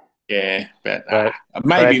 So, Yeah, but but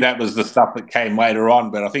maybe but that was the stuff that came later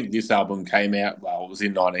on. But I think this album came out, well, it was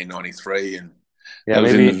in 1993, and yeah, that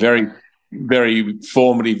was in the maybe very, very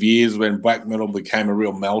formative years when black metal became a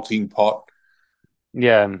real melting pot.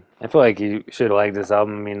 yeah. I feel like you should like this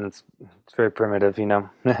album. I mean, it's very primitive, you know.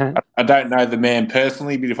 I don't know the man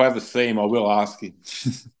personally, but if I ever see him, I will ask him.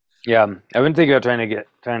 Yeah, I've been thinking about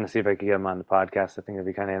trying to see if I could get him on the podcast. I think it'd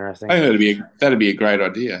be kind of interesting. I think that'd be a great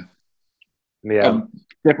idea. Yeah, I'd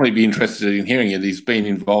definitely be interested in hearing it. He's been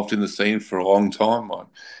involved in the scene for a long time, like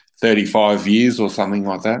 35 years or something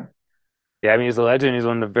like that. yeah. I mean, he's a legend. He's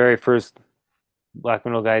one of the very first black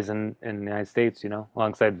metal guys in the United States.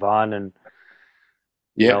 Alongside Vaughn and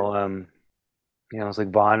you Yeah. know, um, it's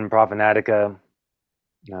like Vaughn, Prophenatica,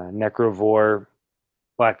 Necrovore,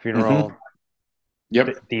 Black Funeral, Mm-hmm.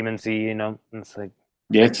 Yep. Demon Sea. It's like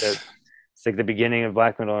Yes. it's like the beginning of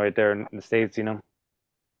black metal right there in the States.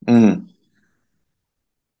 Mm.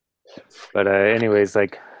 But anyways,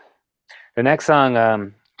 like the next song,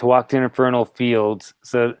 "To Walk to Infernal Fields."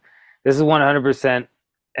 So this is 100%,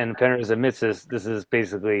 and Penrose admits this. This is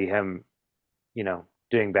basically him,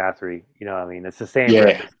 doing Bathory. You know what I mean? It's the same riff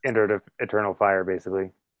Yeah. as Enter the Eternal Fire,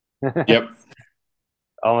 basically. Yep.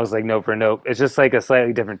 Almost like note for note. It's just like a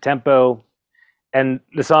slightly different tempo, and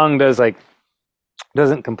the song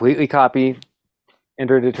doesn't completely copy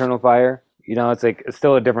Enter the Eternal Fire. It's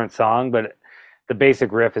still a different song, but the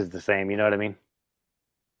basic riff is the same. You know what I mean?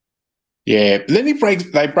 Yeah. But then they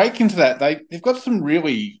break into that. They've got some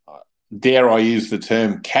really, dare I use the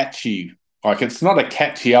term, catchy. Like it's not a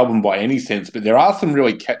catchy album by any sense, but there are some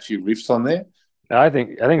really catchy riffs on there. I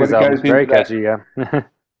think When this it album's goes very into that, catchy. Yeah,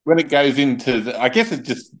 when it goes into I guess it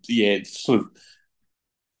just, it's sort of,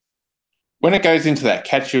 when it goes into that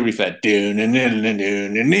catchy riff, that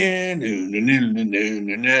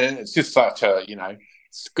it's just such a,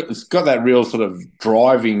 it's got that real sort of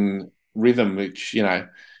driving rhythm, which,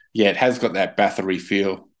 it has got that Bathory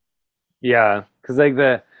feel. yeah. Because like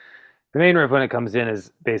the main riff when it comes in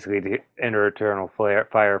is basically the Enter Eternal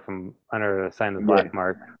Fire from Under the Sign of the Yeah. Black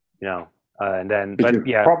Mark. And then Which is but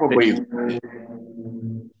yeah, probably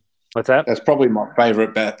what's that? that's probably my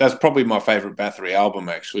favorite. That's probably my favorite Bathory album.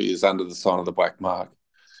 Actually, is Under the Sign of the Black Mark.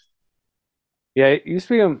 Yeah, it used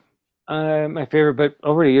to be my favorite, but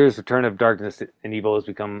over the years, Return of Darkness and Evil has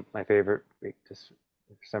become my favorite. Like, just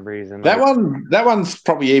for some reason, That like one's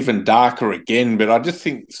probably even darker again. But I just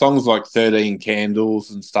think songs like 13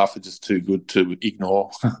 Candles and stuff are just too good to ignore.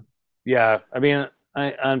 yeah. I mean,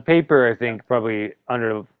 on paper, I think probably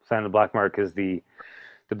Under the Sign of the Black Mark is the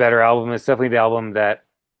better album. It's definitely the album that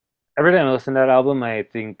every time I listen to that album, I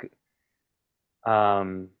think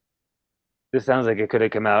um, this sounds like it could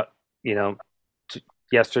have come out, you know,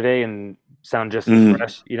 yesterday and sound just as Mm.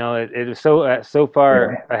 fresh. It was so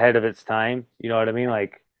far ahead of its time. You know what I mean?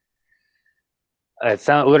 Like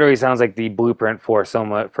literally sounds like the blueprint for so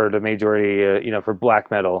much for the majority, for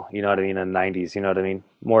black metal. You know what I mean? In the '90s. You know what I mean?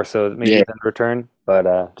 More so maybe Yeah, than Return,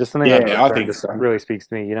 but just something about yeah, I Return think just so. really speaks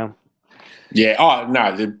to me. You know? Yeah. Oh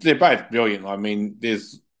no, they're both brilliant. I mean,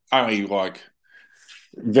 there's only like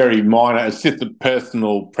very minor. It's just a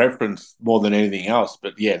personal preference more than anything else.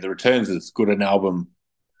 But yeah, The Returns is good an album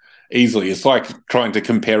easily. It's like trying to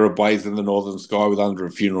compare A Blaze in the Northern Sky with Under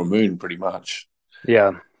a Funeral Moon, pretty much.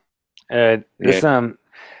 Yeah. Yeah. This song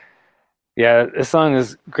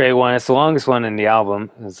is a great one. It's the longest one in the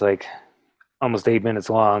album. It's like almost 8 minutes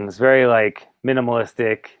long. It's very like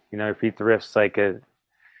minimalistic. Repeat the riffs like a.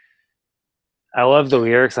 I love the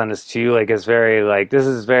lyrics on this too. Like it's very like this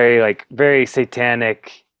is very like very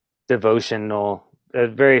satanic, devotional a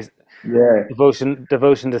very Yeah,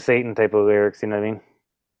 devotion to Satan type of lyrics. You know what I mean?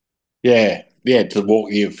 yeah. To walk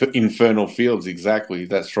the infernal fields, exactly.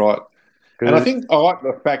 That's right. And I Because think I like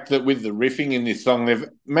the fact that with the riffing in this song, they've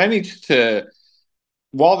managed to,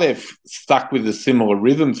 while they've stuck with a similar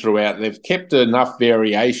rhythm throughout, they've kept enough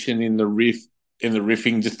variation in the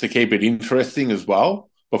riffing just to keep it interesting as well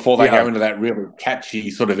before they yeah, go into that really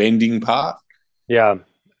catchy sort of ending part. yeah,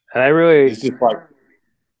 and I really It's just like,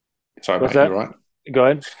 sorry, what's mate, that? you're right. Go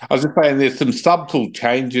ahead. I was just saying there's some subtle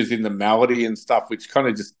changes in the melody and stuff which kind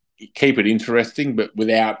of just keep it interesting, but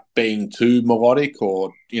without being too melodic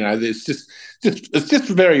or there's just it's just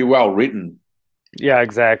very well written. Yeah,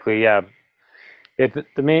 exactly. Yeah,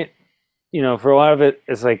 the main for a lot of it,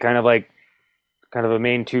 it's like kind of a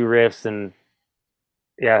main two riffs, and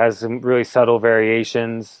yeah, it has some really subtle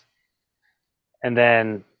variations. And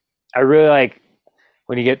then I really like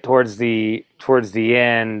when you get towards the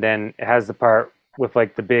end, then it has the part with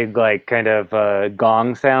like the big like kind of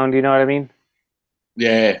gong sound. You know what I mean?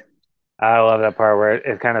 Yeah. I love that part where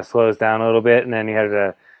it kind of slows down a little bit, and then you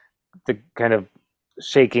have the kind of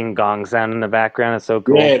shaking gong sound in the background. It's so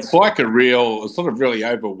Yeah, cool. it's like it sort of really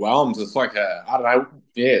overwhelms. It's like I don't know,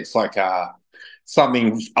 yeah, it's like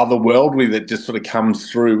something otherworldly that just sort of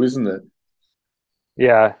comes through, isn't it?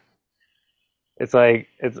 Yeah, it's like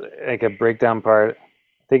a breakdown part.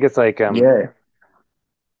 I think it's like Yeah.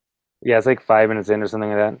 yeah, it's like 5 minutes in or something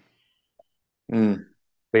like that. Mm.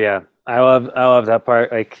 But yeah, I love that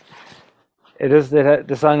part. Like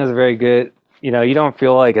the song is very good. You don't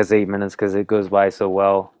feel like it's 8 minutes because it goes by so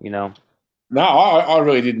well. No, I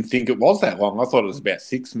really didn't think it was that long. I thought it was about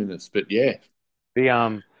 6 minutes, but yeah. The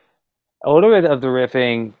a little bit of the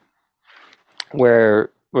riffing where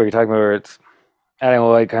you're talking about where it's adding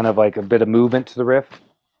like kind of like a bit of movement to the riff.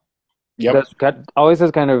 Yep. That's always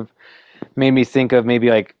has kind of made me think of maybe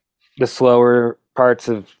like the slower parts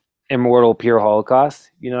of Immortal Pure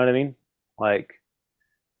Holocaust. You know what I mean? Like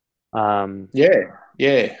um Yeah.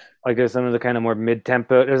 Yeah. like there's some of the kind of more mid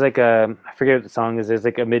tempo. There's like I forget what the song is. There's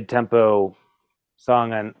like a mid tempo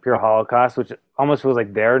song on Pure Holocaust, which almost feels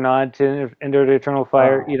like their nod to Into the Eternal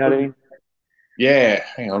Fire. You know what I mean? Yeah.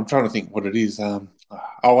 Hang on, I'm trying to think what it is. I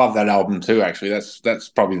love that album too, actually. That's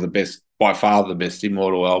probably the best, by far the best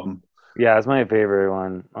Immortal album. Yeah, it's my favorite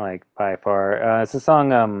one, like by far. It's the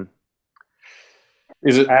song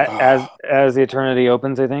Is it? as the eternity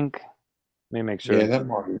opens. I think. Let me make Yeah, sure. that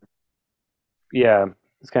might be. Yeah,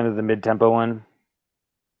 it's kind of the mid tempo one.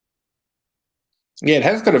 Yeah, it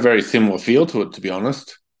has got a very similar feel to it, to be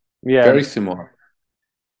honest. Yeah, Very similar.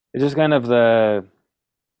 it's just kind of the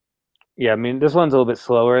yeah. I mean, this one's a little bit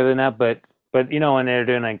slower than that, but when they're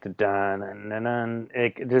doing like the dun and dun,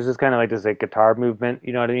 there's just kind of like this like guitar movement.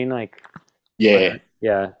 You know what I mean? Like Yeah.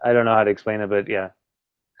 yeah. I don't know how to explain it, but yeah,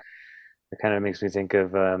 it kind of makes me think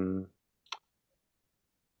of it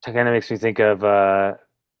kind of makes me think of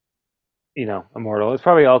Immortal. It's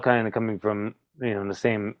probably all kind of coming from the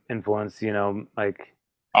same influence. Like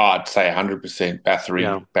Oh, I'd say 100%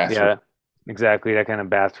 Bathory. Bathory. yeah, exactly that kind of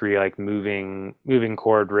Bathory like moving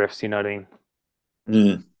chord riffs. You know what I mean?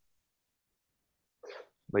 Mm.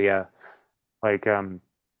 But yeah, like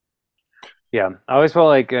yeah, I always felt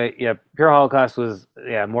like yeah, Pure Holocaust was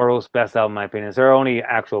Mortal's best album in my opinion. It's their only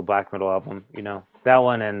actual black metal album. That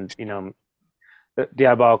one and the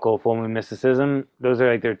Diabolical Full Moon Mysticism. Those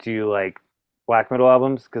are like their two like black metal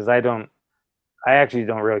albums because I actually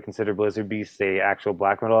don't really consider Blizzard Beast a actual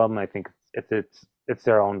black metal album. I think it's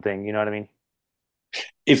their own thing. You know what I mean?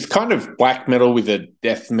 It's kind of black metal with a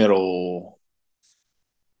death metal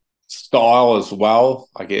style as well,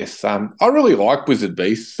 I guess. I really like Wizard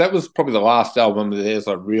Beasts. That was probably the last album of theirs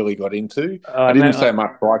I really got into. Oh, I didn't so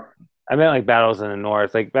much like. I meant like Battles in the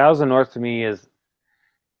North. Like Battles in the North to me is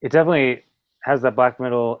it definitely has that black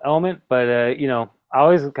metal element, but I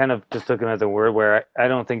always kind of just took them as a word where I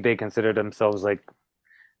don't think they consider themselves like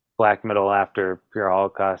black metal after Pure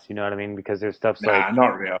Holocaust. You know what I mean? Because their stuff's like Nah,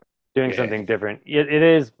 not real. doing Yeah, something different. It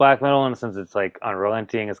is black metal in the sense it's like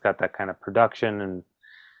unrelenting. It's got that kind of production and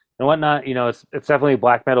whatnot. It's definitely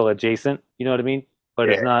black metal adjacent. You know what I mean? But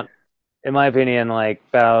it's yeah. not, in my opinion, like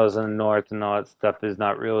Battles in the North and all that stuff is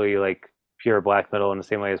not really like pure black metal in the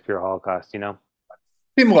same way as Pure Holocaust.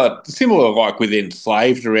 Similar, like with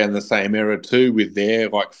Enslaved around the same era too, with their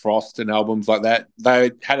like Frost and albums like that.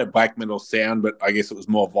 They had a black metal sound, but I guess it was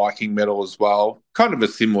more Viking metal as well. Kind of a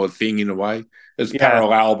similar thing in a way. It's Yeah,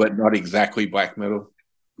 parallel, but not exactly black metal.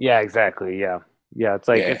 yeah, exactly. Yeah, yeah. It's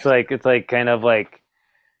like Yeah, it's like kind of like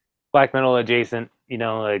black metal adjacent.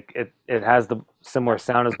 Like it has the similar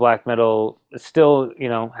sound as black metal. It still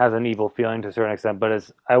has an evil feeling to a certain extent,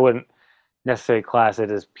 but I wouldn't necessarily class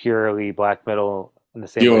it as purely black metal in the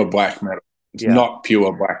same Pure way. black metal. It's Yeah. not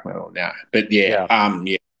pure black metal now. But yeah,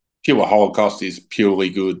 Yeah. Pure Holocaust is purely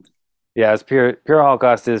good. Yeah, it's pure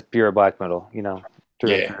Holocaust is pure black metal,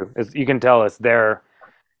 through and Yeah. through. You can tell it's they're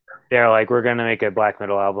like, we're gonna make a black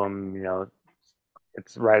metal album,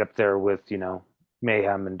 it's right up there with,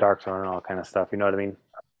 Mayhem and Darkthrone and all kind of stuff, you know what I mean?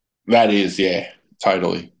 That is, yeah,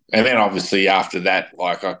 totally. And then obviously after that,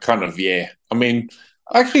 like I kind of, yeah. I mean,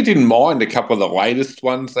 I actually didn't mind a couple of the latest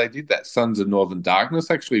ones they did. That Sons of Northern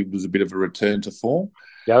Darkness actually was a bit of a return to form.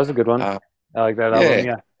 Yeah, it was a good one. Uh, I like that album.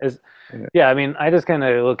 yeah. Yeah. Yeah. Yeah, I mean, I just kind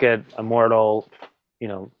of look at Immortal,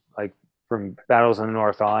 like from Battles in the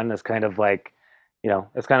North on as kind of like,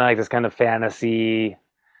 it's kind of like this kind of fantasy,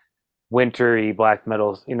 wintry black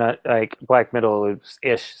metal, like black metal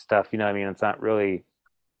ish stuff. You know what I mean? It's not really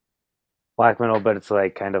black metal, but it's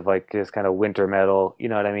like kind of like this kind of winter metal. You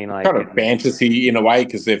know what I mean? Like, Kind of fantasy in a way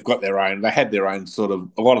because they've got their own. They had their own sort of.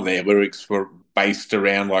 A lot of their lyrics were based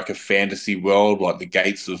around like a fantasy world, like the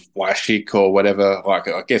Gates of Flashik or whatever. Like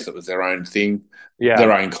I guess it was their own thing, their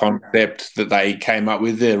yeah, own concept that they came up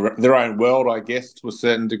with, their own world, I guess, to a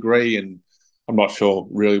certain degree. And I'm not sure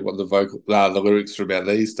really what the lyrics are about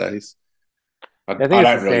these days. I I think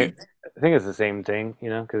it's the don't same. really. I think it's the same thing,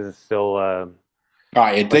 because it's still, Oh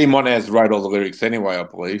yeah, like, Demonaz wrote all the lyrics anyway, I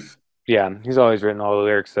believe. yeah, he's always written all the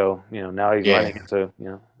lyrics. So, now he's Yeah. running it. So,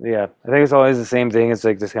 yeah, I think it's always the same thing. It's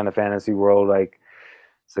like this kind of fantasy world, like.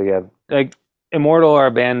 So yeah, like Immortal are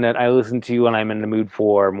a band that I listen to when I'm in the mood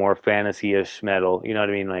for more fantasy-ish metal. You know what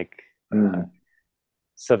I mean? Like Mm.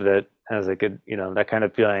 stuff that has a good, that kind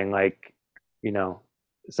of feeling. Like, you know,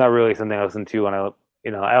 it's not really something I listen to when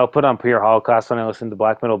I'll put on Pure Holocaust when I listen to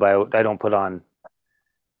black metal, but I don't put on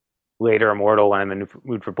later Immortal when I'm in the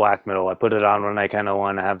mood for black metal. I put it on when I kind of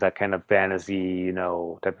want to have that kind of fantasy,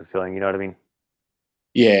 type of feeling. You know what I mean?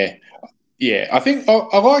 Yeah. Yeah, I think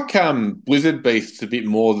I like Blizzard Beasts a bit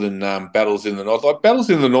more than Battles in the North. Like Battles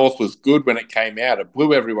in the North was good when it came out. It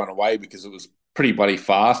blew everyone away because it was pretty bloody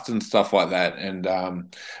fast and stuff like that. And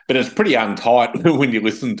but it's pretty untight when you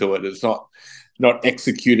listen to it. It's not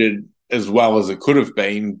executed as well as it could have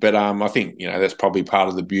been. But I think that's probably part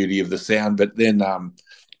of the beauty of the sound. But then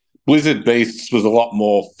Blizzard Beasts was a lot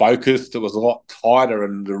more focused. It was a lot tighter,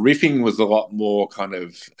 and the riffing was a lot more kind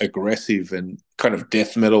of aggressive and kind of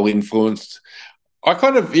death metal influenced. I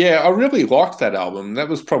really liked that album. That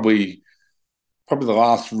was probably the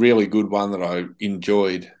last really good one that I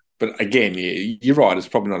enjoyed. But again, yeah, you're right. It's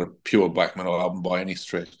probably not a pure black metal album by any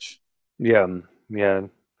stretch. Yeah, yeah.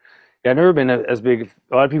 Yeah, I've never been as big.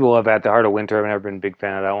 A lot of people have At the Heart of Winter. I've never been a big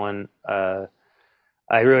fan of that one.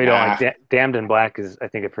 I really don't like Nah, Damned in Black is, I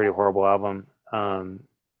think, a pretty horrible album.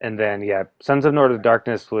 And then yeah, Sons of Northern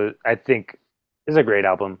Darkness I think is a great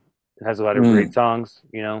album. It has a lot of great mm, songs,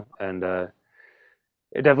 and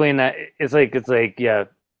it definitely it's like yeah,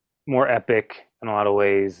 more epic in a lot of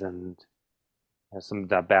ways, and has some of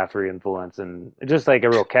that Bathory influence, and just like a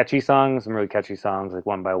real catchy song, some really catchy songs like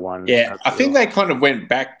One by One. yeah, I think they kind of went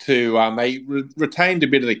back to retained a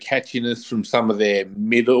bit of the catchiness from some of their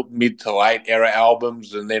mid to late era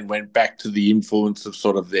albums, and then went back to the influence of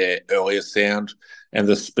sort of their earlier sound and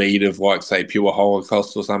the speed of like say Pure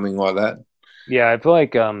Holocaust or something like that. Yeah, I feel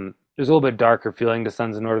like there's a little bit darker feeling to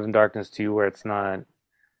Sons of Northern Darkness too, where it's not.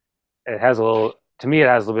 It has a little. To me, it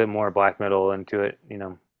has a little bit more black metal into it.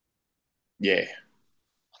 Yeah.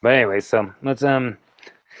 But anyway, so let's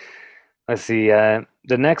see. The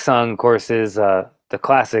next song, of course, is the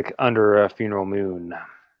classic "Under a Funeral Moon."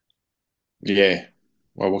 Yeah.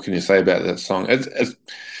 Well, what can you say about that song? It's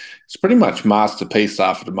pretty much masterpiece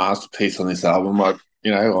after masterpiece on this album. Like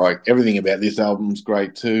everything about this album's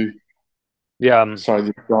great too. Yeah, Sorry,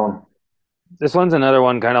 this song. this one's another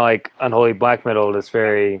one, kind of like unholy black metal. That's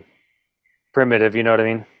very primitive. You know what I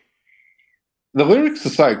mean? The lyrics are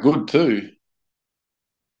so good too.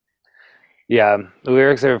 Yeah, the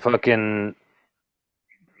lyrics are fucking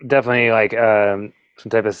definitely like some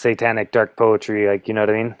type of satanic dark poetry. Like, you know what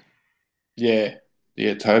I mean? Yeah.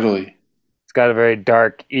 Yeah, totally. It's got a very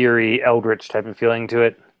dark, eerie, eldritch type of feeling to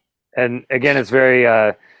it. And again, it's very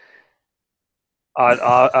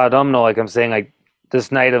autumnal. Like I'm saying, like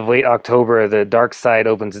this night of late October, the dark side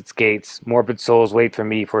opens its gates. Morbid souls wait for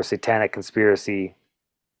me for satanic conspiracy.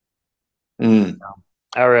 Mm.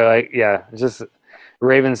 I really like, yeah. It's just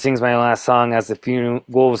Raven sings my last song as the funeral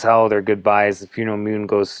wolves howl their goodbyes. The funeral moon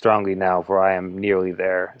goes strongly now, for I am nearly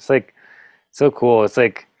there. It's like so cool. It's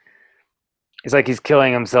like he's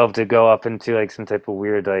killing himself to go up into like some type of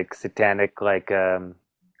weird like satanic like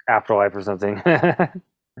afterlife or something. I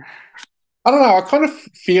don't know. I kind of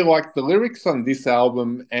feel like the lyrics on this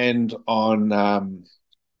album and on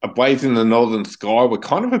A Blaze in the Northern Sky were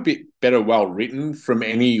kind of a bit better well written from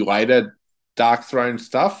any later Dark Throne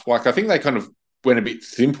stuff. Like I think they kind of went a bit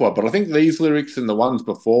simpler, but I think these lyrics and the ones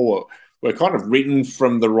before were kind of written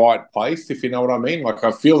from the right place, if you know what I mean. Like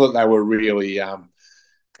I feel that they were really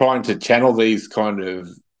trying to channel these kind of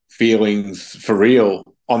feelings for real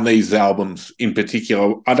on these albums in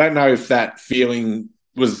particular. I don't know if that feeling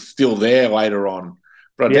was still there later on,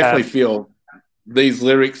 but I Yeah, definitely feel these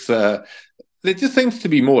lyrics there just seems to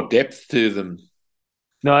be more depth to them.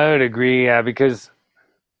 no, I would agree. Yeah, because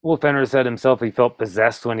Wolf Fenrir said himself he felt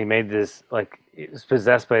possessed when he made this. Like he was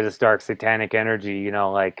possessed by this dark satanic energy,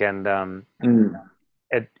 like and Mm.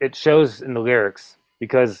 it shows in the lyrics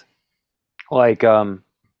because like I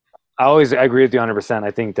agree with you 100%.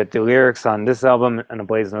 I think that the lyrics on this album and A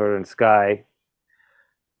Blaze in the Northern Sky,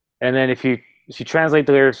 and then if you translate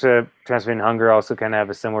the lyrics to Transmitting Hunger, also kind of have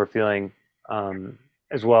a similar feeling,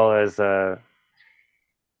 as well as some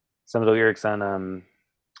of the lyrics on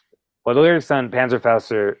well, the lyrics on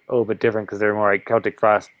Panzerfaust are a little bit different because they're more like Celtic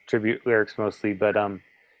Frost tribute lyrics mostly, but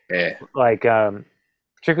Yeah. like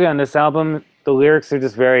particularly on this album, the lyrics are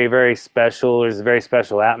just very, very special. There's a very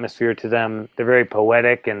special atmosphere to them. They're very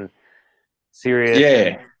poetic and serious, and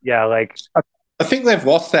Yeah. yeah, like I think they've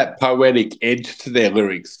lost that poetic edge to their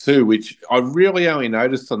lyrics too, which I really only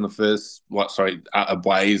noticed on the first,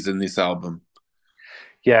 Ablaze in this album.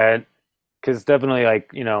 yeah, because definitely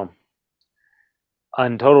like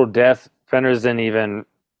on Total Death, Fenders didn't even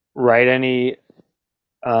write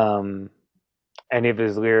um any of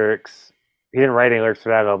his lyrics. He didn't write any lyrics for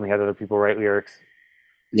that album. He had other people write lyrics,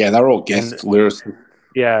 Yeah, they're all and guest lyrics.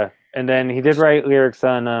 yeah, and then he did write lyrics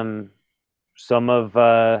on some of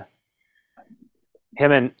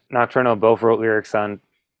him and Nocturno both wrote lyrics on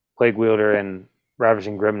Plague Wielder and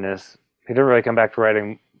Ravaging Grimness. He didn't really come back to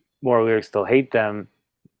writing more lyrics till Hate Them,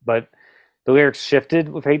 but the lyrics shifted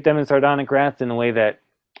with Hate Them and Sardonic Wrath in a way that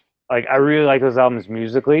like I really like those albums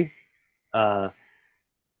musically, uh,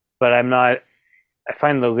 but I'm not. I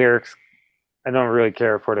find the lyrics. I don't really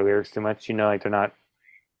care for the lyrics too much. Like they're not.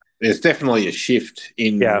 There's definitely a shift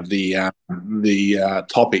Yeah, in the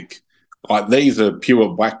topic. Like these are pure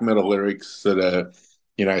black metal lyrics that are,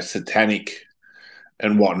 satanic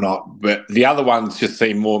and whatnot. But the other ones just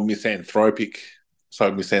seem more misanthropic,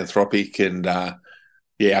 and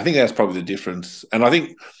yeah, I think that's probably the difference. And I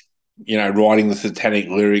think writing the satanic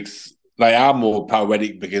lyrics, they are more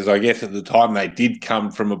poetic because I guess at the time they did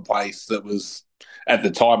come from a place that was, at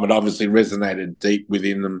the time, it obviously resonated deep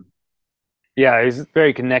within them. yeah. He's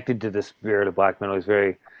very connected to the spirit of black metal. He's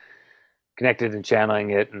very connected and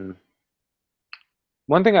channeling it. And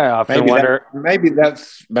one thing I often Maybe that wonder.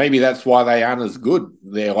 maybe that's why they aren't as good.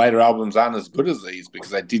 Their later albums aren't as good as these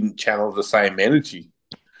because they didn't channel the same energy.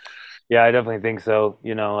 Yeah, I definitely think so.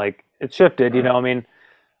 Like it shifted. I mean,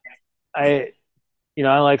 I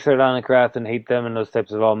I like Sardonic Wrath and Hate Them and those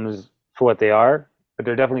types of albums for what they are, but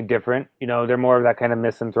they're definitely different. They're more of that kind of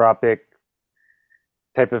misanthropic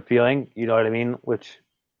type of feeling. You know what I mean? Which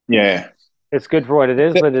Yeah, it's good for what it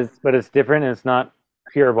is, but it's different and it's not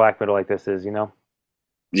pure black metal like this is.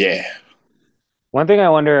 yeah. One thing I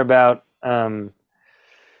wonder about,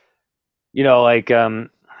 like I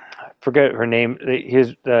forget her name.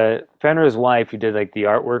 His Fenrir's wife, who did like the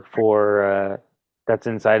artwork for that's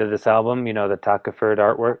inside of this album. The Takaferd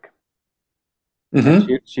artwork, and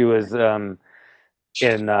Mm-hmm. she was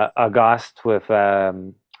in August with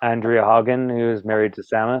Andrea Hagen, who was married to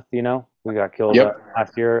Samuth. We got killed Yep.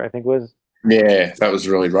 last year, I think it was. Yeah, that was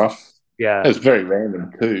really rough. It Yeah, was very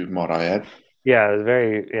random too, might I add.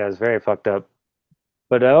 it was very fucked up.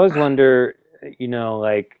 But I always wonder,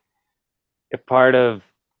 like if part of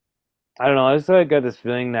I don't know. I just got this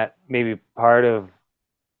feeling that maybe part of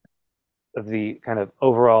the kind of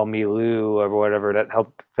overall milieu or whatever that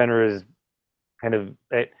helped Fenrir's kind of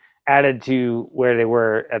it added to where they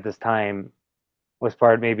were at this time was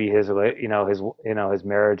part maybe his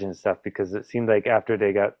marriage and stuff because it seemed like after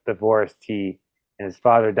they got divorced he and his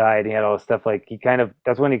father died he had all this stuff like he kind of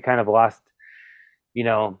that's when he kind of lost you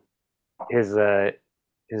know his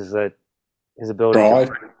his uh his ability to Drive.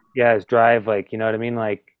 yeah his drive like you know what I mean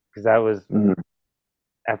like because that was Mm.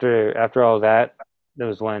 after all that that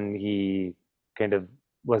was when he kind of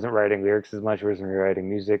wasn't writing lyrics as much wasn't writing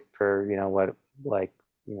music for what like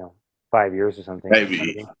you know 5 years or something you know what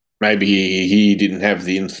I Maybe mean? maybe he didn't have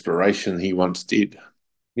the inspiration he once did.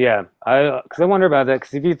 Yeah, because I wonder about that.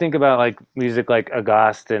 Because if you think about like music like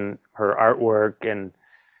Agast and her artwork, and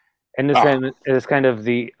Ah, this kind of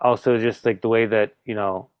the also just like the way that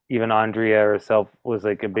even Andrea herself was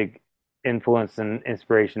like a big influence and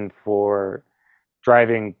inspiration for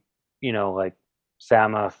driving like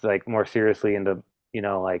Samoth like more seriously into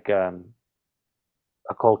like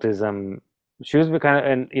occultism. She was kind of,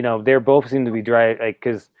 and they both seem to be dry, like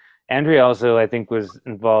because Andrea also I think was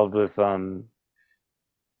involved with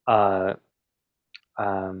uh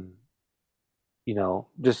um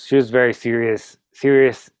just she was very serious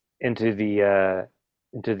into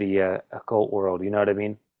the occult world. You know what I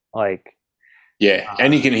mean? Like, Yeah,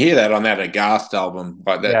 and you can hear that on that Aghast album.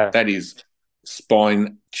 Like yeah, that is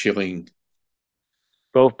spine chilling.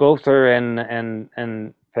 both her and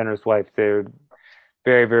Fenner's wife, they're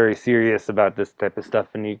very very serious about this type of stuff,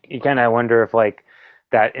 and you kind of wonder if like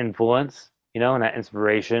that influence, and that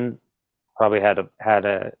inspiration probably had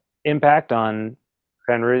a impact on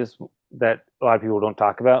Fenris that a lot of people don't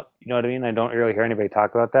talk about. You know what I mean? I don't really hear anybody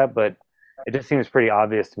talk about that, but it just seems pretty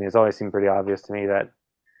obvious to me. It's always seemed pretty obvious to me that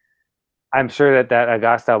I'm sure that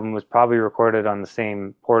Agast album was probably recorded on the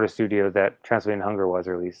same Porta studio that Transylvanian Hunger was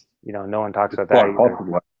released. No one talks It's about that quite either.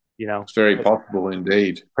 possible. It's very possible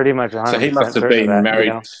indeed. Pretty much So he must 100% have certain of been that.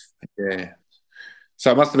 married. Yeah.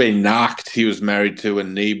 So it must have been Nacht he was married to,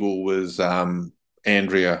 and Nebel was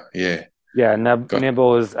Andrea. Yeah. Yeah, Got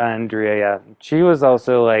Nibble was Andrea. Yeah, she was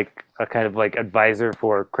also like a kind of like advisor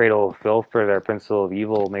for Cradle of Filth for their Principle of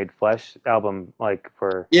Evil Made Flesh album. Like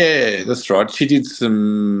for Yeah, that's right. She did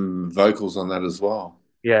some vocals on that as well.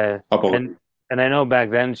 yeah, I and believe. I know back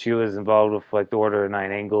then she was involved with like the Order of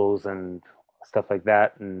Nine Angles and stuff like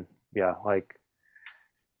that. And yeah, like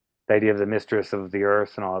the idea of the Mistress of the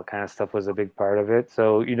Earth and all that kind of stuff was a big part of it.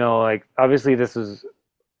 So like obviously there's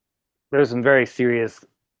some very serious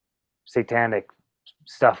satanic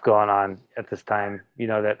stuff going on at this time,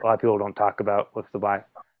 that a lot of people don't talk about with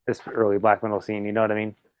this early black metal scene. You know what I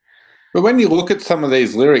mean? But when you look at some of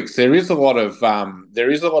these lyrics, there is a lot of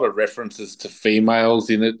references to females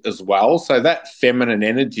in it as well. So that feminine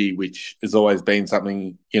energy, which has always been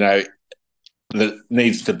something that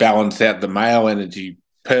needs to balance out the male energy.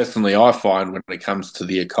 Personally, I find when it comes to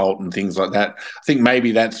the occult and things like that, I think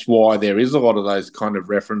maybe that's why there is a lot of those kind of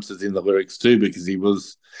references in the lyrics too, because he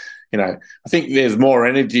was, I think there's more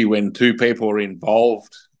energy when two people are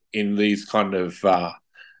involved in these kind of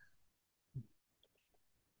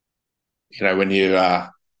when you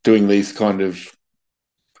are doing these kind of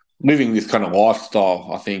living this kind of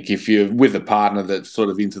lifestyle. I think if you're with a partner that's sort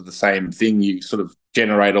of into the same thing, you sort of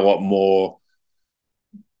generate a lot more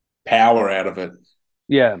power out of it.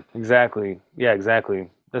 Yeah, exactly. Yeah, exactly.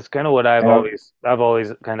 That's kind of what And I've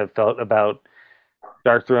always kind of felt about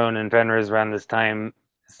Dark Throne and Fenris around this time.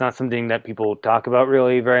 It's not something that people talk about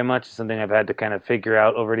really very much. It's something I've had to kind of figure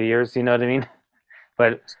out over the years. You know what I mean?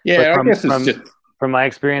 But yeah, I from guess it's just my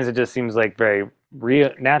experience, it just seems like very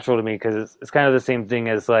real natural to me because it's kind of the same thing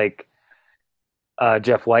as like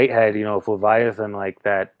Jeff Whitehead, with Leviathan, like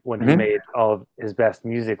that when he Mhm. made all of his best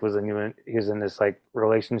music was he was in this like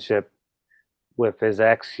relationship with his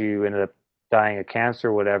ex who ended up dying of cancer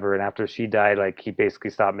or whatever, and after she died, like he basically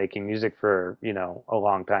stopped making music for a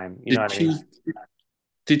long time. You know Did what I mean?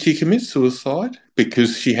 she commit suicide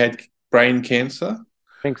because she had brain cancer?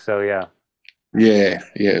 I think so, yeah. Yeah,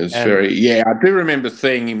 yeah, it was And very. Yeah, I do remember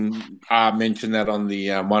seeing him mention that on the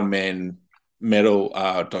One Man Metal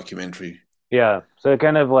documentary. yeah, so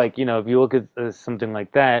kind of like if you look at something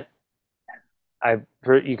like that,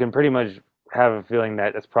 you can pretty much have a feeling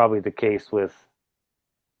that it's probably the case with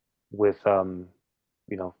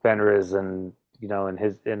Fenriz and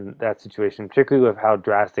in that situation, particularly with how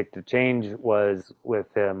drastic the change was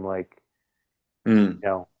with him, like Mm.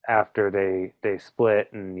 after they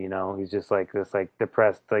split, and he's just like this like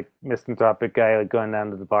depressed like misanthropic guy like going down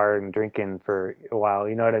to the bar and drinking for a while.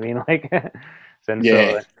 You know what I mean? Like, and so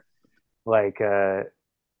Yeah, like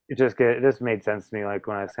it just made sense to me like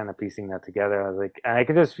when I was kind of piecing that together. I was like, and I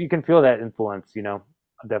could just you can feel that influence,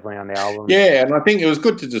 definitely on the album. yeah, and I think it was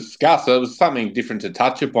good to discuss. It was something different to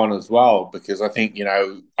touch upon as well because I think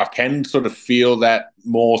I can sort of feel that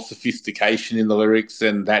more sophistication in the lyrics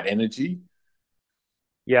and that energy.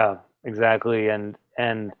 Yeah, exactly. And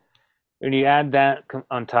when you add that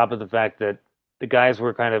on top of the fact that the guys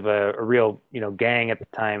were kind of a real gang at the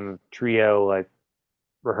time, trio, like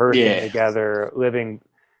rehearsing Yeah. together, living.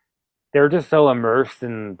 They were just so immersed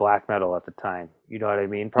in black metal at the time. You know what I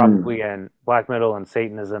mean? Mm. Probably in black metal and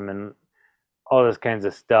Satanism and all this kinds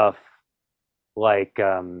of stuff, like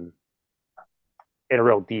in a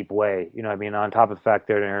real deep way. You know what I mean? On top of the fact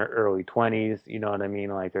they're in their early 20s. You know what I mean?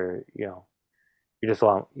 Like they're you just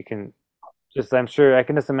all you can just I'm sure I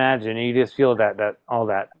can just imagine. You just feel that all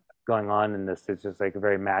that going on in this. It's just like a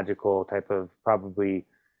very magical type of probably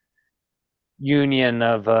union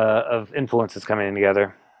of influences coming in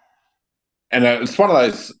together. And it's one of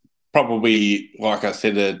those probably, like I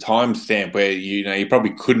said, a timestamp where you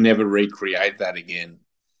probably could never recreate that again.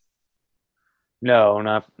 No,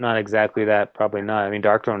 not exactly that. Probably not. I mean,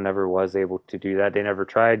 Darkthrone never was able to do that. They never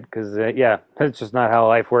tried because, yeah, that's just not how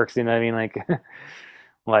life works. You know what I mean? Like,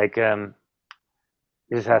 like it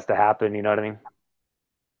just has to happen. You know what I mean?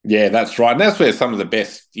 Yeah, that's right. And that's where some of the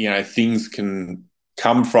best, things can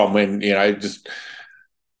come from when, just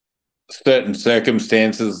certain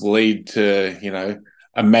circumstances lead to,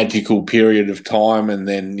 a magical period of time. And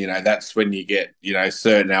then, that's when you get,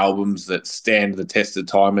 certain albums that stand the test of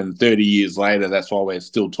time. And 30 years later, that's why we're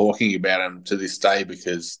still talking about them to this day,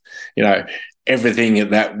 because, everything at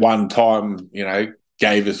that one time,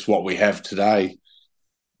 gave us what we have today.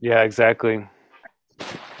 Yeah, exactly,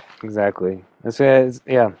 exactly.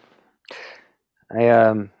 Yeah.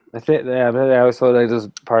 I think yeah, I always thought that was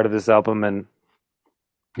part of this album, and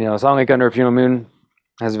a song like Under a Funeral Moon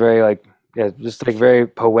has very like yeah, just like very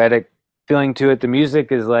poetic feeling to it. The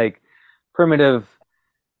music is like primitive.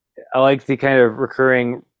 I like the kind of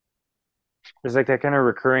recurring. There's like that kind of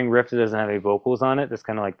recurring riff that doesn't have any vocals on it. That's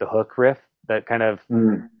kind of like the hook riff. That kind of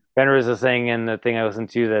Fenris is saying in the thing I listened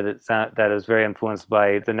to that that is very influenced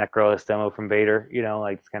by the Necrolis demo from Vader.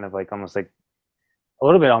 Like it's kind of like almost like a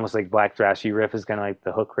little bit almost like Black Thrashy riff is kind of like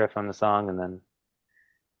the hook riff on the song, and then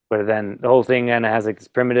but then the whole thing kind of has like this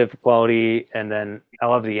primitive quality, and then I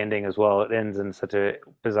love the ending as well. It ends in such a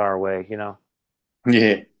bizarre way. Yeah.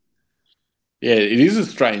 Yeah, it is a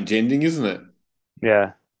strange ending, isn't it?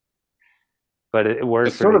 Yeah, but it works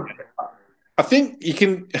It's for sort me. of, I think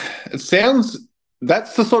it sounds,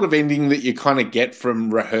 that's the sort of ending that you kind of get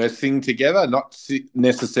from rehearsing together, not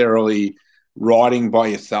necessarily writing by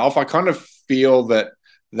yourself. I kind of feel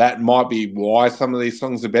that might be why some of these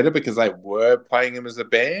songs are better, because they were playing them as a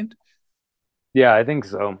band. Yeah, I think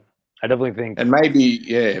so. I definitely think. And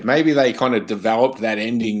maybe they kind of developed that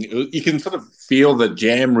ending. You can sort of feel the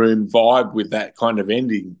jam room vibe with that kind of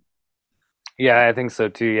ending. Yeah, I think so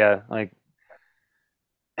too. Yeah, like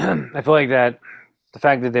I feel like that the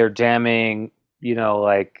fact that they're jamming,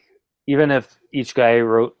 like even if each guy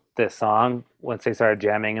wrote this song, once they started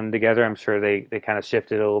jamming them together, I'm sure they kind of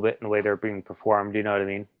shifted a little bit in the way they're being performed. You know what I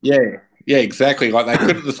mean? Yeah, yeah, exactly. Like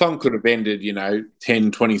the song could have ended,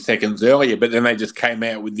 10, 20 seconds earlier, but then they just came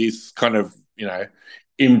out with this kind of,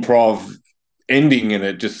 improv ending, and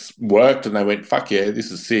it just worked, and they went, fuck yeah,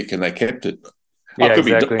 this is sick, and they kept it. Yeah,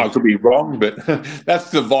 exactly. I could be wrong, but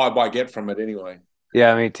that's the vibe I get from it anyway.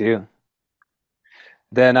 Yeah, me too.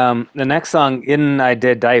 Then the next song, In I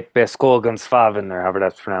Did Dipe Skolgans or however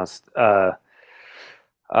that's pronounced.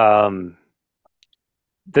 Um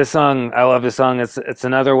this song, I love this song. It's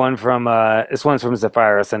another one from this one's from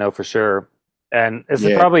Zephyrus, I know for sure. And this is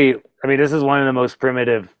Yeah. probably I mean, this is one of the most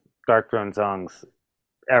primitive Darkthrone songs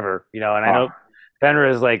ever, and I know Fenrir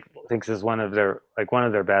is like thinks is one of their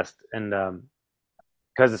best, and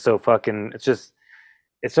because it's so fucking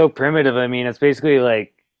it's so primitive. I mean, it's basically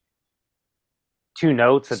like two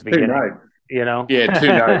notes at It's the two beginning, notes. you know? Yeah, two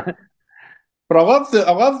notes. But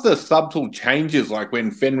I love the subtle changes, like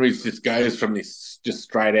when Fenris just goes from this just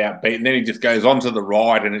straight out beat, and then he just goes onto the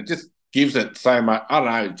ride, and it just gives it so much. I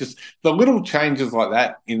don't know, just the little changes like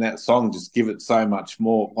that in that song just give it so much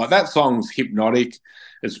more. Like that song's hypnotic,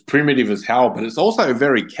 it's primitive as hell, but it's also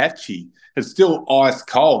very catchy. It's still ice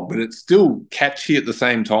cold, but it's still catchy at the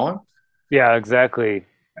same time. Yeah, exactly.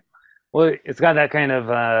 Well, it's got that kind of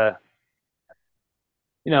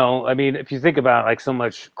I mean, if you think about like so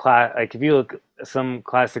much like if you look at some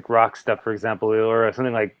classic rock stuff, for example, or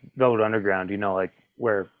something like Velvet Underground, like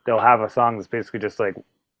where they'll have a song that's basically just like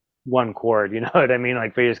one chord, you know what I mean?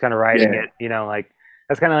 Like they're just kind of riding Yeah, it, like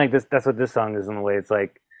that's kind of like this. That's what this song is in a way. It's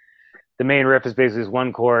like the main riff is basically just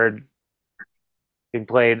one chord being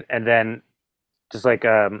played, and then just like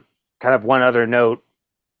kind of one other note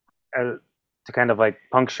to kind of like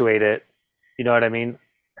punctuate it. You know what I mean?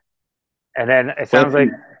 And then it sounds like,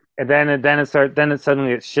 then it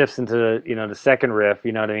suddenly it shifts into the second riff.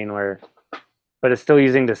 You know what I mean? But it's still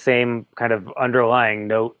using the same kind of underlying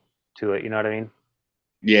note to it. You know what I mean?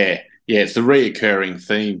 yeah, yeah. It's a reoccurring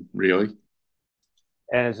theme, really.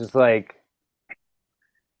 And it's just like,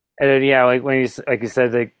 and then, yeah, like when like you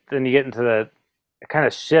said, like then you get into it kind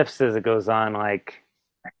of shifts as it goes on, like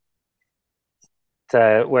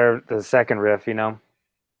to where the second riff.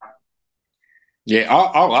 Yeah,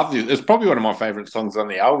 I love this. It's probably one of my favorite songs on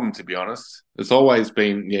the album, to be honest. It's always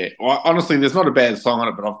been, yeah. Honestly, there's not a bad song on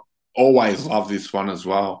it, but I've always loved this one as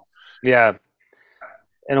well. Yeah,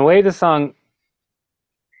 in a way, the song.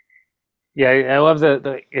 Yeah, I love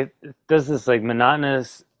it does this like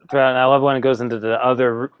monotonous throughout. And I love when it goes into the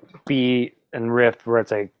other B and riff where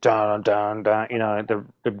it's like dun dun dun. You know,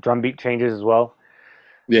 the drum beat changes as well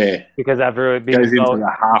Yeah, because after it being goes into so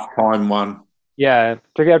the halftime one. yeah,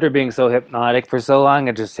 particularly after being so hypnotic for so long,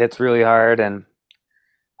 it just hits really hard. And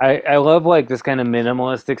I love like this kind of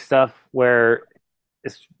minimalistic stuff where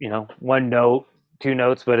it's one note, two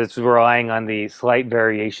notes, but it's relying on the slight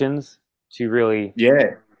variations to really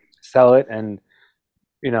Yeah. sell it. And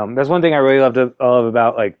that's one thing I really love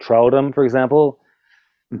about like Trelldom, for example,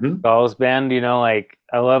 Hmm. Gall's band. Like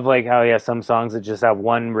I love like how he has some songs that just have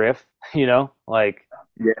one riff. Like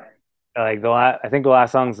Yeah. I think the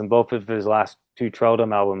last songs in both of his last two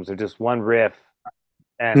Trelldom albums are just one riff,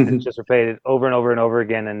 and it's just repeated over and over and over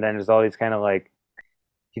again. And then there's all these kind of like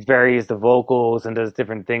he varies the vocals and does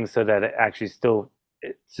different things so that it actually still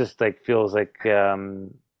it just like feels like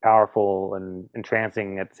powerful and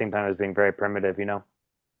entrancing at the same time as being very primitive.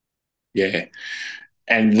 Yeah.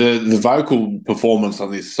 And the vocal performance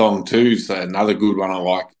on this song too is another good one I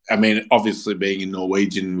like. I mean, obviously being in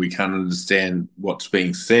Norwegian, we can't understand what's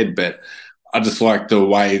being said, but I just like the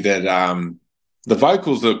way that the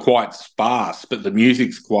vocals are quite sparse, but the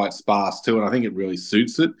music's quite sparse too, and I think it really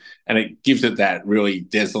suits it, and it gives it that really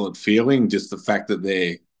desolate feeling. Just the fact that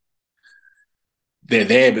they're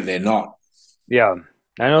there, but they're not. Yeah,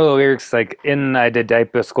 I know the lyrics like in I did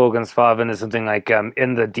Diepe Skogens Faven is something like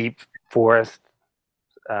in the deep forest.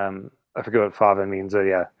 I forget what Faven means, but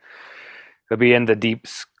yeah, it'll be in the deep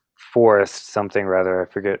forest something rather.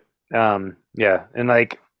 I forget. Yeah, and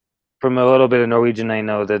like from a little bit of Norwegian, I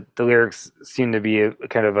know that the lyrics seem to be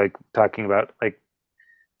kind of like talking about like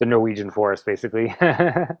the Norwegian forest, basically.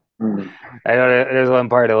 I Mm. know there's one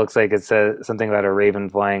part it looks like it says something about a raven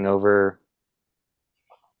flying over.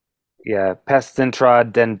 Yeah,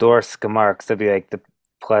 Pestentrod den Dorske marks to be like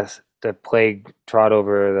the plague trod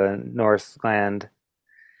over the Norse land.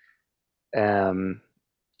 Um,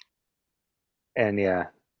 and yeah,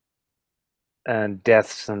 and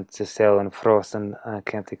deaths and to sail and frozen. I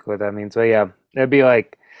can't think what that means, but yeah, it'd be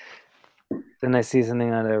like. Didn't I see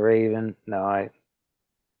something on a raven?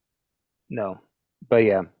 No, but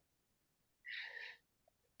yeah,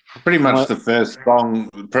 Pretty from much what the first song,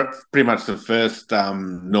 pretty much the first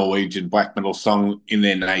Norwegian black metal song in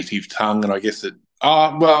their native tongue, and I guess it.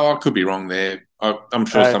 Oh well, I could be wrong there. I'm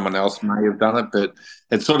sure uh, someone else may have done it, but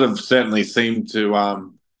it sort of certainly seemed to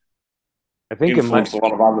I think it might. influence a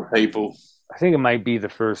lot of other people. I think it might be the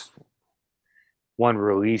first one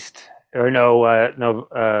released, or no,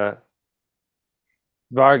 no.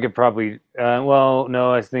 Varga probably. Well,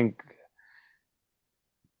 no, I think.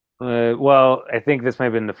 Well, I think this might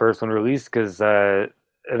have been the first one released because I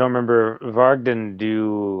don't remember. Varg didn't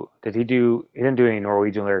do. Did he do? He didn't do any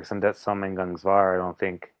Norwegian lyrics on that Sammengangsvar. I don't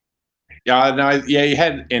think. Yeah, no, yeah, you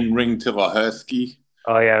had "En Ring til Husky."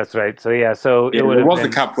 Oh yeah, that's right. So yeah, so it Yeah, would there have was a been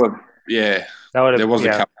couple of yeah, that would have there was a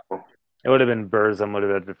yeah, couple. it would have been Burzum would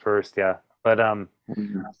have been the first, yeah. But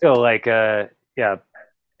Mm. still like yeah,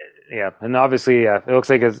 yeah, and obviously yeah, it looks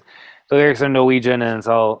like the lyrics are Norwegian and it's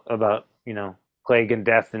all about plague and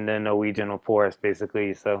death in the Norwegian forest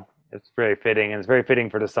basically. So it's very fitting and it's very fitting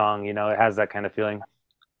for the song. It has that kind of feeling.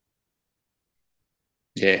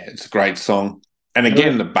 Yeah, it's a great song. And Really?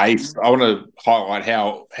 again, the bass. I want to highlight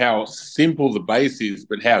how simple the bass is,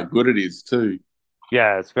 but how good it is too.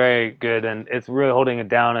 Yeah, it's very good and it's really holding it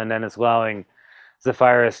down and then it's allowing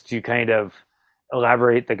Zephyrus to kind of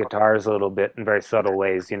elaborate the guitars a little bit in very subtle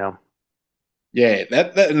ways. Yeah,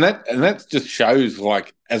 that just shows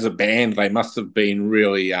like as a band they must have been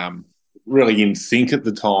really in sync at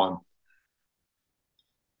the time.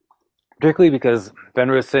 Particularly because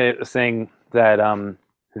Ben was saying that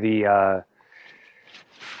the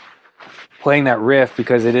playing that riff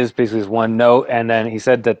because it is basically one note, and then he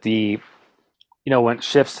said that when it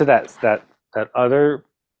shifts to that other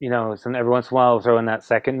so every once in a while throw in that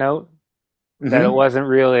second note that it Hmm. wasn't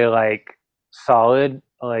really like solid,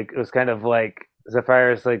 like it was kind of like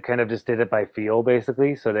Zephyrus like kind of just did it by feel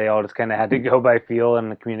basically, so they all just kind of had to go by feel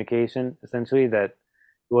and the communication essentially that it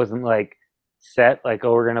wasn't like set like,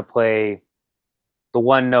 oh, we're gonna play the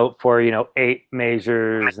one note for 8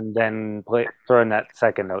 measures and then throw in that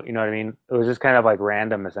second note. You know what I mean? It was just kind of like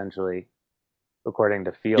random essentially, according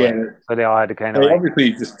to feeling. Yeah, So they all had to kind of they like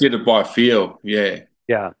obviously just did it by feel. Yeah,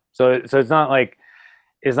 yeah. So it's not like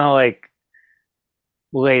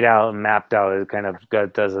laid out and mapped out. It kind of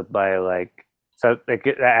does it by like so like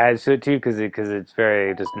it adds to it too because it's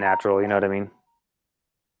very just natural. You know what I mean?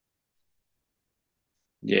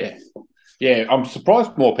 yeah, yeah. I'm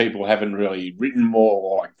surprised more people haven't really written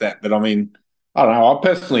more like that. But I mean, I don't know. I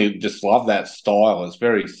personally just love that style. It's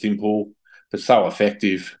very simple but so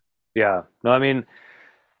effective. Yeah. No, I mean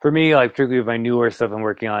for me, like particularly with my newer stuff I'm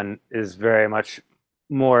working on, is very much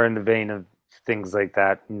more in the vein of things like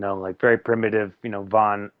that. Like very primitive,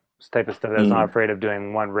 Vaughn type of stuff that's not Mm. afraid of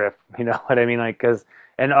doing one riff. You know what I mean? Like, because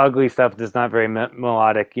and ugly stuff that's not very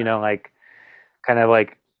melodic. Like kind of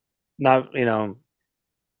like not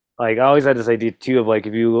like I always had this idea too of like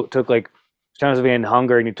if you took like Transylvanian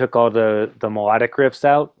Hunger and you took all the melodic riffs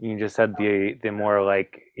out, you just had the more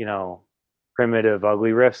like primitive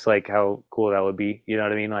ugly riffs, like how cool that would be. You know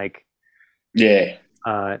what I mean? Like Yeah.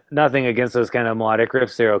 nothing against those kind of melodic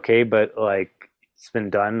riffs, they're okay, but like it's been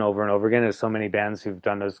done over and over again. There's so many bands who've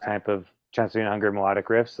done those type of Transylvanian Hunger melodic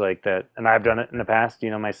riffs like that, and I've done it in the past,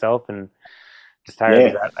 myself, and just tired of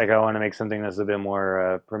Yeah. that. Like I want to make something that's a bit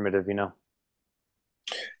more primitive.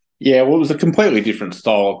 Yeah, well, it was a completely different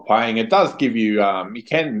style of playing. It does give you, you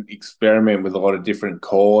can experiment with a lot of different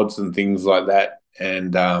chords and things like that.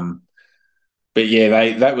 And, but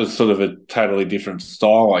yeah, that was sort of a totally different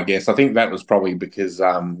style, I guess. I think that was probably because,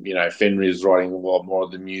 Fenrir's writing a lot more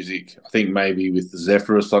of the music. I think maybe with the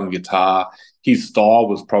Zephyrus on guitar, his style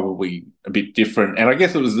was probably a bit different. And I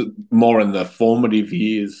guess it was more in the formative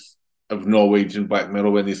years of Norwegian black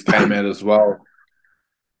metal when this came out as well.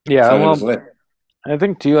 Yeah, So there was well, less. I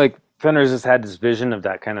think too, like Fender's just had this vision of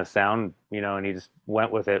that kind of sound, and he just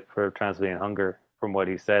went with it for Transylvanian Hunger. From what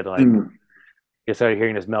he said, like Mm, he started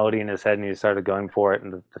hearing this melody in his head, and he started going for it,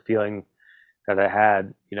 and the feeling that I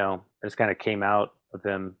had, it just kind of came out of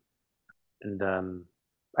him. And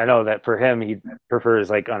I know that for him, he prefers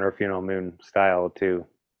like Under Funeral Moon style to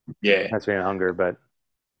yeah. Transylvanian Hunger, but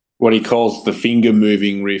What he calls the finger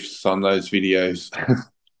moving riffs on those videos.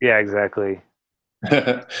 yeah, exactly.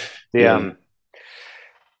 The Yeah.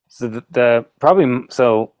 so the probably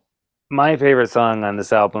so my favorite song on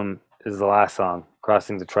this album is the last song,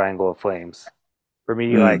 Crossing the Triangle of Flames. For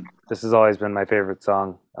me, like Mm. this has always been my favorite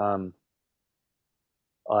song.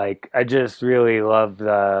 Like I just really love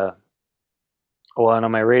the well, and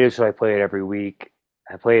on my radio show I play it every week.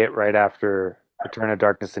 I play it right after Return of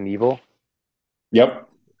Darkness and Evil. Yep.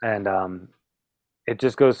 And it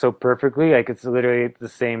just goes so perfectly. Like it's literally the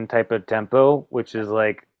same type of tempo, which is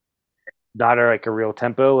like not like a real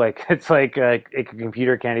tempo. Like it's like a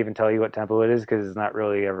computer can't even tell you what tempo it is because it's not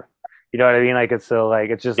really ever. You know what I mean? Like it's so like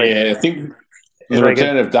it's just like Yeah, I think it's the like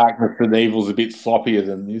it. Return of Darkness and Evil's a bit sloppier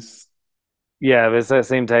than this. Yeah, but it's that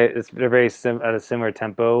same type. It's they're very at a similar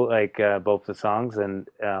tempo, like both the songs, and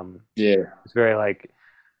Yeah. it's very like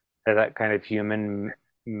that kind of human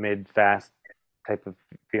mid fast type of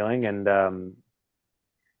feeling. And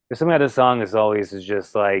there's something about this song is always is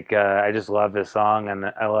just like I just love this song, and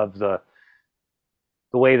I love the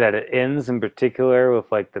way that it ends in particular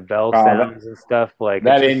with like the bell Oh, sounds and stuff. Like it's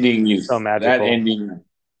that just ending so is that magical. ending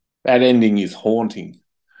that ending is haunting.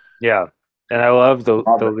 Yeah, and I love the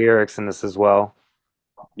Love it. lyrics in this as well.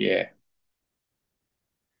 Yeah.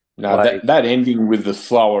 No, Like that ending with the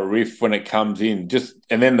slower riff when it comes in, just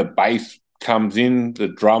and then the bass comes in, the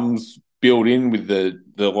drums build in with the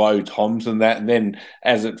low toms and that, and then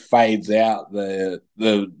as it fades out, the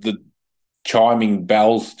chiming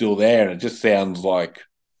bells still there, and it just sounds like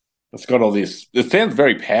it's got all this. It sounds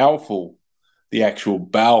very powerful, the actual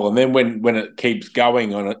bell, and then when it keeps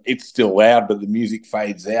going on it, it's still loud, but the music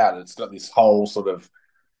fades out. It's got this whole sort of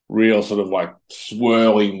real sort of like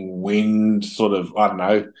swirling wind, sort of I don't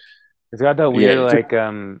know. it's got that Yeah, weird like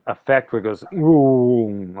effect where it goes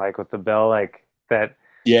ooh like with the bell like that.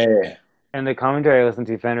 yeah, And the commentary I listened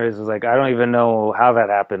to Fenris was like, I don't even know how that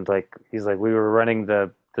happened. Like he's like, we were running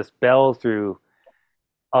this bell through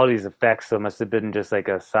all these effects, so it must have been just like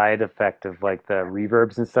a side effect of like the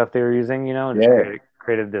reverbs and stuff they were using, and just yeah,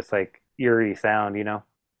 created this like eerie sound.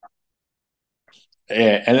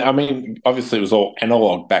 yeah. And I mean, obviously, it was all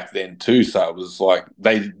analog back then too, so it was like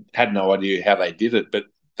they had no idea how they did it. But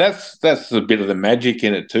that's a bit of the magic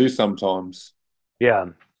in it too. Sometimes. Yeah,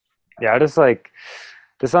 yeah. I just like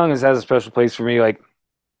the song has a special place for me. Like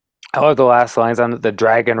I love the last lines on it. The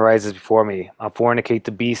dragon rises before me. I'll fornicate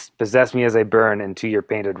the beast, possess me as I burn into your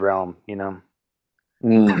painted realm.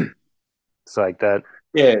 Mm. It's like that.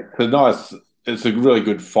 Yeah, it's a nice. It's a really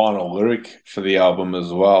good final lyric for the album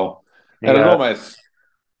as well, and Yeah, it's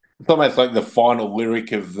almost like the final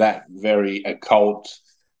lyric of that very occult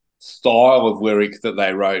style of lyric that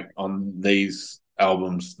they wrote on these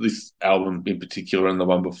albums, this album in particular and the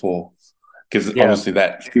one before, because yeah, obviously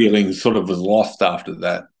that feeling sort of was lost after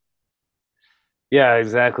that. yeah.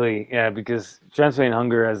 Exactly. Yeah, because Transylvanian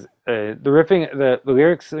Hunger has the riffing, the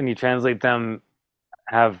lyrics when you translate them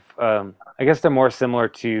have I guess they're more similar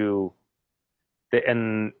to the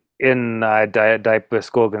in Die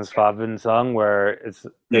Skogens Faven song where it's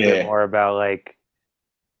a bit Yeah, more about like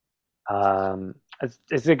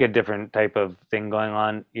it's like a different type of thing going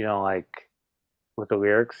on, like with the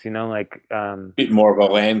lyrics, like Bit more of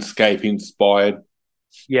a landscape inspired.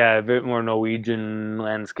 yeah, a bit more Norwegian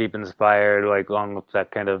landscape inspired, like along with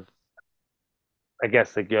that kind of, I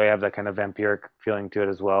guess, like you have that kind of vampiric feeling to it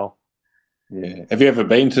as well. Yeah. Have you ever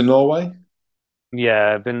been to Norway?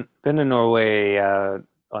 Yeah, I've been to Norway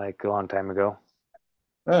like a long time ago.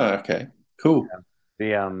 Oh, okay. Cool.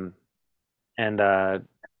 The and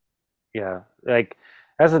yeah, like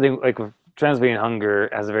that's the thing. Like with Transylvanian Hunger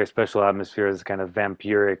has a very special atmosphere. It's kind of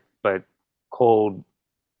vampiric but cold.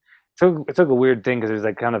 It's like a weird thing because there's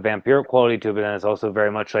like kind of vampiric quality to it, but then it's also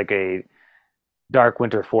very much like a dark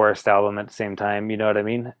winter forest album at the same time. You know what I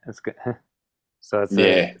mean? It's good. So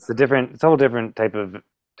Yeah. it's a whole different type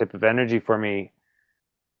of energy for me.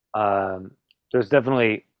 Um, there's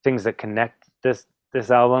definitely things that connect this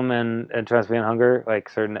album and Transylvanian Hunger, like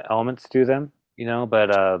certain elements to them, but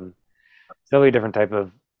it's definitely a different type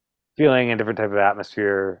of feeling and different type of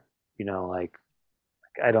atmosphere. Like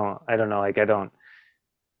I don't know, like I don't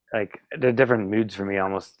like the different moods for me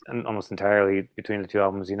almost entirely between the two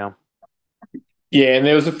albums. Yeah, and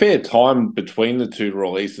there was a fair time between the two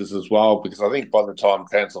releases as well, because I think by the time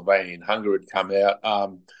Transylvanian Hunger had come out,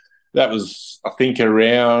 that was, I think,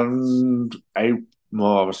 around April,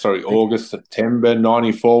 oh, sorry, August, September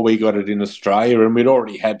 94, we got it in Australia, and we'd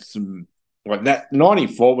already had some, like that,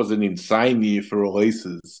 94 was an insane year for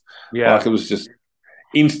releases. Like Yeah, it was just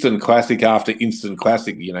instant classic after instant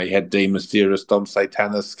classic. You had D Mysterious, Dom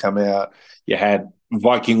Satanis come out. You had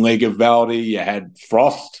Viking League of Valdi. You had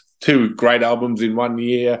Frost, two great albums in one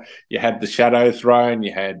year. You had The Shadow Throne.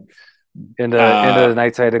 You had into the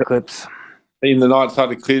Nightside Eclipse. In the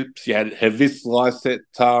Nightside Eclipse. You had Hevis Lyset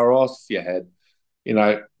Taros. You had,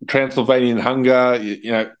 Transylvanian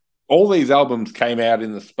Hunger. All these albums came out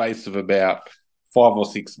in the space of about 5 or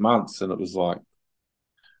 6 months, and it was like,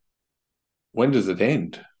 when does it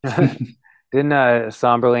end? Didn't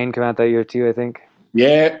Somberlane come out that year too? I think.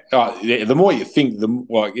 Yeah, yeah. The more you think,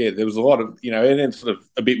 there was a lot of, and then sort of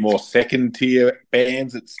a bit more second tier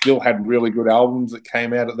bands that still had really good albums that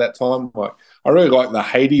came out at that time. Like I really like the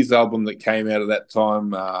Hades album that came out at that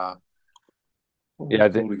time. What was Yeah,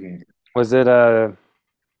 it called again? was it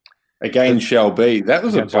Again Shall Be. That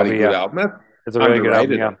was a Again bloody Shelby? good Yeah, album. That's it's a really good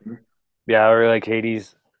album. underrated. Yeah, yeah, I really like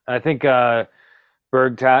Hades. I think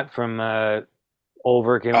Bergtat from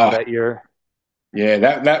Over came out Oh, that year. yeah,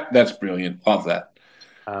 that's brilliant. Love that.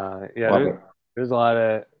 Yeah, Love it. there's a lot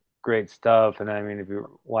of great stuff, and I mean, if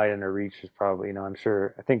you widen a reach, is probably I'm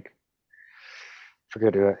sure. I think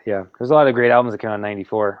forget who. Yeah, there's a lot of great albums that came out in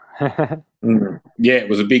 '94. Yeah, it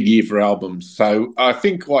was a big year for albums. So I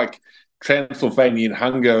think like Transylvanian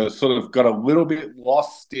Hunger sort of got a little bit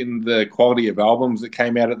lost in the quality of albums that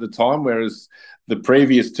came out at the time, whereas the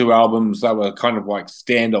previous two albums, they were kind of like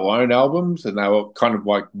standalone albums, and they were kind of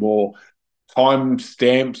like more time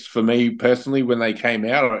stamps for me personally when they came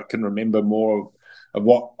out. I can remember more of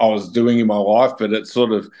what I was doing in my life, but it's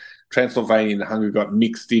sort of Transylvanian Hunger got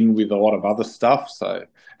mixed in with a lot of other stuff. So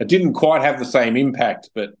it didn't quite have the same impact,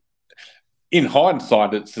 but in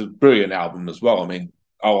hindsight, it's a brilliant album as well. I mean,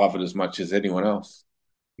 I love it as much as anyone else.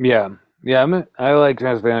 Yeah, yeah, I like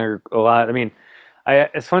Transylvania a lot. I mean,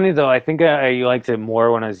 it's funny though. I think I liked it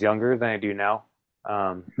more when I was younger than I do now.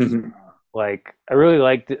 Um, like I really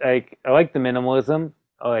liked I like the minimalism.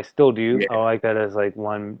 Oh, I still do. I Yeah, like that as like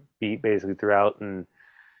one beat basically throughout,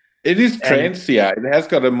 it is and trancier. It has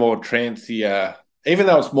got a more trancier, even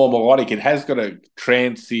though it's more melodic, it has got a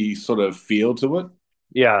trancy sort of feel to it.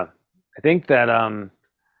 yeah, I think that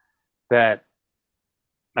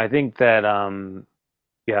I think that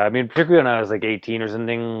yeah. I mean, particularly when I was like 18 or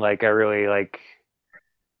something, like I really like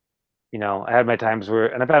I had my times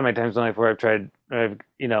and I've had my times in life where I've tried, there's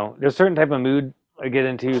a certain type of mood I get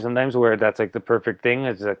into sometimes where that's like the perfect thing.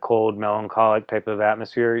 It's a cold, melancholic type of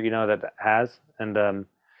atmosphere, that has, and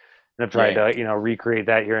I've tried Yeah, to, recreate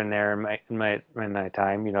that here and there in my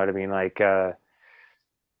time. You know what I mean? Like,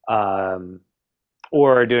 um,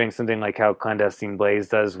 or doing something like how Clandestine Blaze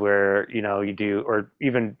does, where you do, or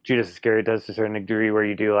even Judas Iscariot does to a certain degree, where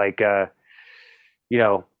you do like you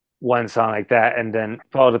know, one song like that, and then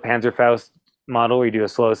follow the Panzerfaust model where you do a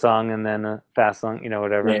slow song and then a fast song,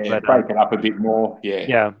 whatever. yeah, But break it up a bit more. Yeah.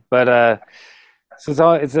 yeah, but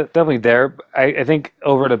so it's definitely there. I think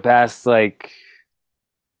over the past like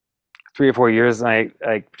 3 or 4 years,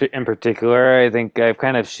 in particular, I think I've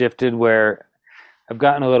kind of shifted where I've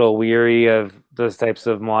gotten a little weary of those types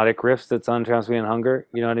of melodic riffs that's on Transylvanian Hunger.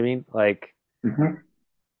 You know what I mean? Like, Mhm.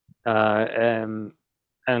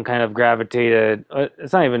 and kind of gravitated.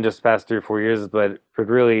 It's not even just past 3 or 4 years, but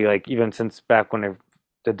really like even since back when I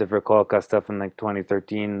did the Verkolka stuff in like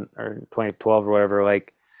 2013 or 2012 or whatever,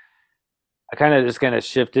 like I kind of just kind of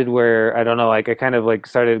shifted where I don't know, like I kind of like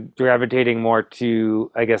started gravitating more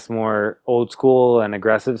to I guess more old school and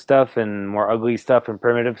aggressive stuff and more ugly stuff and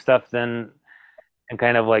primitive stuff than and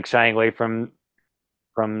kind of like shying away from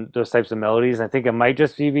those types of melodies. I think it might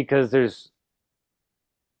just be because there's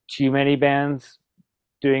too many bands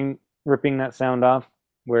doing ripping that sound off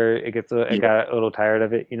where I Yeah. got a little tired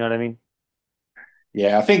of it, you know what I mean?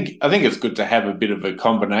 Yeah, I think it's good to have a bit of a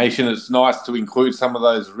combination. It's nice to include some of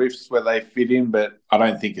those riffs where they fit in, but I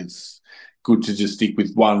don't think it's good to just stick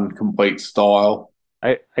with one complete style.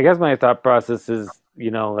 I guess my thought process is,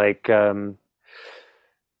 like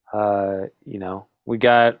we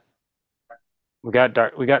got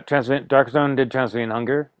Dark Zone did Transylvanian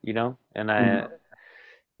Hunger, and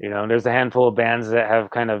Mm. there's a handful of bands that have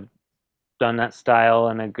kind of done that style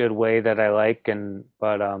in a good way that I like,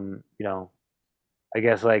 but I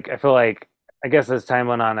guess like I feel like I guess as time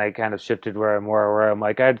went on, I kind of shifted where I'm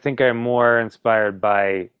like I think I'm more inspired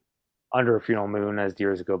by Under a Funeral Moon as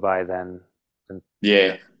years go by than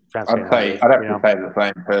Yeah, Transylvanian Hunger, I'd have to say the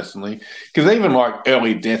same personally, because even like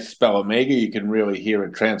early Death Spell Omega, you can really hear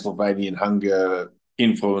a Transylvanian hunger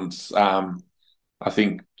influence. I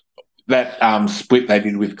think that split they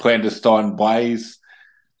did with Clandestine Blaze,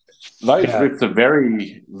 those Yeah, riffs are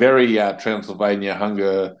very, very Transylvania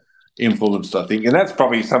hunger influenced, I think, and that's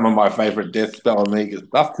probably some of my favorite Death Spell Omega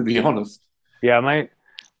stuff, to be honest. yeah.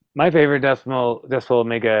 My favorite Decimal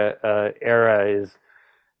Omega era is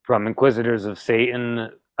from Inquisitors of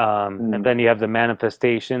Satan, and Mm. then you have the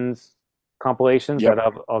Manifestations compilations Yep. that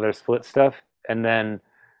have all their split stuff, and then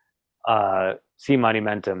C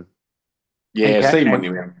Monumentum and Yeah, see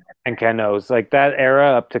Monument. and Keno's. Like that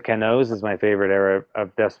era up to Keno's is my favorite era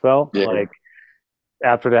of Deathspell. Yeah. Like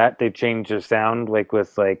after that, they changed their sound, like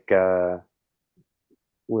with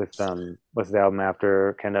what's the album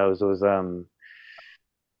after Keno's? It was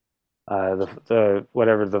the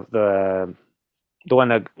whatever the one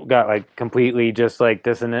that got like completely just like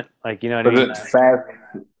dissonant, like you know what I Was mean? it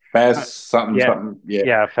Fast something, Yeah, something? Yeah.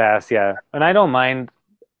 yeah, fast, yeah. And I don't mind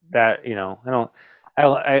that, I don't,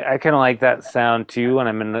 I kind of like that sound too when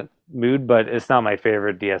I'm in the mood, but it's not my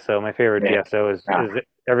favorite DSO. My favorite Yeah. DSO is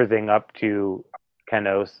everything up to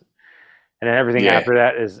Kenos, and then everything Yeah. after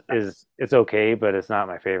that is it's okay, but it's not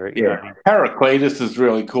my favorite. You know what I Yeah, mean? Heraclitus is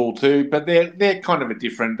really cool too, but they're kind of a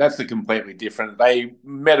different. That's a completely different. They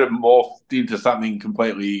metamorphed into something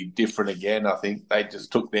completely different again. I think they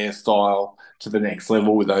just took their style to the next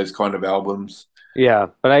level with those kind of albums. Yeah,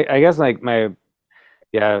 but I guess like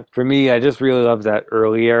yeah, for me, I just really love that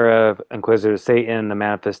early era of Inquisitor Satan, the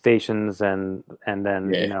manifestations, and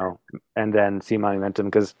then Yeah, and then C Monumentum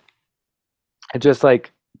because it just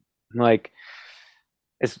like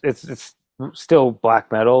it's still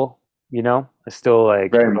black metal, It's still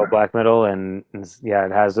like very real much. black metal, and yeah,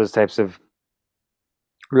 it has those types of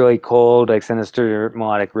really cold, like sinister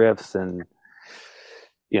melodic riffs, and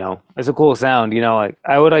it's a cool sound. Like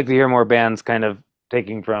I would like to hear more bands kind of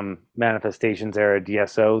taking from Manifestations era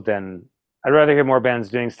DSO than I'd rather hear more bands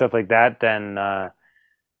doing stuff like that than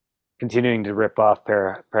continuing to rip off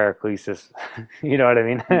Paraclesis. You know what I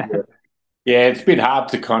mean? Yeah, it's been hard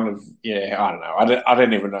to kind of. Yeah, I don't know. I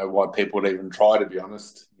don't even know why people would even try. To be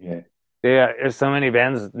honest. Yeah. Yeah, there's so many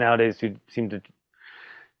bands nowadays who seem to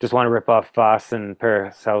just want to rip off Foss and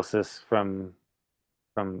Paracelsus from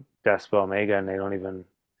Decibel Omega, and they don't even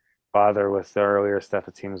bother with the earlier stuff.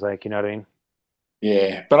 It seems like, you know what I mean?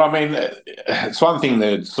 Yeah, but I mean, it's one thing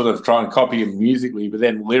to sort of try and copy him musically, but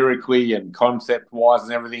then lyrically and concept-wise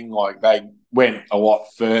and everything, like they went a lot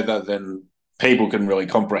further than people can really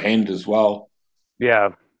comprehend as well. Yeah,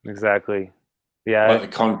 exactly. Like Yeah, the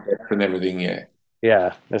concept and everything. Yeah,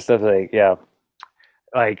 yeah. There's stuff like yeah,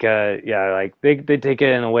 like they take it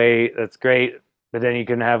in a way that's great, but then you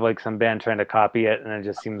can have like some band trying to copy it, and it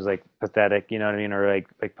just seems like pathetic. You know what I mean? Or like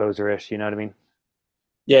poserish. You know what I mean?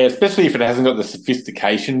 yeah. Especially if it hasn't got the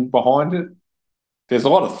sophistication behind it. There's a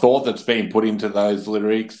lot of thought that's been put into those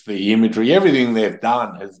lyrics, the imagery, everything they've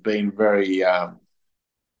done has been very,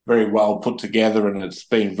 very well put together, and it's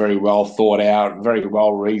been very well thought out, very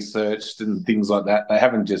well researched, and things like that. They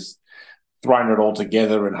haven't just thrown it all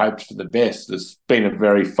together and hoped for the best. It's been a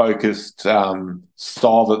very focused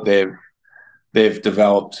style that they've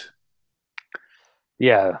developed.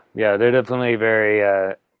 Yeah, yeah. They're definitely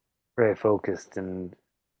very focused and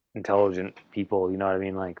intelligent people. You know what I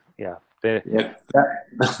mean? Like, yeah, they, Yeah,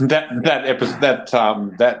 that episode,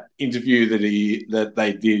 that interview that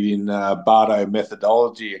they did in Bardo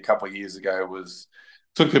Methodology a couple of years ago was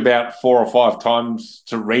took about 4 or 5 times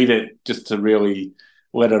to read it just to really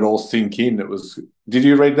let it all sink in. It was. Did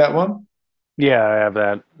you read that one? Yeah, I have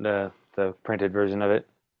that the printed version of it.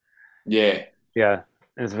 Yeah, Yeah,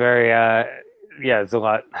 it's very yeah, it's a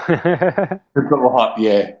lot. it's a lot.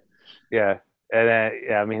 Yeah, Yeah, and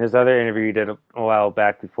yeah, I mean his other interview he did a while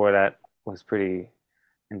back before that was pretty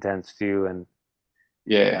intense too, and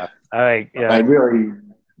yeah. yeah, I like They yeah really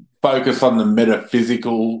focus on the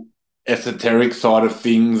metaphysical, esoteric side of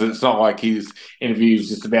things. It's not like his interviews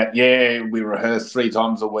just about, yeah, we rehearse 3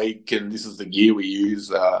 times a week and this is the gear we use.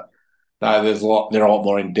 No, they're a lot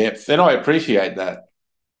more in depth. And I appreciate that.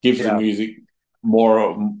 Gives the yeah music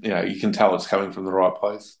more, you can tell it's coming from the right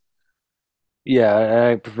place. yeah.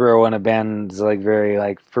 I prefer when a band's like very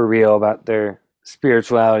like for real about their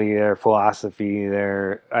spirituality, their philosophy,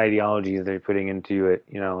 their ideology they're putting into it.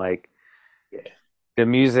 You know, like Yeah. the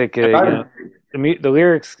music, And you know, the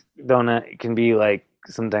lyrics don't can be like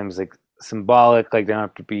sometimes like symbolic, like they don't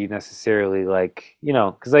have to be necessarily like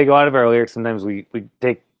because like a lot of our lyrics sometimes we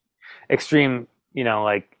take extreme,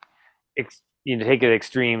 like take it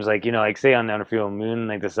extremes, like like say on Underfield Moon,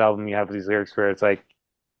 like this album, you have these lyrics where it's like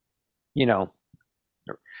you know.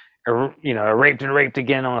 Raped and raped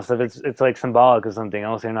again, all that stuff. It's like symbolic of something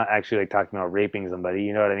else. They're not actually like talking about raping somebody.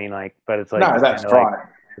 You know what I mean? Like, but it's like no, this that's kind of like right.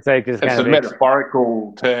 it's like this It's kind a of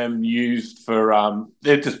metaphorical term used for,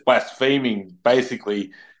 they're just blaspheming,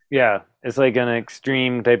 basically. yeah, it's like an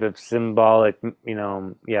extreme type of symbolic,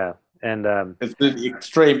 yeah. And It's the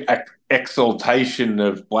extreme exaltation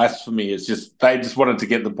of blasphemy. It's just they just wanted to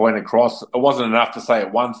get the point across. It wasn't enough to say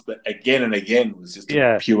it once, but again and again it was just a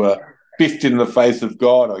yeah, pure fist in the face of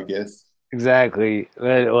God, I guess. exactly.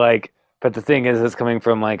 But the thing is, it's coming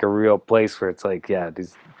from like a real place where it's like, yeah,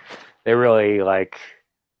 they really like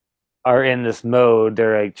are in this mode.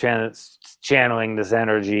 They're like channeling this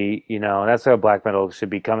energy. That's where black metal should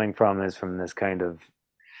be coming from, is from this kind of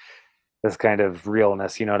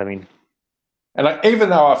realness. You know what I mean? And even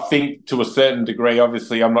though I think to a certain degree,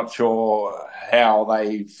 obviously, I'm not sure how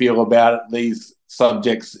they feel about these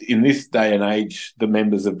subjects in this day and age, the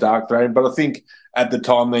members of Dark Throne, but I think at the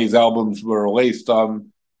time these albums were released,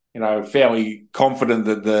 I'm, fairly confident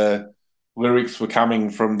that the lyrics were coming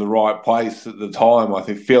from the right place at the time.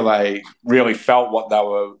 Feel they really felt what they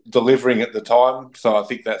were delivering at the time. So I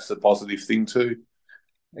think that's a positive thing too.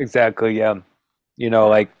 Exactly. Yeah.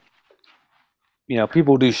 Like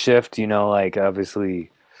people do shift. Like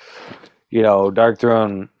obviously, Dark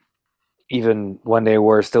Throne, even when they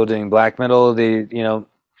were still doing black metal,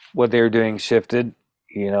 what they were doing shifted,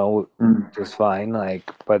 Mm. just fine. Like,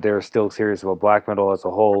 but they were still serious about black metal as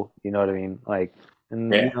a whole. You know what I mean? Like,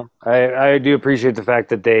 and Yeah. I do appreciate the fact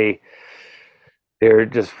that they're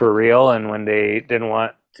just for real, and when they didn't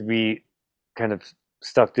want to be kind of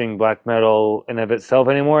stuck doing black metal in of itself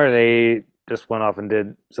anymore, they just went off and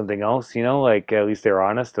did something else. Like at least they were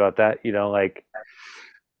honest about that. Like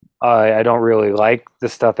I don't really like the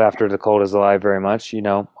stuff after The Cold is Alive very much.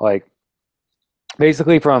 Like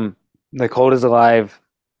basically from The Cold is Alive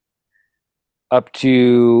up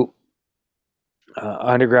to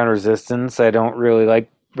Underground Resistance, I don't really like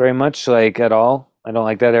very much, like at all. I don't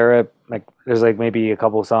like that era. Like there's like maybe a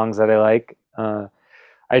couple songs that I like.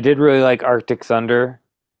 I did really like Arctic Thunder.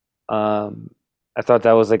 Um, I thought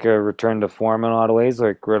that was like a return to form in a lot of ways,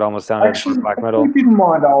 like where it almost sounded more Actually, black I metal. didn't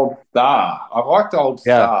mind Old Star. I liked Old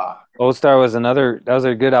Yeah, Star. Old Star was that was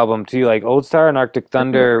a good album too. Like Old Star and Arctic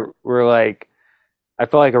Thunder were like, I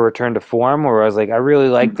felt like a return to form where I was like, I really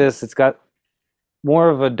like this. It's got more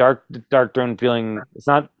of a dark throne feeling. It's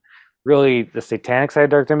not really the satanic side of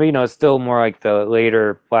Dark Throne, but it's still more like the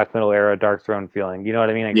later black metal era Dark Throne feeling. You know what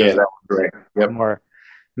I mean? Like Yeah, those that's correct. Yep, more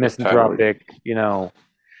totally. misanthropic.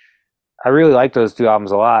 I really like those two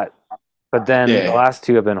albums a lot, but then the Yeah, last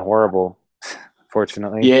two have been horrible,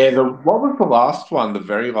 fortunately. yeah. What was the last one? The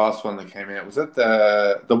very last one that came out, was that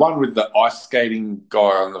the one with the ice skating guy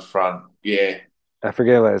on the front? Yeah, I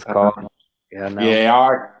forget what it's called. um, Yeah, no. yeah.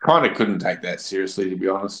 I kind of couldn't take that seriously, to be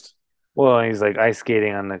honest. Well, he's like ice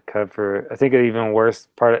skating on the cover. I think an even worse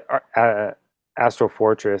part, Astral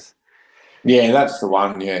Fortress. Yeah, that's the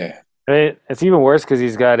one. Yeah. It's even worse because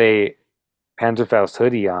he's got a Panzerfaust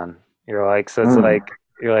hoodie on. You're like, so it's Mm. like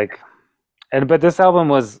you're like, but this album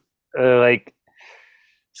was like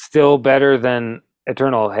still better than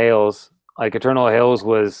Eternal Hails. Like Eternal Hails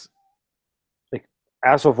was like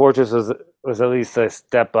Astral Fortress was at least a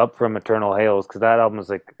step up from Eternal Hails, because that album was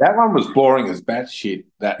like, That one was boring as batshit.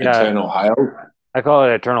 That yeah, Eternal Hail. I call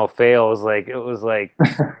it Eternal Fails. Like it was like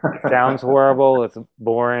it sounds horrible. It's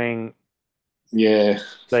boring. Yeah.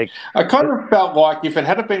 Like I kind of felt like if it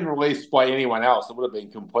had been released by anyone else, it would have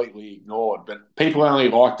been completely ignored. But people only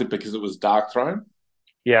liked it because it was Dark Throne.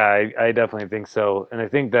 Yeah, I definitely think so. And I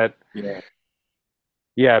think that, Yeah.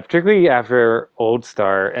 yeah, particularly after Old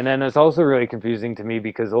Star. And then it's also really confusing to me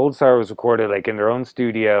because Old Star was recorded like in their own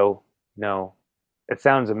studio. You know, it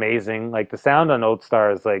sounds amazing. Like the sound on Old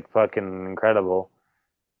Star is like fucking incredible.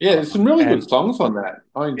 Yeah, there's some really good And songs on that.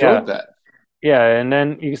 I yeah, enjoyed that. yeah. And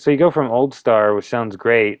then so you go from Old Star, which sounds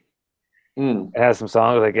great. Mm. It has some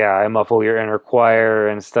songs like, yeah, I Muffle Your Inner Choir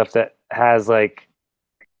and stuff that has like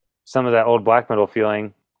some of that old black metal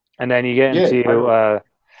feeling. And then you get Yeah, into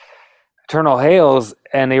Eternal Hails,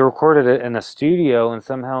 and they recorded it in a studio, and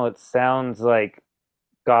somehow it sounds like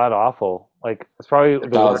god awful. Like it's probably it the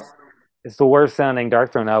does. worst. It's the worst sounding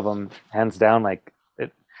Darkthrone album, hands down. Like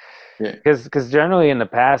it, Yeah. because generally in the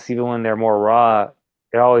past, even when they're more raw,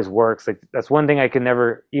 it always works. Like that's one thing I can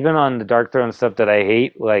never, even on the Darkthrone stuff that I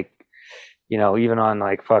hate, like even on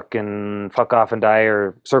like fucking Fuck Off and Die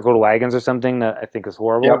or Circled Wagons or something that I think is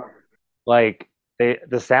horrible. Yep. Like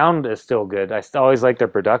the sound is still good. I still always like their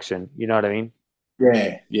production. You know what I mean?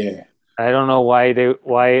 Yeah. Yeah. I don't know why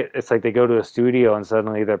it's like they go to a studio and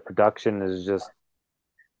suddenly their production is just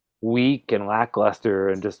weak and lackluster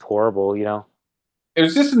and just horrible. It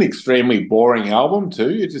was just an extremely boring album too.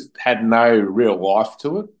 It just had no real life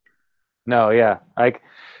to it. No, yeah, like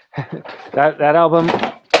that album.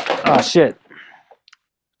 Oh shit!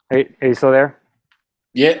 Hey, are you still there?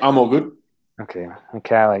 Yeah, I'm all good. Okay,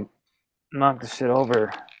 okay, I like knock the shit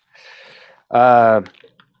over. Uh,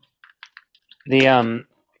 the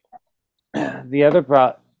the other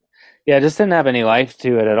yeah, it just didn't have any life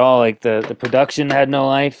to it at all. Like the production had no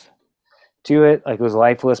life to it. Like it was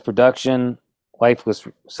lifeless production, lifeless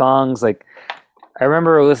songs. Like I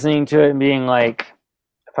remember listening to it and being like,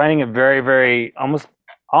 finding it very, very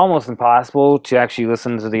almost impossible to actually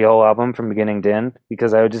listen to the whole album from beginning to end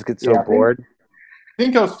because I would just get so Yeah, bored. I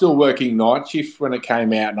think I was still working night shift when it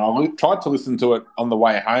came out, and tried to listen to it on the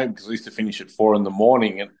way home because I used to finish at 4 in the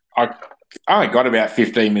morning, and I only got about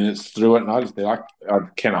 15 minutes through it, and I just be like, I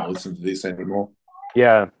cannot listen to this anymore.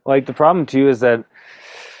 Yeah, like the problem too is that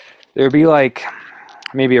there'd be like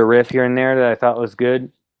maybe a riff here and there that I thought was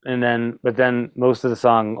good, and then most of the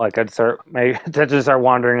song, like I'd start my attention start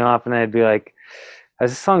wandering off, and I'd be like,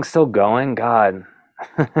 "Is this song still going?" God,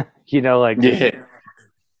 like just Yeah,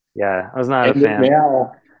 yeah, I was not a and fan.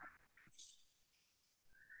 now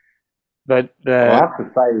But I'll the have to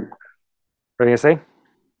say, what are you gonna say?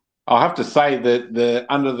 that the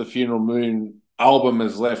Under the Funeral Moon album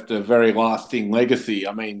has left a very lasting legacy.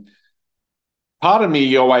 I mean, part of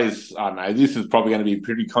me always, I don't know, this is probably going to be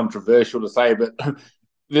pretty controversial to say, but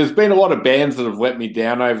there's been a lot of bands that have let me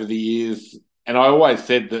down over the years. And I always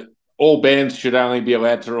said that all bands should only be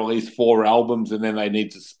allowed to release 4 albums and then they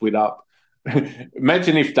need to split up.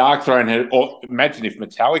 Imagine if Darkthrone had, or imagine if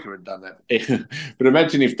Metallica had done that. But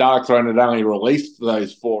imagine if Darkthrone had only released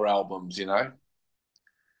those 4 albums. I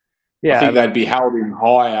Yeah, think but they'd be held in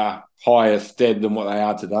higher stead than what they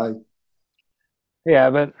are today. yeah,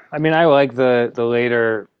 but I mean, I like the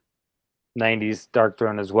later '90s Dark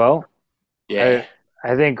Throne as well. I Yeah.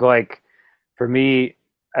 I think like for me,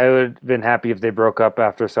 I would have been happy if they broke up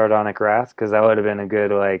after Sardonic Wrath because that would have been a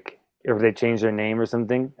good like if they changed their name or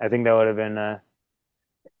something. I think that would have been a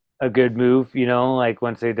good move. Like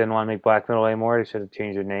once they didn't want to make black metal anymore, they should have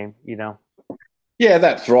changed their name. Yeah,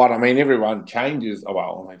 that's right. I mean, everyone changes. Oh,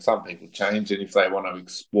 well, I mean, some people change, and if they want to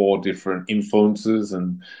explore different influences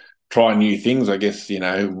and try new things, I guess,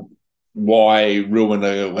 why ruin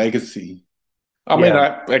a legacy? I mean,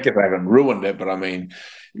 Yeah, I guess they haven't ruined it, but I mean,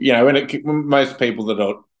 when most people that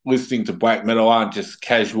are listening to black metal aren't just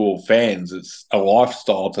casual fans, it's a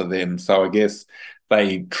lifestyle to them. So I guess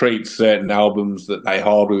they treat certain albums that they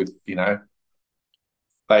hold with,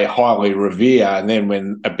 they highly revere. And then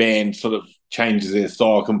when a band sort of changes their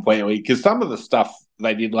style completely, because some of the stuff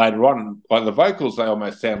they did later on, like the vocals, they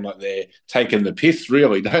almost sound like they're taking the piss,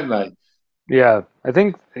 really, don't they? yeah. I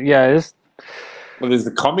think yeah, Well, there's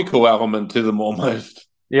a comical element to them almost.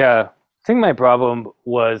 yeah. I think my problem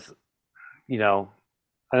was you know,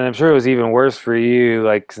 and I'm sure it was even worse for you,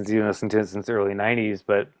 like since you listened to it since the early '90s,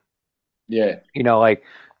 but Yeah. like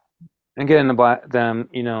and getting about them,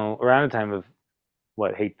 around the time of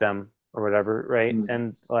what hate them or whatever, right? Mm.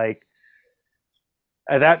 And like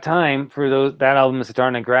at that time for that album,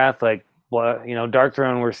 Satanic Wrath, like well, Dark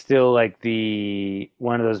Throne were still like the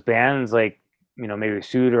one of those bands like maybe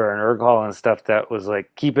Shooter and Urghal and stuff that was like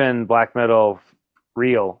keeping black metal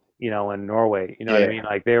real, in Norway. You know what I Yeah. mean?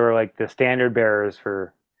 Like they were like the standard bearers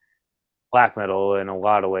for black metal in a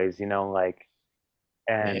lot of ways, like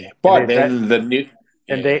and Yeah. and By they said then, the new.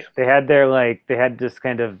 and Yeah. they had their like they had this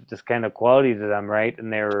kind of quality to them, right?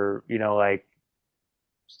 And they were like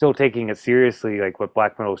still taking it seriously, like what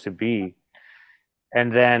black metal should be.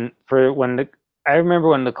 And then for I remember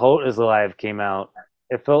when The Cult Is Alive came out,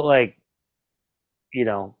 it felt like, you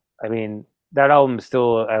know, I mean, that album's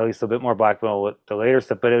still at least a bit more black metal with the later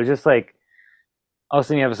stuff, but it was just like, all of a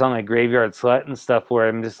sudden you have a song like Graveyard Slut and stuff where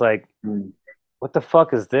I'm just like, what the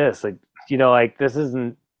fuck is this? Like, like this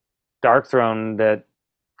isn't Dark Throne that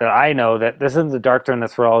I know, that this isn't the Dark Throne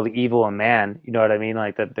that's for all the evil and man. You know what I mean?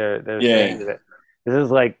 Like that they're saying that this is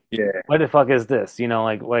like, what the fuck is this?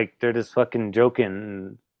 Like they're just fucking joking.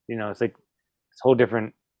 And, it's like this whole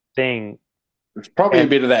different thing. It's probably a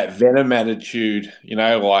bit of that Venom attitude,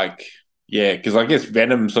 like, because I guess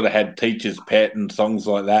Venom sort of had Teacher's Pet and songs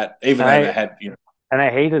like that, even though they had, And I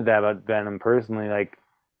hated that about Venom personally. Like,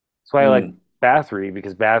 that's why I like Bathory,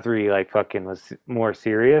 because Bathory like fucking was more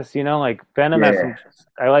serious. Like Venom has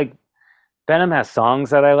Venom has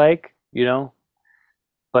songs that I like,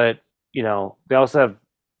 but they also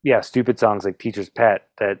have stupid songs like Teacher's Pet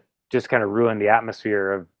that just kind of ruin the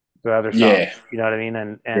atmosphere of the other songs. You know what I mean?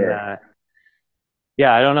 And I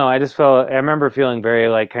don't know. I remember feeling very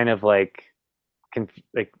like kind of like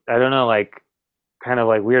I don't know, like kind of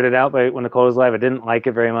like weirded out by when The Cult Is Alive. I didn't like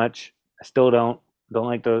it very much. I still don't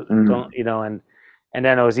like those. Don't and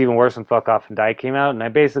then it was even worse when Fuck Off and Die came out, and I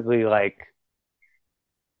basically like,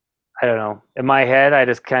 I don't know, in my head I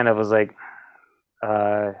just kind of was like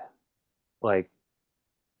like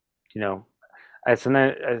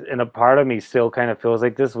and a part of me still kind of feels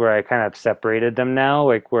like this, where I kind of separated them now,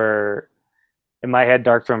 like where in my head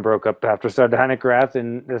Dark Throne broke up after Sardonic Wrath,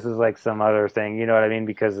 and this is like some other thing, you know what I mean?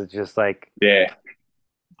 Because it's just like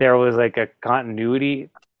there was like a continuity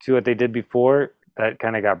to what they did before that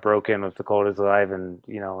kind of got broken with The Cult Is Alive, and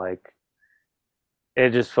like it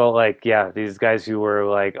just felt like these guys who were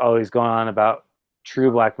like always going on about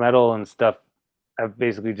true black metal and stuff have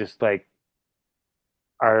basically just like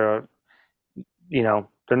are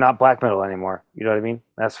they're not black metal anymore. You know what I mean?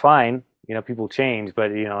 That's fine. People change,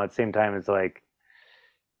 but at the same time, it's like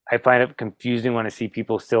I find it confusing when I see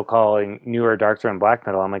people still calling newer Dark Throne black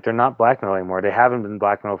metal. I'm like, they're not black metal anymore. They haven't been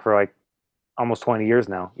black metal for like almost 20 years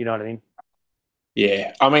now. You know what I mean?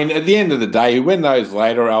 Yeah. I mean, at the end of the day, when those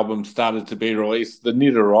later albums started to be released, the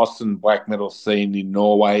Nidaros black metal scene in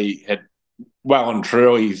Norway had well and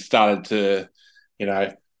truly started to,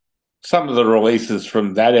 some of the releases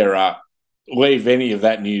from that era leave any of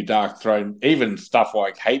that new Dark Throne, even stuff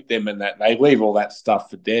like Hate Them and that, they leave all that stuff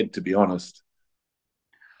for dead, to be honest.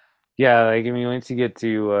 Yeah, like, I mean, once you get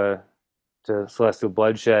to Celestial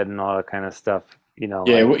Bloodshed and all that kind of stuff, you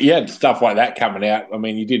had stuff like that coming out. I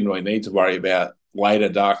mean, you didn't really need to worry about later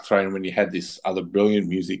Dark Throne when you had this other brilliant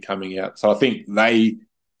music coming out. So I think they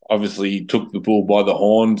obviously took the bull by the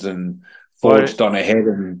horns and forged on ahead.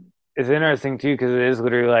 And it's interesting too, because it is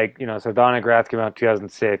literally like, Sardonic Wrath came out in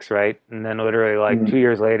 2006, right? And then literally like 2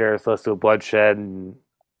 years later, Celestial Bloodshed and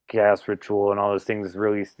Chaos Ritual and all those things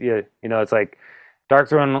released. Yeah, it's like Dark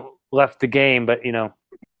Throne left the game, but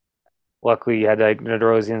luckily you had like the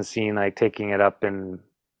Nerdrosian scene like taking it up, and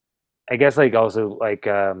I guess like also like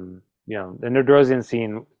the Nerdrosian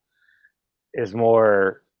scene is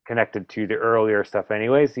more connected to the earlier stuff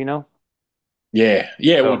anyways, Yeah,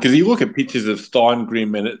 well, because you look at pictures of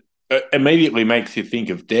Steingrim and it immediately makes you think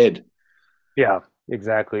of Dead. Yeah,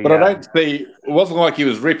 exactly. But I don't see, it wasn't like he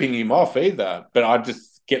was ripping him off either, but I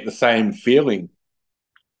just get the same feeling.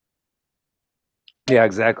 Yeah,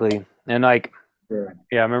 exactly. And like,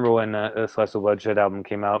 I remember when the Celestial Bloodshed album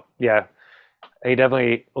came out. Yeah, he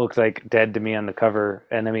definitely looks like Dead to me on the cover.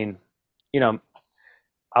 And I mean,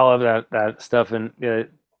 I love that stuff. And the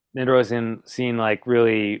Nidrosian scene like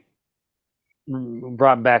really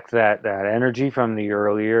brought back that energy from the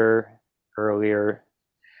earlier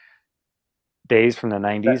days from the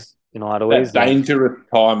 90s in a lot of ways. That dangerous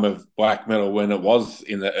time of black metal when it was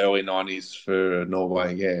in the early 90s for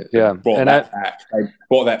Norway. Yeah. Brought that back. They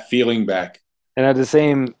brought that feeling back. And at the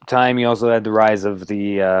same time, you also had the rise of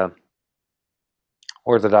the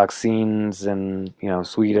Orthodox scenes and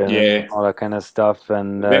Sweden and all that kind of stuff.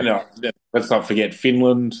 And then let's not forget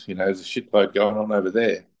Finland. There's a shitload going on over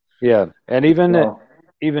there. Yeah, and even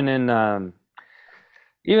in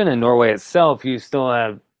Norway itself, you still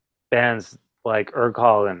have bands like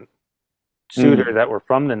Urkhal and Suter that were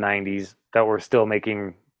from the 90s that were still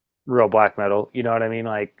making real black metal. You know what I mean?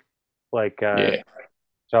 Which I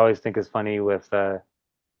always think is funny with when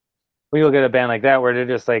you look at a band like that where they're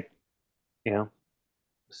just like,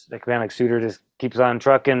 like a band like Suter just keeps on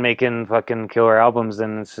trucking, making fucking killer albums,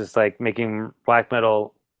 and it's just like making black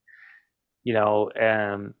metal,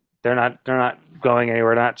 and they're not going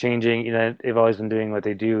anywhere, not changing. They've always been doing what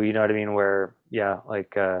they do. You know what I mean? Where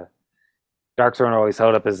like Darkthrone always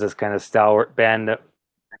held up as this kind of stalwart band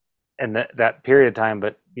in that period of time,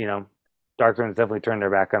 but Darkthrone's definitely turned their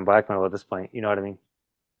back on black metal at this point. You know what I mean?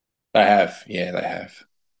 They have. Yeah, they have.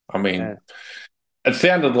 I Yeah. mean, it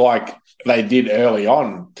sounded like they did early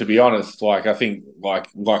on, to be honest. Like I think like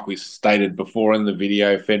we stated before in the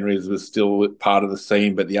video, Fenris was still part of the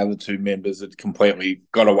scene, but the other two members had completely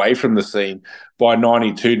got away from the scene. By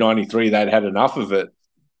 92, 93, they'd had enough of it.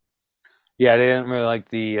 Yeah, they didn't really like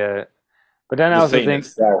but then I The also scene think,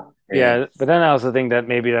 itself. Yeah. yeah, but then I also think that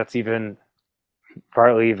maybe that's even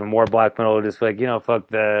partly even more black metal, just like, fuck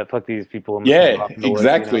these people and listen to Yeah, Off in the Woods,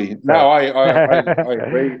 exactly. No, So I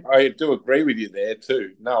agree. I do agree with you there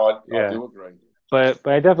too. No, I yeah. do agree. But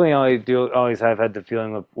I definitely always have had the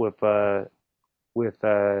feeling with Dark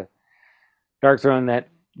Throne that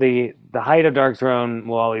the height of Dark Throne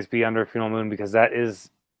will always be under Funeral Moon, because that is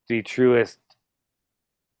the truest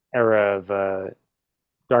era of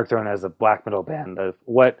Dark Throne as a black metal band, of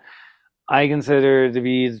what I consider to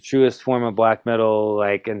be the truest form of black metal,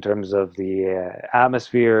 like in terms of the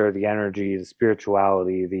atmosphere, the energy, the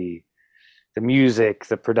spirituality, the music,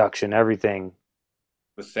 the production, everything.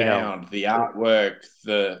 The You know, sound, the artwork,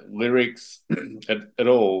 the lyrics, it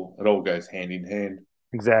all goes hand in hand.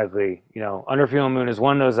 exactly. Under Funeral Moon is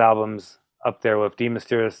one of those albums up there with De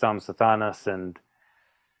Mysteriis Dom Sathanas and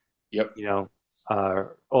Yep.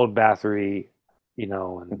 Old Bathory, and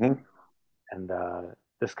Mm-hmm. and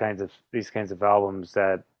these kinds of albums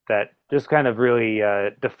that just kind of really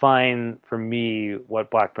define for me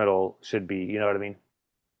what black metal should be. You know what I mean?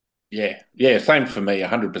 Yeah, yeah, same for me,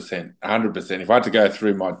 100%. 100%. If I had to go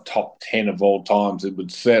through my top 10 of all times, it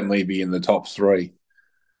would certainly be in the top three.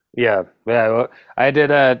 Yeah, yeah. Well, I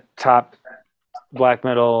did a top black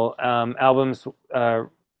metal albums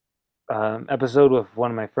episode with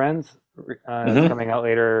one of my friends. It's Mm-hmm. coming out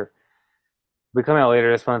later. Will be coming out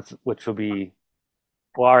later this month, which will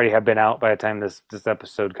already have been out by the time this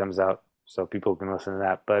episode comes out, so people can listen to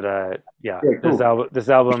that. But yeah, Yeah, cool. this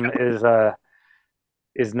album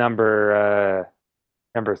is number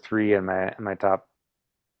three in my top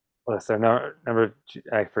list. Or number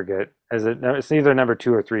I forget. It's either number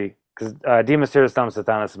two or three, because De Mysteriis Dom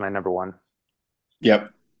Sathanas is my number one.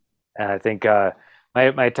 Yep. And I think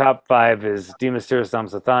my top five is De Mysteriis Dom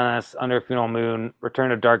Sathanas, Under Funeral Moon,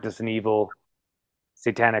 Return of Darkness and Evil,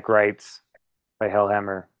 Satanic Rites by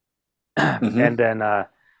Hellhammer, and Mm-hmm. then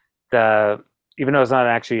the even though it's not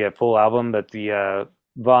actually a full album, but the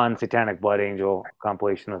Von Satanic Blood Angel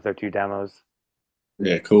compilation with their two demos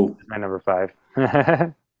Yeah, cool. is my number five.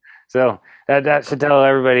 So that should tell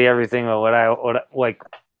everybody everything about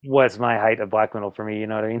what's my height of black metal for me. You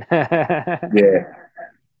know what I mean? Yeah.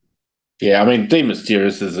 Yeah, I mean, De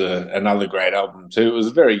Mysteriis is another great album too. It was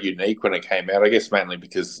very unique when it came out, I guess mainly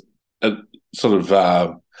because it sort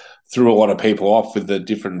of threw a lot of people off with the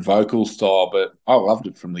different vocal style, but I loved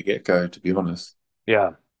it from the get-go, to be honest.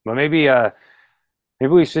 Yeah. Well, maybe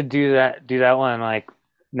we should do that one like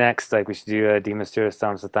next. Like we should do a De Mysteriis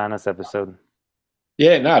Dom Sathanas episode.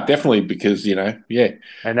 Yeah, no, definitely because, yeah,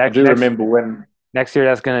 And I do remember when next year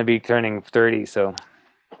that's going to be turning 30. So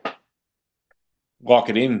Lock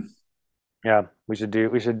It In. yeah, we should do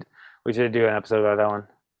an episode about that one.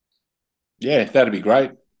 Yeah, that'd be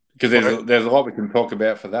great because Or there's a lot we can talk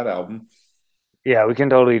about for that album. yeah, we can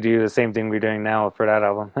totally do the same thing we're doing now for that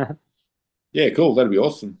album. Yeah, cool. That'd be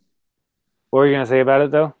awesome. What were you gonna say about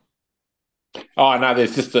it though? Oh no,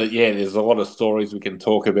 there's a lot of stories we can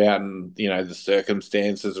talk about, and the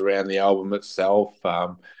circumstances around the album itself.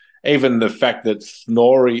 Even the fact that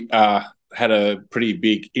Snorri had a pretty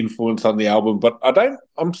big influence on the album, but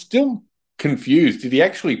I'm still confused. Did he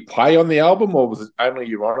actually play on the album, or was it only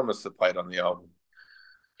Euronymous that played on the album?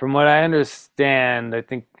 From what I understand, I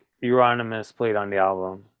think Euronymous played on the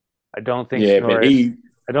album. I don't think Yeah, but Snorri.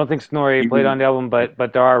 I don't think Snorri he played was on the album, but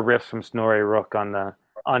there are riffs from Snorri Rook on the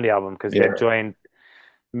album, because he had yeah joined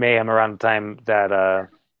Mayhem around the time that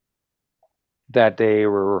they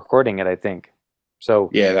were recording it, I think. So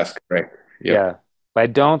yeah that's correct. Yep. yeah, but I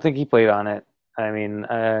don't think he played on it. I mean,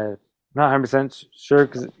 not 100% sure,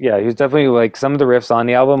 because yeah, he was definitely like some of the riffs on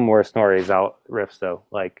the album were Snorri's out riffs though,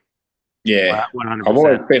 like Yeah, I've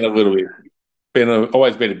always 100%. been a little bit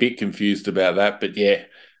always been a bit confused about that, but yeah,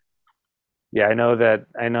 Yeah, I know that.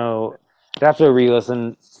 I know. I have to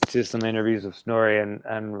re-listen to some interviews with Snorri and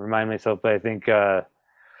remind myself. But I think I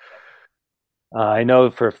know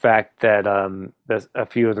for a fact that there's a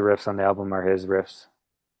few of the riffs on the album are his riffs.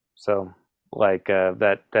 So like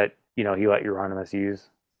that he let Euronymous use.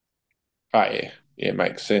 oh yeah, yeah,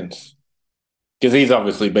 makes sense because he's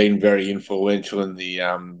obviously been very influential in the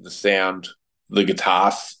sound, the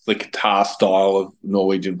guitar style of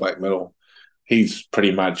Norwegian black metal. he's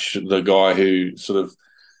pretty much the guy who sort of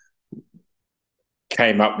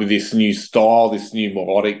came up with this new style, this new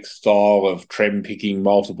melodic style of trem picking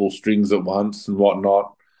multiple strings at once and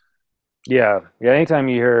whatnot. Yeah, yeah. Anytime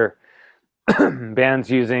you hear bands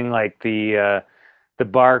using like the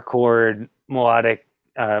bar chord melodic,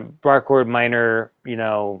 bar chord minor,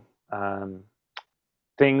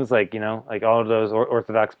 things like like all of those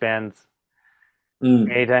Orthodox bands.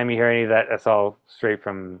 Mm. Anytime you hear any of that, that's all straight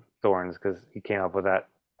from Thorns because he came up with that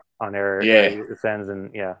on Yeah, Air Ascends,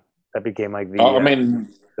 and yeah, that became like I mean,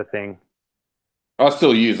 the thing. I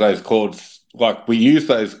still use those chords. Like we used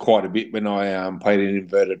those quite a bit when I played in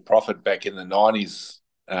Inverted Prophet back in the 90s.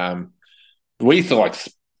 Um, we used to like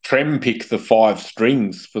trem pick the five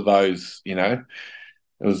strings for those. It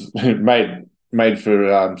was made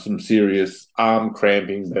for some serious arm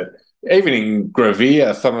cramping. But even in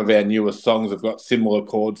Graveir, some of our newer songs have got similar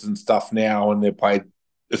chords and stuff now, and they're played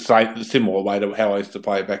the same similar way to how I used to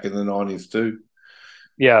play back in the 90s too.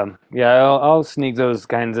 Yeah, yeah. I'll sneak those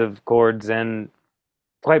kinds of chords in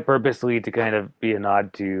quite purposely to kind of be a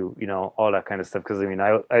nod to all that kind of stuff because I mean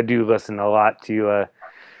I do listen a lot to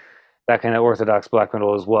that kind of Orthodox black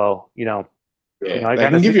metal as well. Yeah, I they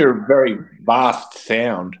kind can of give see. you a very vast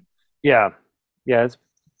sound. Yeah, yeah. It's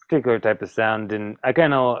a particular type of sound, and I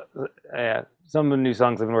kind of some of the new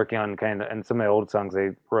songs I've been working on, kind of, and some of the old songs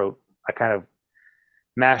I wrote, I kind of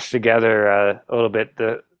mashed together a little bit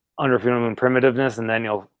the Under Fuel Moon primitiveness, and then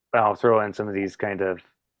I'll throw in some of these kind of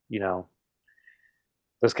you know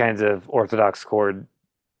those kinds of Orthodox chord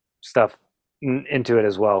stuff into it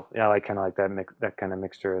as well. Yeah, I kind of like that kind of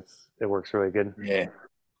mixture. It works really good. Yeah,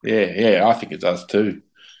 yeah. I think it does too.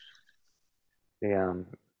 Yeah,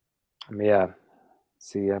 yeah.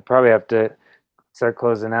 See, I probably have to start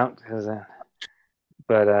closing out because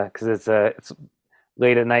it's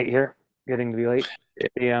late at night here, getting to be late.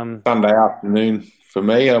 Yeah. The Sunday afternoon for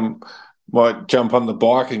me. I might jump on the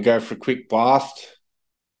bike and go for a quick blast.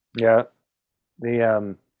 yeah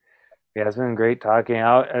the yeah, it's been great talking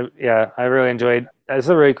out. Yeah, I really enjoyed. It's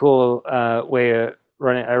a really cool way of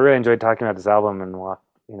running. I really enjoyed talking about this album and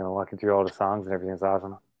walking through all the songs and everything. It's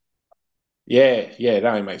awesome. Yeah. It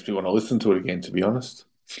only makes me want to listen to it again, to be honest.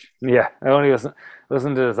 Yeah, I only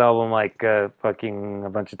listened to this album like fucking a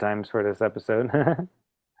bunch of times for this episode.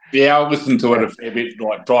 Yeah, I listened to it Yeah, a fair bit,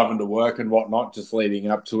 like driving to work and whatnot, just leading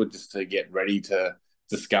up to it, just to get ready to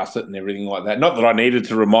discuss it and everything like that. Not that I needed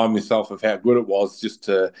to remind myself of how good it was, just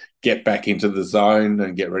to get back into the zone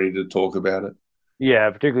and get ready to talk about it. yeah,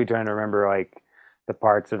 particularly trying to remember like the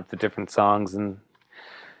parts of the different songs and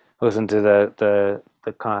listen to the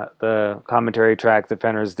commentary track that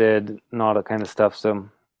Fenners did and all that kind of stuff. So,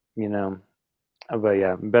 you know, but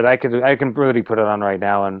yeah, but I can really put it on right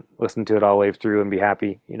now and listen to it all the way through and be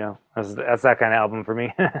happy. That's that kind of album for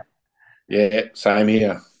me. Yeah, same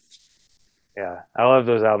here. Yeah, I love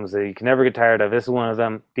those albums that you can never get tired of. This is one of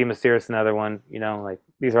them. Demysteris, another one. Like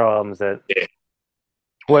these are all albums that. Yeah.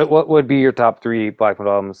 What would be your top three black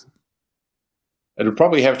metal albums? It'll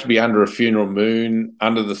probably have to be Under a Funeral Moon,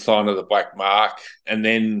 Under the Sign of the Black Mark, and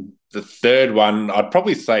then the third one, I'd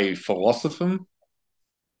probably say Philosophum.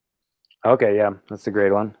 Okay, yeah, that's a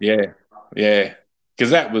great one. Yeah.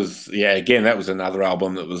 Because that was, yeah, again, that was another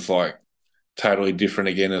album that was like totally different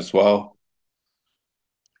again as well.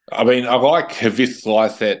 I mean, I like Havis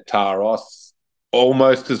Lyset Taros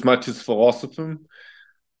almost as much as Philosophum,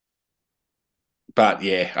 but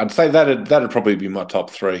yeah, I'd say that'd probably be my top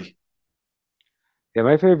three. Yeah,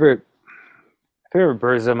 my favorite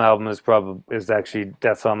Burzum album is actually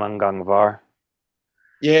Death Song Gangvar.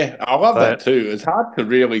 Yeah, I love that But too. It's hard to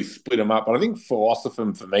really split them up, but I think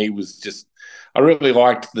Philosophum for me was just, I really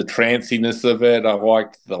liked the tranciness of it. I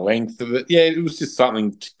liked the length of it. Yeah, it was just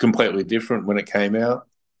something completely different when it came out.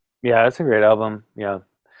 yeah, it's a great album. Yeah,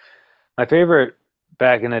 my favorite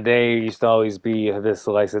back in the day used to always be Havis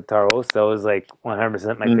Lysa Taros. That was like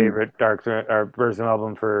 100% my Mm. favorite or Burzum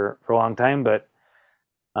album for a long time. But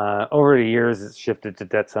over the years, it's shifted to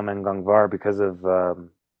Death Song Gangvar because of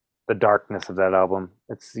the darkness of that album.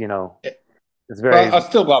 It's But very I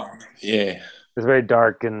still love, yeah, it's very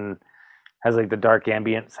dark and has like the dark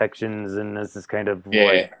ambient sections and this is kind of like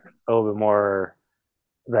yeah, a little bit more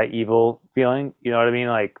that evil feeling. You know what I mean?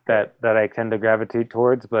 Like that I tend to gravitate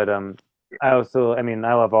towards. But I mean,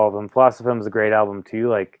 I love all of them. Philosophum is a great album too.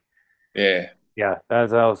 Like, yeah. yeah,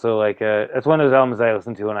 that's also like it's one of those albums I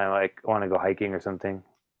listen to when I like want to go hiking or something.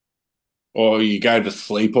 Or you go to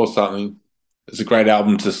sleep or something. It's a great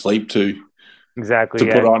album to sleep to Exactly.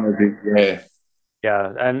 put Yeah. on. Yeah,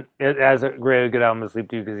 Yeah, and it has a really good album to sleep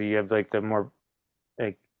to because you have like the more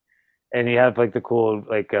like, and you have like the cool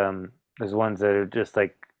like there's ones that are just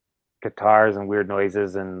like guitars and weird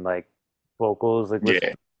noises and like vocals, like with,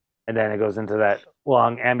 Yeah, and then it goes into that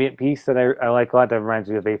long ambient piece that I like a lot. That reminds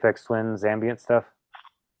me of Aphex Twin's ambient stuff.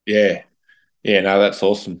 yeah, yeah. No, that's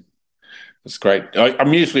awesome. That's great.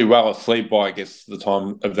 I'm usually well asleep by, I guess, the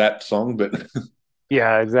time of that song, but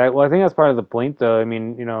Yeah, exactly. Well, I think that's part of the point, though. I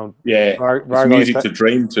mean, yeah, it's Varg always music to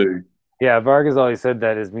dream to. yeah, Varg has always said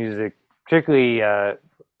that his music, particularly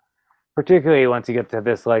once you get to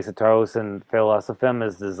this Lysotaros and Philosophem,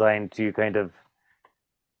 is designed to kind of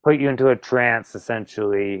put you into a trance,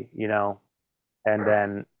 essentially,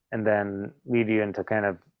 and then lead you into kind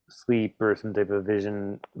of sleep or some type of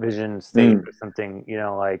vision state Mm. or something,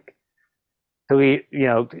 like so we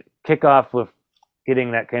kick off with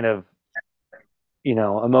getting that kind of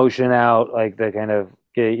emotion out, like the kind of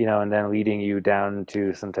and then leading you down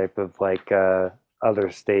to some type of like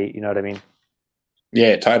other state, you know what I mean?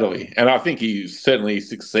 Yeah, totally. And I think he certainly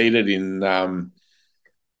succeeded in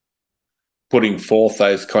putting forth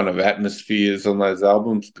those kind of atmospheres on those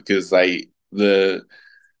albums because the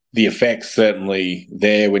effects certainly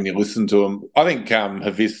there when you listen to them. I think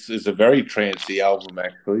Havis is a very trancy album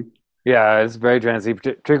actually. Yeah, it's very trancy,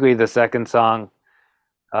 particularly the second song,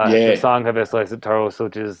 the Yeah. song Habis Taros,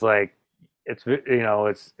 which is like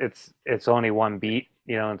it's only one beat,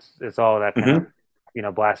 it's all that kind of Hmm.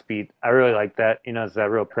 blast beat. I really like that. It's that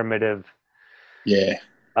real primitive, Yeah.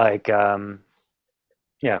 like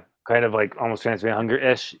yeah, kind of like almost Transparent Hunger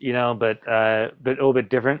ish, but a little bit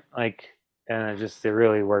different, like, and it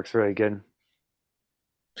really works really good.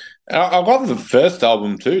 I love the first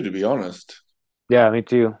album too, to be honest. Yeah, me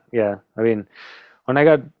too. Yeah, I mean, when I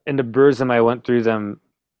got into Burzum, I went through them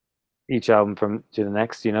each album from to the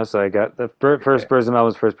next, so I got the first Burzum album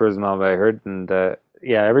was the first Burzum album I heard, and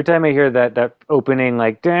yeah, every time I hear that opening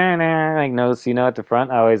like like notes, at the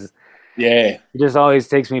front, I always Yeah. it just always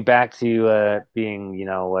takes me back to being,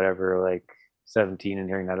 whatever, like 17 and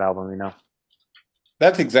hearing that album.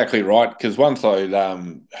 That's exactly right. Because once I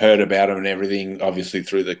heard about him and everything, obviously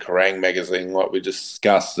through the Kerrang magazine, like we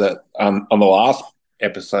discussed that on the last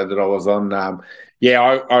episode that I was on, yeah,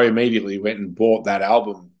 I immediately went and bought that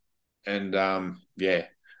album, and yeah,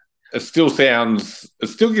 it still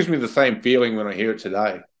gives me the same feeling when I hear it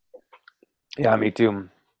today. Yeah, me too.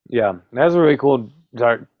 Yeah, that's a really cool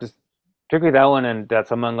dark, just particularly that one and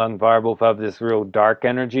that's Among Ungvar both have this real dark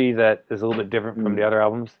energy that is a little bit different from the Mm. other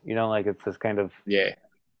albums. Like it's this kind of Yeah,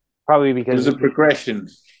 probably it because was a progression.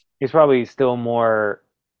 he's probably still more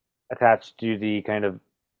attached to the kind of,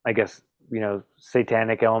 I guess,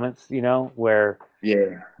 satanic elements. Where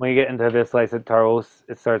Yeah, when you get into this like Taros,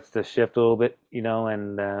 it starts to shift a little bit.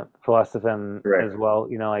 And Philosophem as correct. well.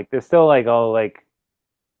 Like they're still like all like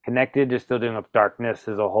connected. They're still doing with darkness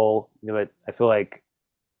as a whole. But I feel like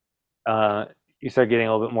you start getting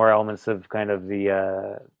a little bit more elements of kind of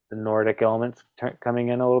the Nordic elements coming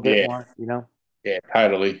in a little bit Yeah, more. yeah,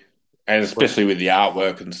 totally. And But, especially with the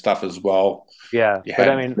artwork and stuff as well. yeah, You but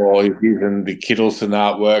I had mean, Floyd and the Kittleson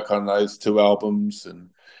artwork on those two albums, and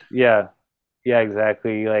yeah, yeah,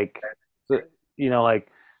 exactly. Like, so, like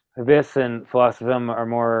this and Philosophism are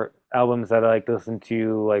more albums that I like to listen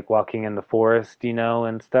to, like walking in the forest,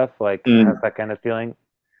 and stuff. Like, it has mm, that kind of feeling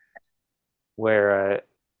where,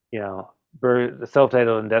 you know, the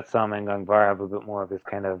self-titled and Death Psalm and Gangvar have a bit more of this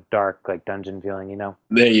kind of dark, like dungeon feeling.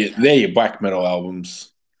 they're your black metal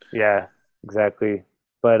albums. Yeah, exactly.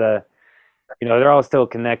 But they're all still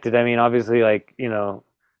connected. I mean, obviously, like,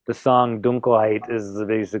 the song Dunkelheit is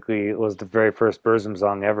basically was the very first Burzum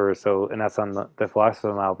song ever. So, and that's on the Philosophy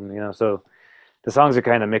album. So the songs are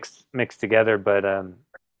kind of mixed together. But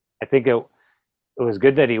I think it was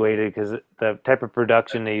good that he waited because the type of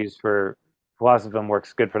production they used for Philosophy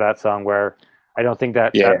works good for that song. Where I don't think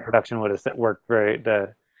that Yeah, production would have worked very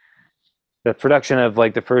the production of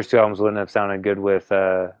like the first two albums wouldn't have sounded good with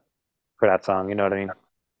for that song. You know what I mean?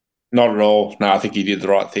 not at all. No, I think he did the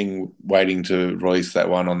right thing waiting to release that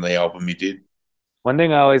one on the album he did. One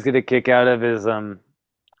thing I always get a kick out of is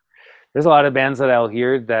there's a lot of bands that I'll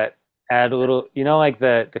hear that add a little, like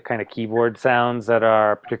the kind of keyboard sounds that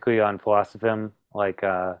are particularly on Philosophem, like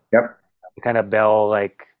Yep. the kind of bell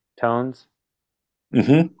like tones,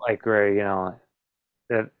 Hmm. like where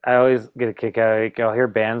that I always get a kick out of. Like, I'll hear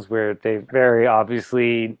bands where they very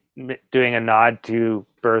obviously doing a nod to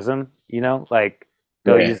Burzum, like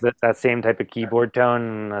they'll Yeah. use that same type of keyboard tone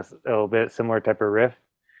and a little bit similar type of riff,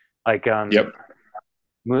 like Yep.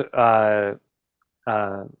 uh,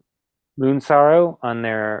 uh, Moon Sorrow on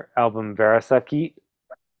their album Verasaki,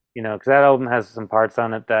 because that album has some parts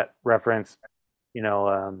on it that reference, you know,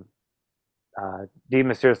 um, De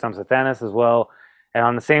Mysterious Tom Sathanis as well. And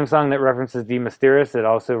on the same song that references De Mysterious, it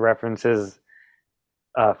also references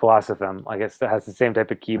Philosophem. I guess it has the same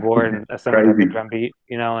type of keyboard and a similar type of Crazy. drum beat,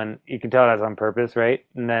 and you can tell that's on purpose, right?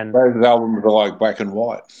 And then Those albums are like black and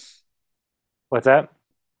white. what's that?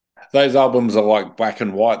 Those albums are like black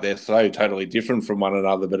and white. They're so totally different from one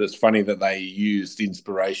another, but it's funny that they used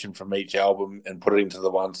inspiration from each album and put it into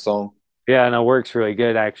the one song. Yeah, and it works really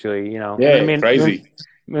good actually. And I Yeah, mean, crazy.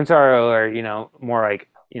 Moonsaro are more like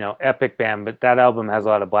epic band, but that album has a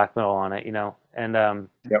lot of black metal on it, and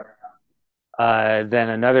Yep. then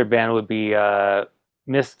another band would be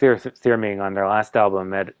Miss Thirming on their last album,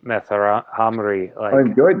 Meth Hamri. I Like,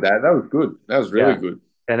 enjoyed that. That was good. That was really yeah, good.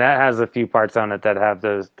 and that has a few parts on it that have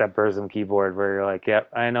that Burzum keyboard where you're like, yep,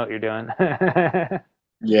 I know what you're doing.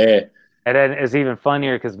 Yeah. And then it's even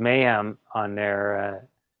funnier because Mayhem on their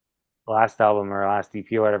last album or last EP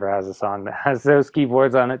or whatever has a song that has those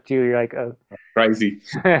keyboards on it too. You're like, oh. Crazy.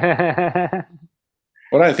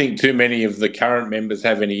 I don't think too many of the current members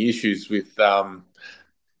have any issues with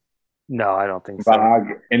No, I don't think so.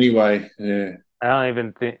 Varg anyway. Yeah. I don't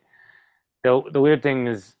even think the weird thing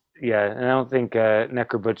is, yeah, and I don't think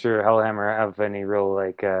Necro Butcher or Hellhammer have any real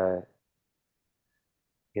like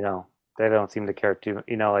they don't seem to care too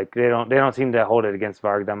like they don't seem to hold it against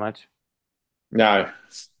Varg that much. No,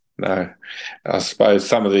 no. I suppose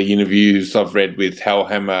some of the interviews I've read with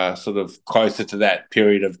Hellhammer sort of closer to that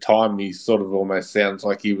period of time, he sort of almost sounds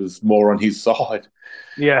like he was more on his side.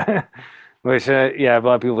 Yeah. Which yeah, a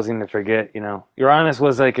lot of people seem to forget, Euronymous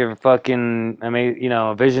was like a fucking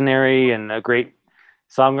a visionary and a great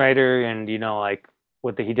songwriter, and like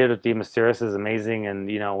he did with the Mysterious is amazing, and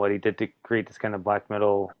what he did to create this kind of black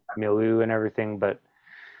metal milieu and everything, but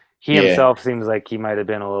he Yeah. himself seems like he might have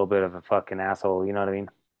been a little bit of a fucking asshole, you know what I mean?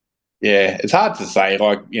 Yeah, it's hard to say.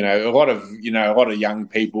 Like, a lot of young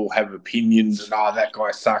people have opinions and that guy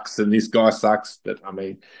sucks and this guy sucks. But I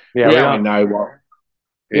mean, Yeah, we we only don't. know what.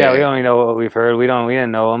 Yeah, we Yeah, only know what we've heard. We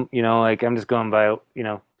didn't know him. Like I'm just going by.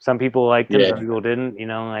 Some people liked him, yeah, some people didn't.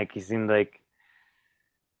 Like he seemed like,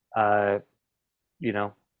 uh, you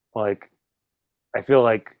know, like I feel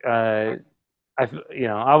like, I've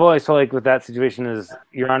always felt like with that situation is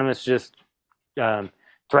Euronymous just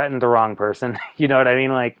threatened the wrong person. You know what I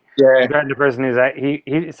mean? Like he yeah. threatened the person who's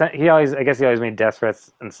he always I guess he always made death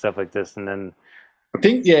threats and stuff like this, and then I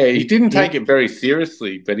think he didn't he take it very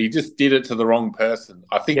seriously, but he just did it to the wrong person.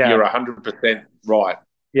 I think yeah you're 100% right.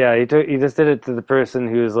 yeah he just did it to the person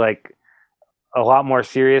who's like a lot more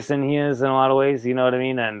serious than he is in a lot of ways. You know what I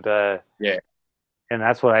mean? And Yeah, and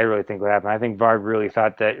that's what I really think would happen. I think Varg really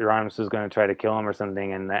thought that Euronymous was going to try to kill him or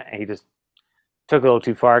something, and that he just took it a little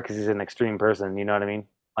too far because he's an extreme person. You know what I mean?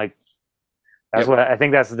 Like that's yep, what I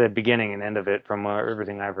think. That's the beginning and end of it from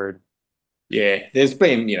everything I've heard. yeah. There's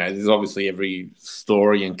obviously every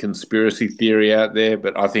story and conspiracy theory out there,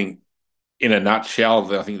 but I think in a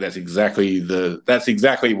nutshell, I think that's exactly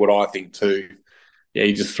what I think too. Yeah,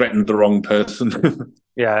 he just threatened the wrong person.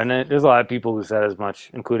 Yeah, and there's a lot of people who said as much,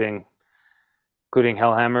 including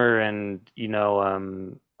Hellhammer and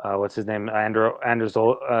what's his name,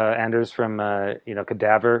 Anders from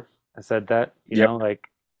Cadaver said that. Yep. Like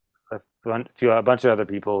a bunch of other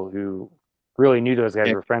people who really knew those guys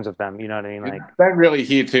Yeah. were friends with them. You know what I mean? Like, Don't really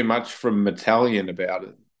hear too much from Metallian about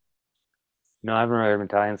it. I haven't really heard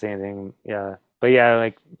Italian say anything. Yeah, but yeah,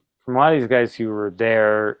 like from a lot of these guys who were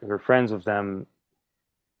there, who were friends with them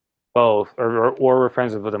both, or were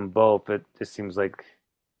friends with them both. It just seems like,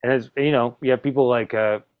 and it's you have people like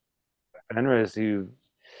Fenris who,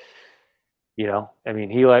 I mean,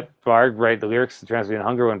 he let Varg write the lyrics to Transylvanian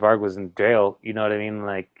Hunger when Varg was in jail. You know what I mean?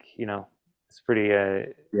 Like, it's pretty.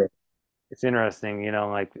 Yeah. It's interesting.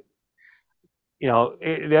 Like,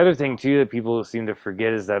 the other thing too that people seem to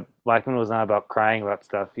forget is that black metal was not about crying about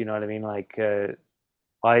stuff. You know what I mean? Like, a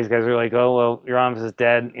lot of these guys are like, oh well, your arms is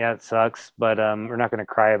dead. Yeah, it sucks, but we're not going to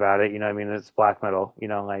cry about it. You know what I mean? It's black metal.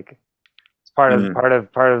 Like. Mm.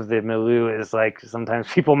 Part of the milieu is like sometimes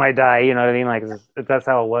people might die. You know what I mean? Like that's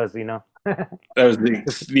how it was. That was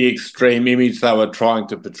the extreme image they were trying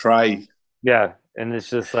to portray. Yeah, and it's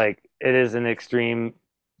just like it is an extreme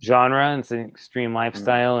genre, and it's an extreme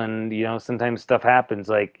lifestyle, and sometimes stuff happens.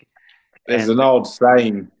 Like, There's and an old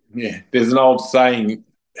saying. Yeah, there's an old saying.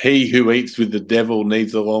 He who eats with the devil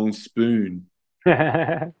needs a long spoon.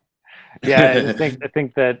 yeah, I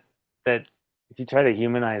think that if you try to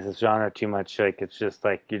humanize this genre too much, like it's just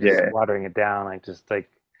like you're just Yeah, watering it down. Like just like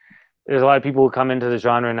there's a lot of people who come into the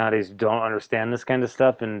genre nowadays who don't understand this kind of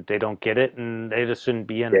stuff and they don't get it and they just shouldn't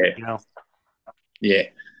be in it. yeah, yeah,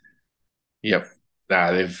 yep.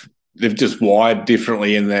 No, they've just wired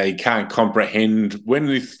differently, and they can't comprehend when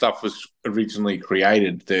this stuff was originally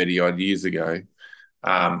created 30 odd years ago.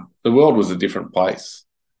 The world was a different place.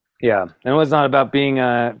 Yeah, and it was not about being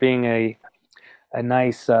a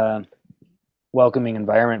nice, welcoming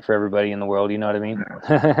environment for everybody in the world. You know what I mean?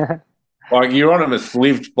 Like Euronymous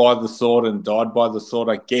lived by the sword and died by the sword,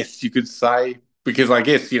 I guess you could say, because I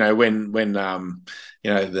guess when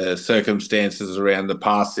the circumstances around the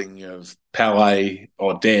passing of Palais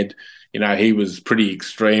or dead, he was pretty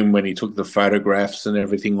extreme when he took the photographs and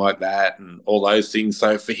everything like that, and all those things.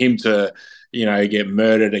 So for him to get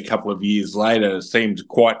murdered a couple of years later seemed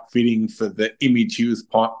quite fitting for the image he was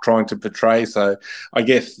trying to portray. So I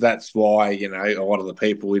guess that's why, a lot of the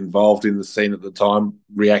people involved in the scene at the time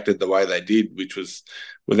reacted the way they did, which was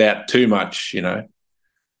without too much,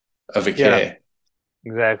 of a Yeah, care.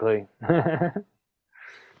 exactly.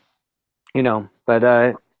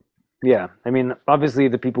 But yeah, I mean, obviously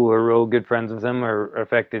the people who are real good friends with him are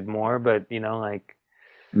affected more, but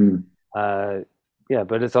Mm. uh, yeah,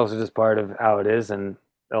 but it's also just part of how it is, and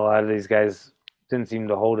a lot of these guys didn't seem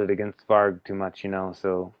to hold it against Varg too much,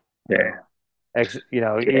 so Yeah.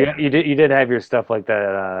 you did have your stuff like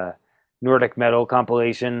that Nordic metal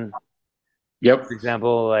compilation, Yep. for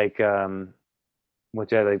example, like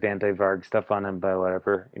which had like the anti-Varg stuff on it, but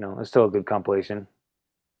whatever, it's still a good compilation.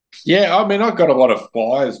 Yeah, I mean, I got a lot of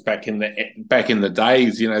fires back in the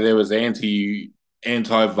days. There was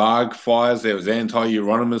anti-Varg fires, there was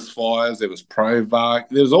anti-Euronymous fires, there was pro-Varg.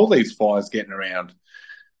 There was all these fires getting around.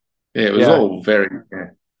 Yeah, it was Yeah, all very. Yeah.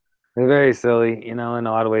 they're very silly, in a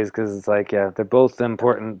lot of ways, because it's like, yeah, they're both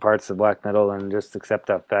important parts of black metal, and just accept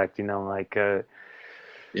that fact, like,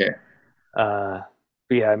 Yeah. uh,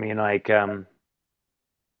 but yeah, I mean, like, yeah,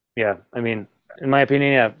 I mean, in my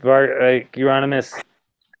opinion, yeah, like Euronymous.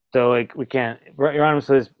 So like, we can't.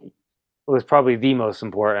 Euronymous was probably the most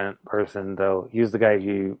important person, though. He was the guy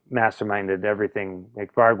who masterminded everything.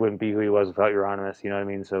 Like Varg wouldn't be who he was without Euronymous. You know what I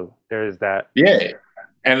mean? So there is that. Yeah.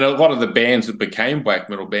 And a lot of the bands that became black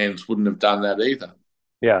metal bands wouldn't have done that either.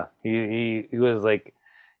 Yeah, he was like,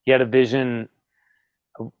 he had a vision,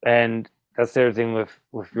 and that's the other thing with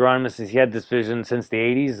Euronymous is he had this vision since the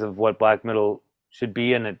 '80s of what black metal should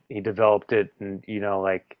be, and he developed it, and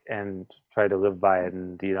like, and tried to live by it,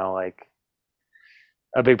 and like,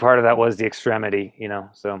 a big part of that was the extremity.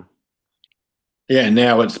 So Yeah,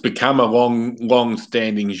 now it's become a long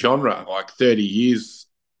standing genre, like 30 years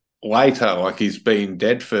later, like he's been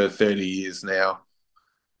dead for 30 years now.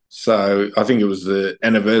 So I think it was the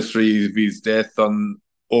anniversary of his death on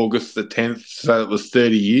August the 10th. So it was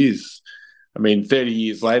 30 years. I mean, 30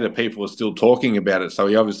 years later, people are still talking about it. So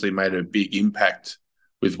he obviously made a big impact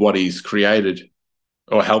with what he's created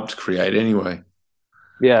or helped create anyway.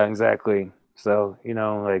 yeah, exactly. So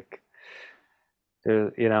like,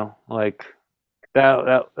 like,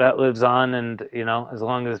 that lives on, and as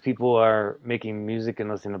long as people are making music and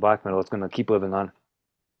listening to black metal, it's going to keep living on.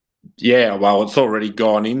 Yeah, well, it's already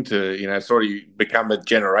gone into, it's already become a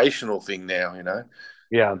generational thing now.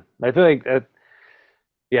 Yeah, I feel like that.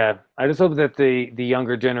 Yeah, I just hope that the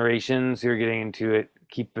younger generations who are getting into it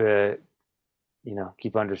keep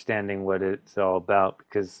understanding what it's all about,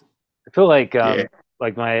 because I feel like Yeah.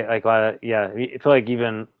 yeah, I feel like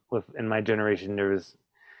even in my generation there was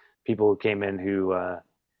people who came in who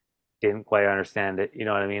didn't quite understand it. You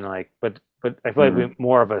know what I mean? Like, but I feel like Mm.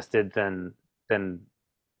 more of us did than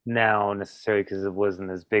now, necessarily, because it wasn't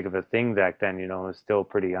as big of a thing back then. It was still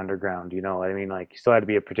pretty underground. You know what I mean? Like, you still had to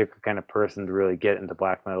be a particular kind of person to really get into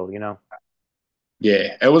black metal.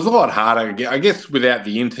 Yeah, it was a lot harder. I guess without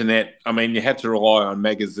the internet, I mean, you had to rely on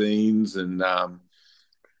magazines and,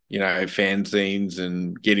 fanzines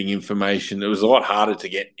and getting information. It was a lot harder to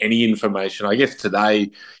get any information. I guess today,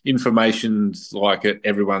 information's like at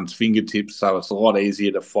everyone's fingertips, so it's a lot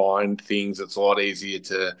easier to find things. It's a lot easier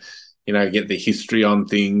to, get the history on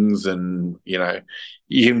things, and you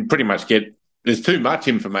can pretty much get. There's too much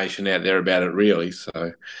information out there about it, really.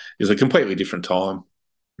 So it's a completely different time.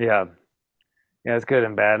 Yeah, yeah, it's good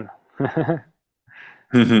and bad.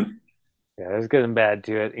 Yeah, there's good and bad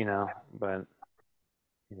to it. But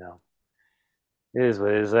you know, it is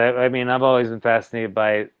what it is. I mean, I've always been fascinated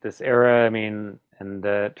by this era. I mean, and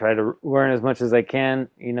try to learn as much as I can.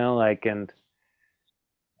 Like, and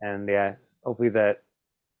yeah, hopefully that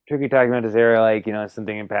tricky talking about this era, like, it's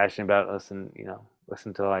something I'm passionate about.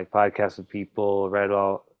 Listen to like podcasts with people, read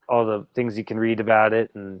all the things you can read about it,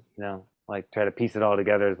 and like, try to piece it all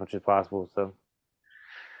together as much as possible. So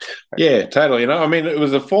Yeah, totally. I mean, it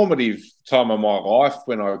was a formative time of my life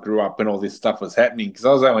when I grew up and all this stuff was happening, because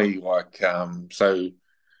I was only like, so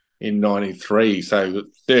in '93, so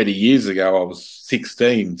 30 years ago, I was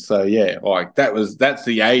 16. So yeah, like that's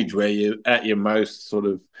the age where you're at your most sort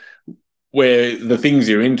of, where the things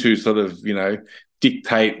you're into sort of,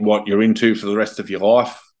 dictate what you're into for the rest of your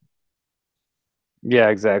life. Yeah,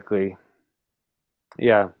 exactly.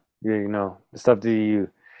 Yeah, the stuff that you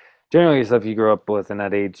generally stuff you grow up with in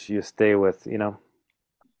that age, you stay with.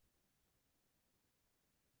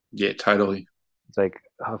 Yeah, totally. It's like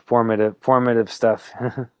formative stuff.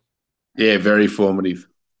 Yeah, very formative.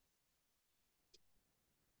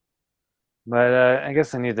 But I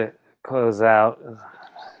guess I need to close out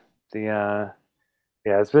the.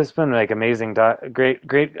 Yeah, it's been like amazing, great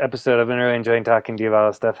episode. I've been really enjoying talking to you about all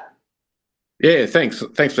this stuff. Yeah, thanks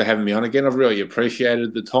for having me on again. I've really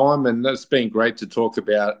appreciated the time, and it's been great to talk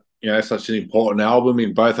about such an important album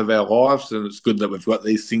in both of our lives. And it's good that we've got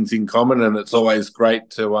these things in common, and it's always great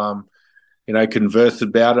to converse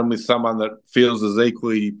about them with someone that feels as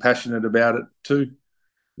equally passionate about it too.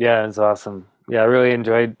 Yeah, it's awesome. Yeah, I really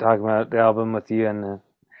enjoyed talking about the album with you and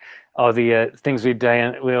all the things we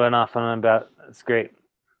went off on about. It's great.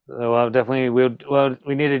 So definitely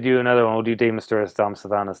we need to do another one. We'll do Dave Mysteris, Dom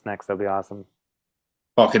Savanas next. That'll be awesome.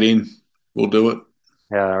 Lock it in. We'll do it.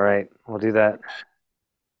 Yeah, all right. We'll do that.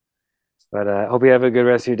 But hope you have a good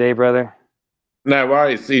rest of your day, brother. No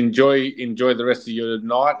worries. Enjoy the rest of your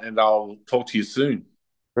night, and I'll talk to you soon.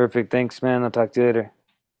 Perfect. Thanks, man. I'll talk to you later.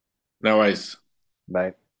 No worries.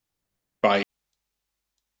 Bye.